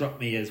really struck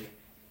me as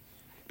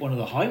one of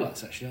the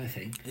highlights. Actually, I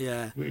think.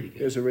 Yeah. Really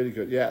good. it was a really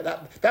good. Yeah,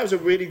 that was a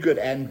really good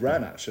end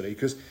run actually,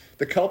 because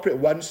the Culprit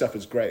 1 stuff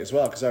was great as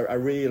well, because I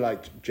really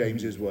liked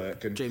James's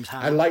work, and James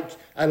I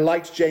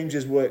liked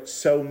James's work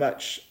so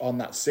much on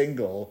that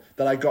single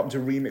that I got him to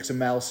remix a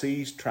Mel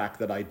C's track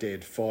that I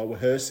did for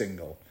her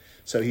single.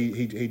 So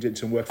he did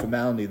some work for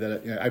Melanie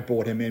that, you know, I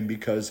brought him in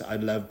because I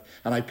loved,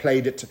 and I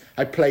played the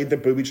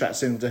Boobytrap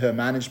single to her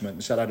management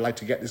and said I'd like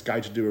to get this guy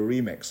to do a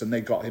remix, and they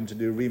got him to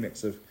do a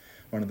remix of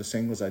one of the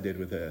singles I did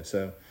with her.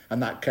 So,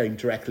 and that came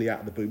directly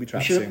out of the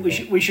Boobytrap single.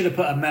 We should have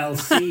put a Mel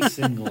C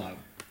single out.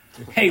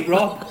 Hey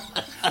Rob,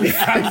 we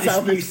found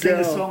this new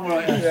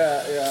singer-songwriter.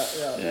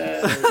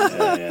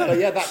 But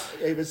yeah,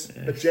 it was.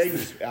 But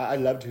James, I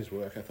loved his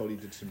work. I thought he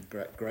did some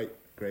great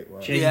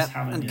work. James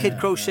Hammond, and Kid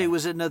Crochet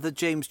was another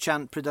James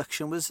Chant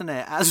production, wasn't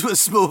it? As was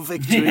Small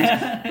Victories.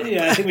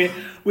 I think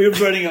we were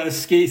running out of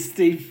skis,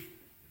 Steve.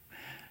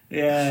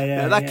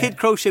 That Kid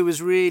Crochet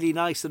was really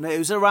nice, and it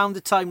was around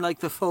the time like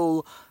the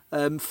full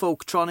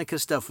folktronica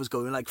stuff was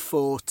going, like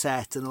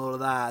Fortet and all of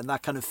that, and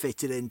that kind of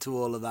fitted into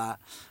all of that.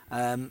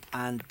 And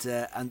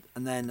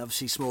then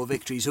obviously Small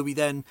Victories. So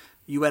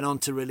you went on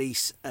to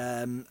release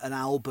an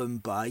album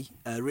by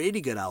a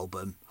really good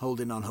album,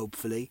 Holding On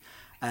Hopefully.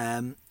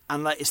 And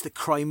like it's the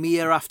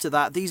Crimea after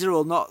that. These are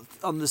all not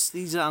on this.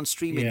 These aren't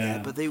streaming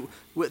yet, but they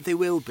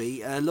will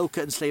be.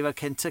 Loca and Slaver,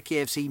 Kentucky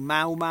FC,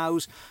 Mau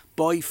Mau's,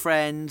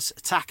 Boyfriends,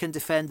 Attack and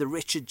Defend, the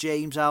Richard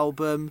James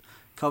album,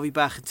 Covey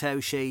Bach and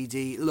Tau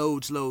Shady,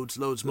 loads more.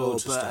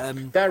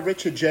 But that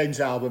Richard James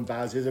album,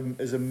 Baz,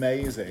 is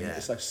amazing. Yeah.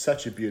 It's like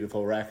such a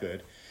beautiful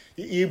record.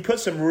 You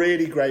put some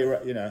really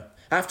great, you know.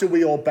 After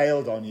we all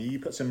bailed on you, you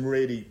put some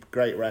really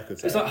great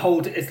records. It's like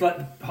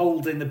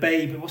holding the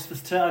baby. What's the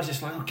term? I was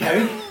just like,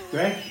 okay,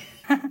 Greg.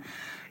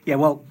 Yeah,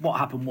 well, what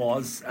happened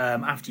was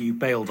after you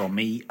bailed on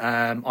me,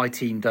 I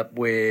teamed up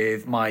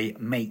with my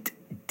mate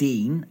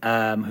Dean,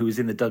 who was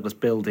in the Douglas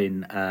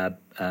Building.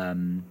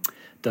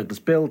 Douglas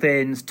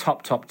Buildings,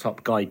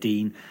 top guy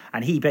Dean,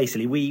 and he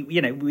basically we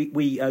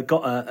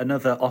got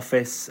another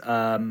office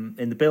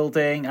in the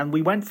building, and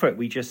we went for it.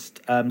 We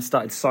just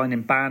started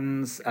signing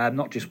bands,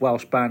 not just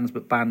Welsh bands,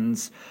 but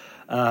bands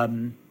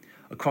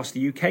across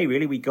the UK.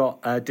 Really, we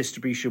got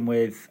distribution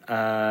with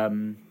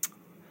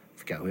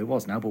forget who it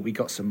was now, but we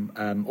got some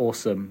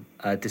awesome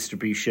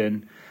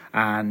distribution,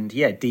 and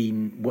yeah,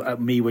 Dean,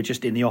 me were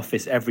just in the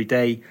office every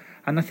day.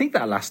 And I think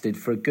that lasted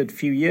for a good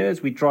few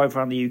years. We'd drive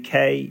around the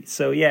UK.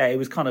 So, yeah, it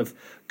was kind of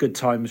good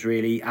times,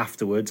 really,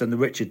 afterwards. And the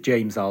Richard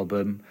James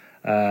album,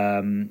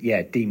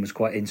 Dean was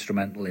quite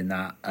instrumental in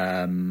that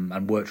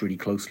and worked really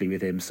closely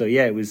with him. So,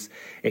 yeah,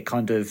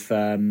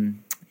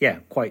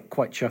 quite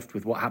chuffed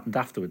with what happened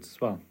afterwards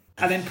as well.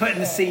 And then putting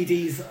the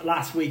CDs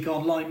last week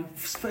online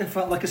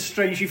felt like a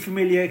strangely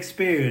familiar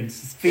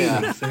experience.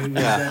 Yeah. So it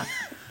was,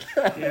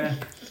 yeah.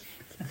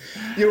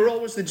 You were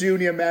always the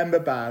junior member,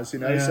 Baz, you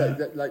know, so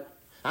like...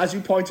 As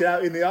you pointed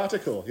out in the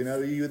article, you know,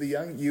 you were the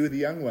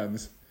young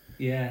ones.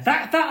 Yeah,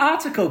 that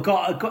article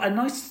got a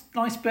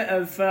nice bit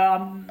of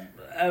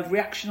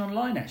reaction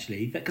online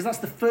actually, because that's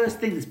the first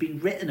thing that's been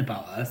written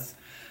about us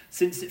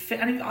since it fit.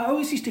 And I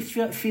always used to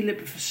feel a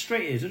bit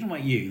frustrated. I don't know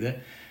about you,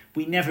 that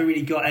we never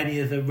really got any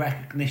of the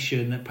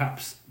recognition that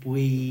perhaps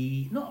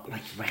not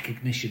like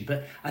recognition,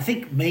 but I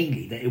think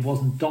mainly that it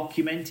wasn't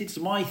documented.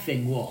 So my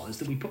thing was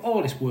that we put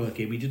all this work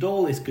in, we did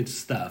all this good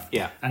stuff,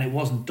 and it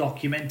wasn't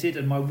documented.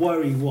 And my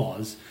worry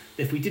was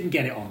that if we didn't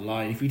get it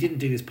online, if we didn't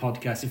do this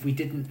podcast, if we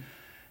didn't,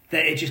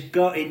 that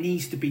it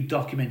needs to be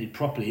documented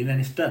properly, and then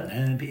it's done,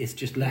 and then it's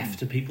just left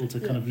to people to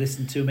kind of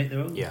listen to, make their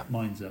own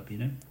minds up, you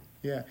know.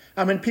 Yeah,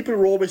 I mean, people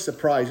are always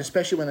surprised,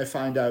 especially when they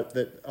find out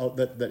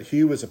that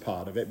Hugh was a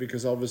part of it,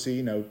 because obviously,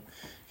 you know,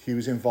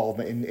 Hugh's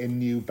involvement in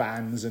new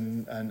bands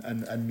and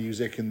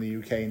music in the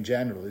UK in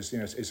general is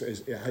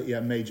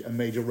a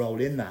major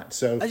role in that.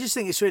 So I just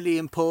think it's really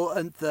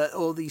important that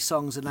all these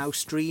songs are now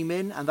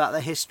streaming and that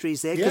the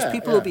history's there, because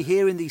people will be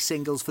hearing these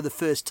singles for the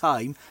first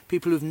time.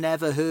 People who've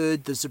never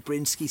heard the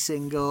Zabriskie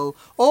single,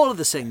 all of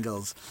the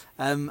singles,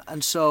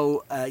 and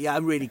so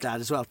I'm really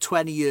glad as well.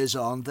 20 years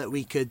on that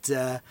we could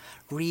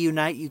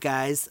reunite you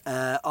guys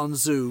on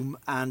Zoom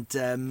and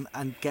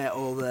get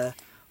all the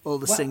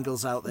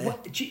singles out there.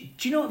 Do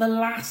you know what the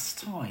last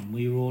time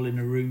we were all in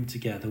a room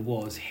together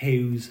was?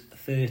 Hugh's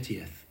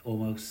 30th,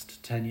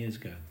 almost 10 years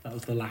ago. That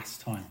was the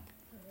last time.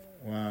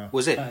 Wow.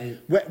 Was it?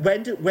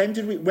 When did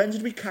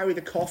we carry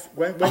the coffin?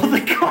 When did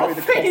we carry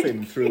the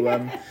coffin through?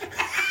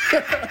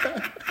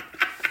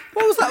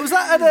 What was that? Was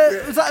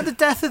that at the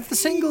death of the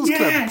Singles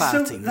Club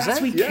party? So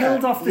that's we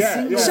killed off the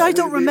singles. So I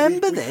don't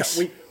remember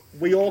this.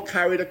 We all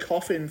carried a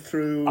coffin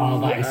through. Oh,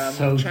 that is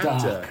so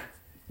Chapter. dark.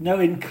 No,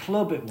 in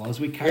club it was.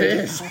 We carried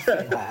a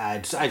coffin.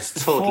 I'd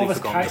totally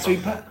forgotten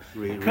about that.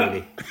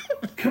 Really.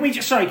 Can we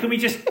just? Sorry.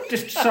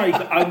 Sorry,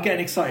 I'm getting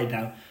excited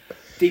now.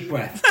 Deep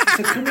breath.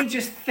 So can we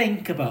just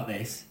think about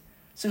this?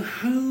 So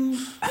who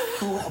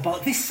thought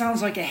about this?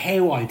 Sounds like a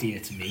Hale idea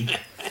to me.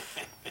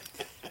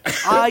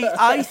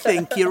 I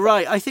think you're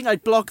right. I think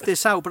I'd blocked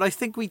this out, but I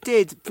think we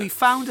did. We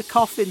found a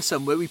coffin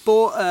somewhere. We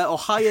bought or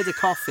hired a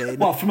coffin.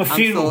 Well, from a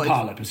funeral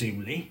parlour,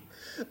 presumably.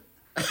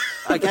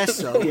 I guess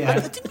so. Yeah.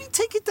 Didn't we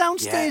take it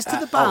downstairs to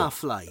the bar,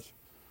 Fly?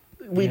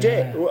 We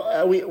did.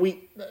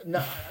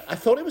 No, I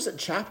thought it was at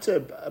Chapter,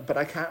 but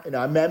I can't. You know,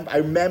 I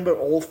remember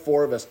all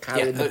four of us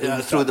carrying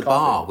through the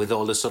bar with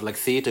all the sort of like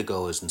theatre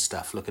goers and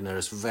stuff looking at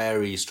us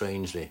very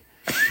strangely.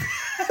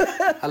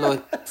 Hello,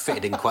 it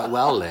fitted in quite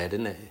well there,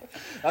 didn't it?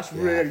 That's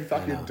really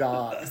fucking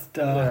dark. That's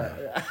dark.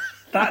 Yeah.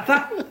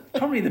 That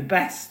probably the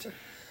best.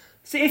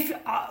 So,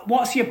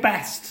 what's your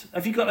best?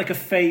 Have you got like a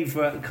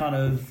favourite kind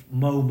of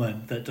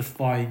moment that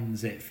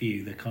defines it for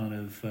you? The kind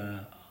of.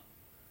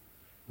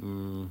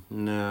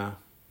 No.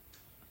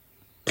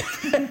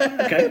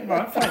 Okay,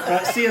 right, fine.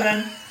 Right, see you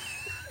then.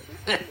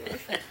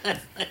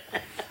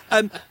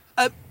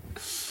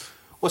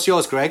 What's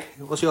yours, Greg?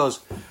 What's yours?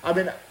 I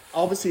mean,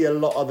 obviously, a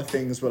lot of the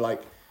things were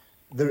like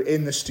they're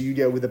in the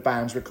studio with the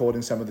bands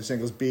recording some of the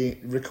singles,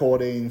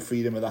 recording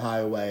Freedom of the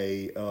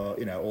Highway, or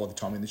the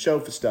Tommy and the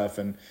Chauffeur stuff,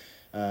 and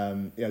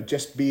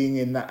just being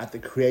in that at the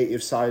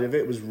creative side of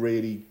it was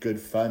really good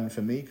fun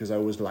for me because I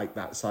always liked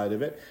that side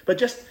of it. But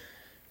just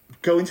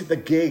going to the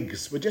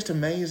gigs were just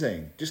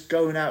amazing. Just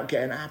going out,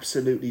 getting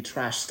absolutely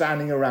trashed,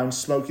 standing around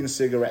smoking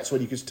cigarettes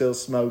when you could still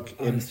smoke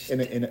in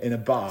a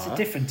bar. It's a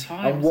different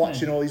time. And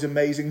watching all these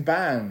amazing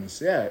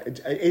bands. Yeah,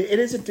 it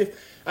is a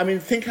I mean,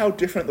 think how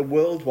different the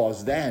world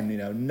was then. You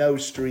know, no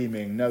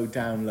streaming, no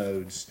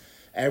downloads.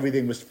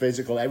 Everything was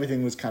physical.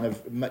 Everything was kind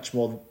of much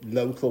more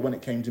local when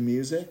it came to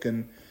music.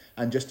 And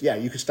just,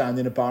 you could stand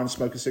in a bar and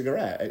smoke a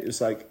cigarette. It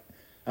was like,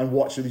 and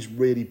watch these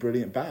really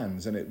brilliant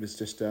bands, and it was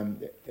just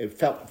it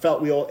felt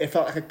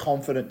like a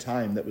confident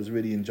time that was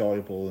really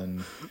enjoyable,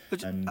 and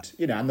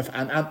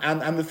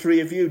the three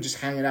of you just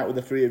hanging out with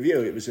the three of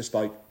you, it was just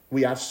like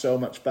we had so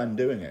much fun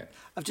doing it.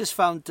 I've just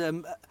found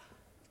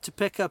to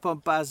pick up on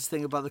Baz's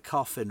thing about the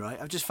coffin, right?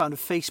 I've just found a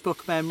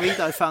Facebook memory that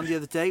I found the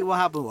other day. What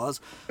happened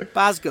was,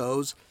 Baz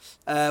goes,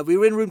 we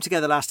were in a room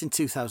together last in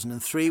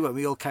 2003 when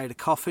we all carried a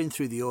coffin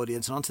through the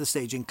audience and onto the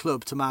stage in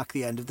Club to mark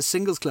the end of the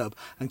Singles Club.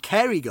 And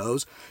Kerry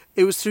goes,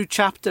 it was through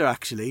Chapter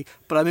actually,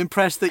 but I'm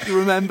impressed that you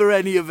remember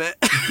any of it.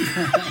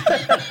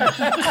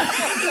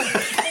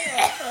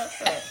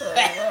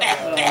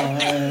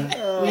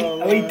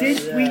 We did.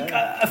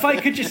 If I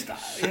could just, I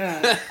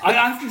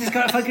have to just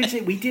go. If I could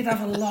say, we did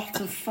have a lot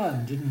of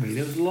fun, didn't we?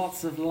 There was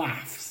lots of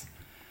laughs,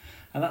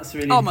 and that's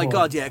really. Oh my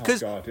God, yeah,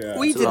 because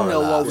we didn't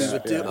know what we were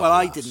doing. Well,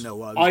 I didn't know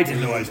what I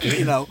didn't know what I was doing.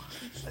 You know,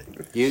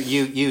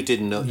 you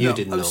didn't know. You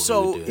didn't know.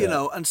 So what we were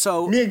doing. and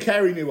so me and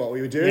Kerry knew what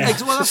we were doing. Yeah.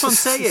 Well, that's what I'm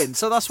saying.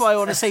 So that's why I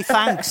want to say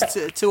thanks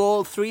to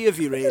all three of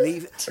you,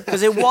 really,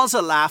 because it was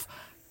a laugh,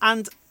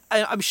 and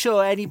I'm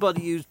sure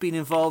anybody who's been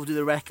involved with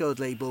a record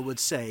label would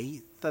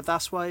say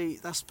that's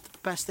the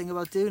best thing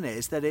about doing it,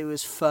 is that it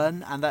was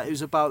fun and that it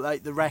was about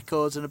like the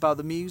records and about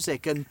the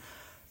music, and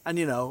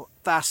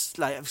that's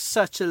like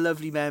such a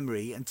lovely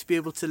memory, and to be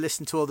able to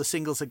listen to all the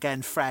singles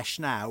again fresh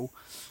now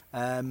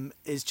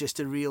is just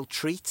a real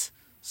treat.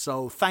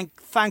 So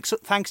thanks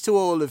to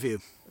all of you.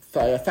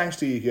 Thanks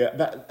to you.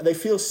 They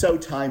feel so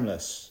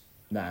timeless.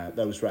 Nah,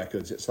 those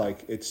records. It's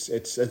like it's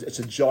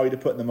a joy to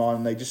put them on,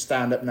 and they just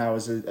stand up now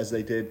as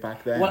they did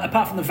back then. Well,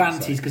 apart from the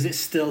vanities, because it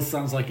still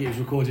sounds like it was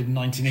recorded in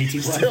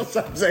 1981. Still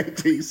sounds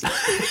 80s.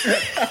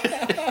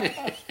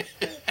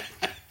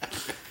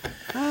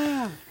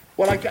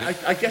 Well,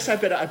 I guess I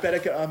better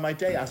get on my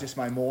day as it's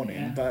my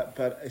morning. Yeah.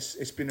 But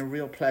it's been a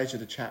real pleasure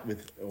to chat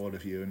with all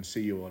of you and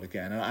see you all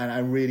again. And I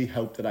really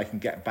hope that I can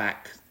get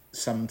back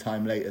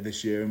sometime later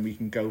this year and we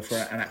can go for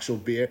an actual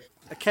beer.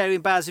 Kerry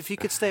and Baz, if you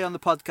could stay on the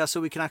podcast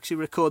so we can actually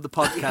record the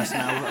podcast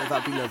now,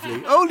 that'd be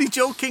lovely. Only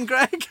joking,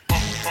 Greg.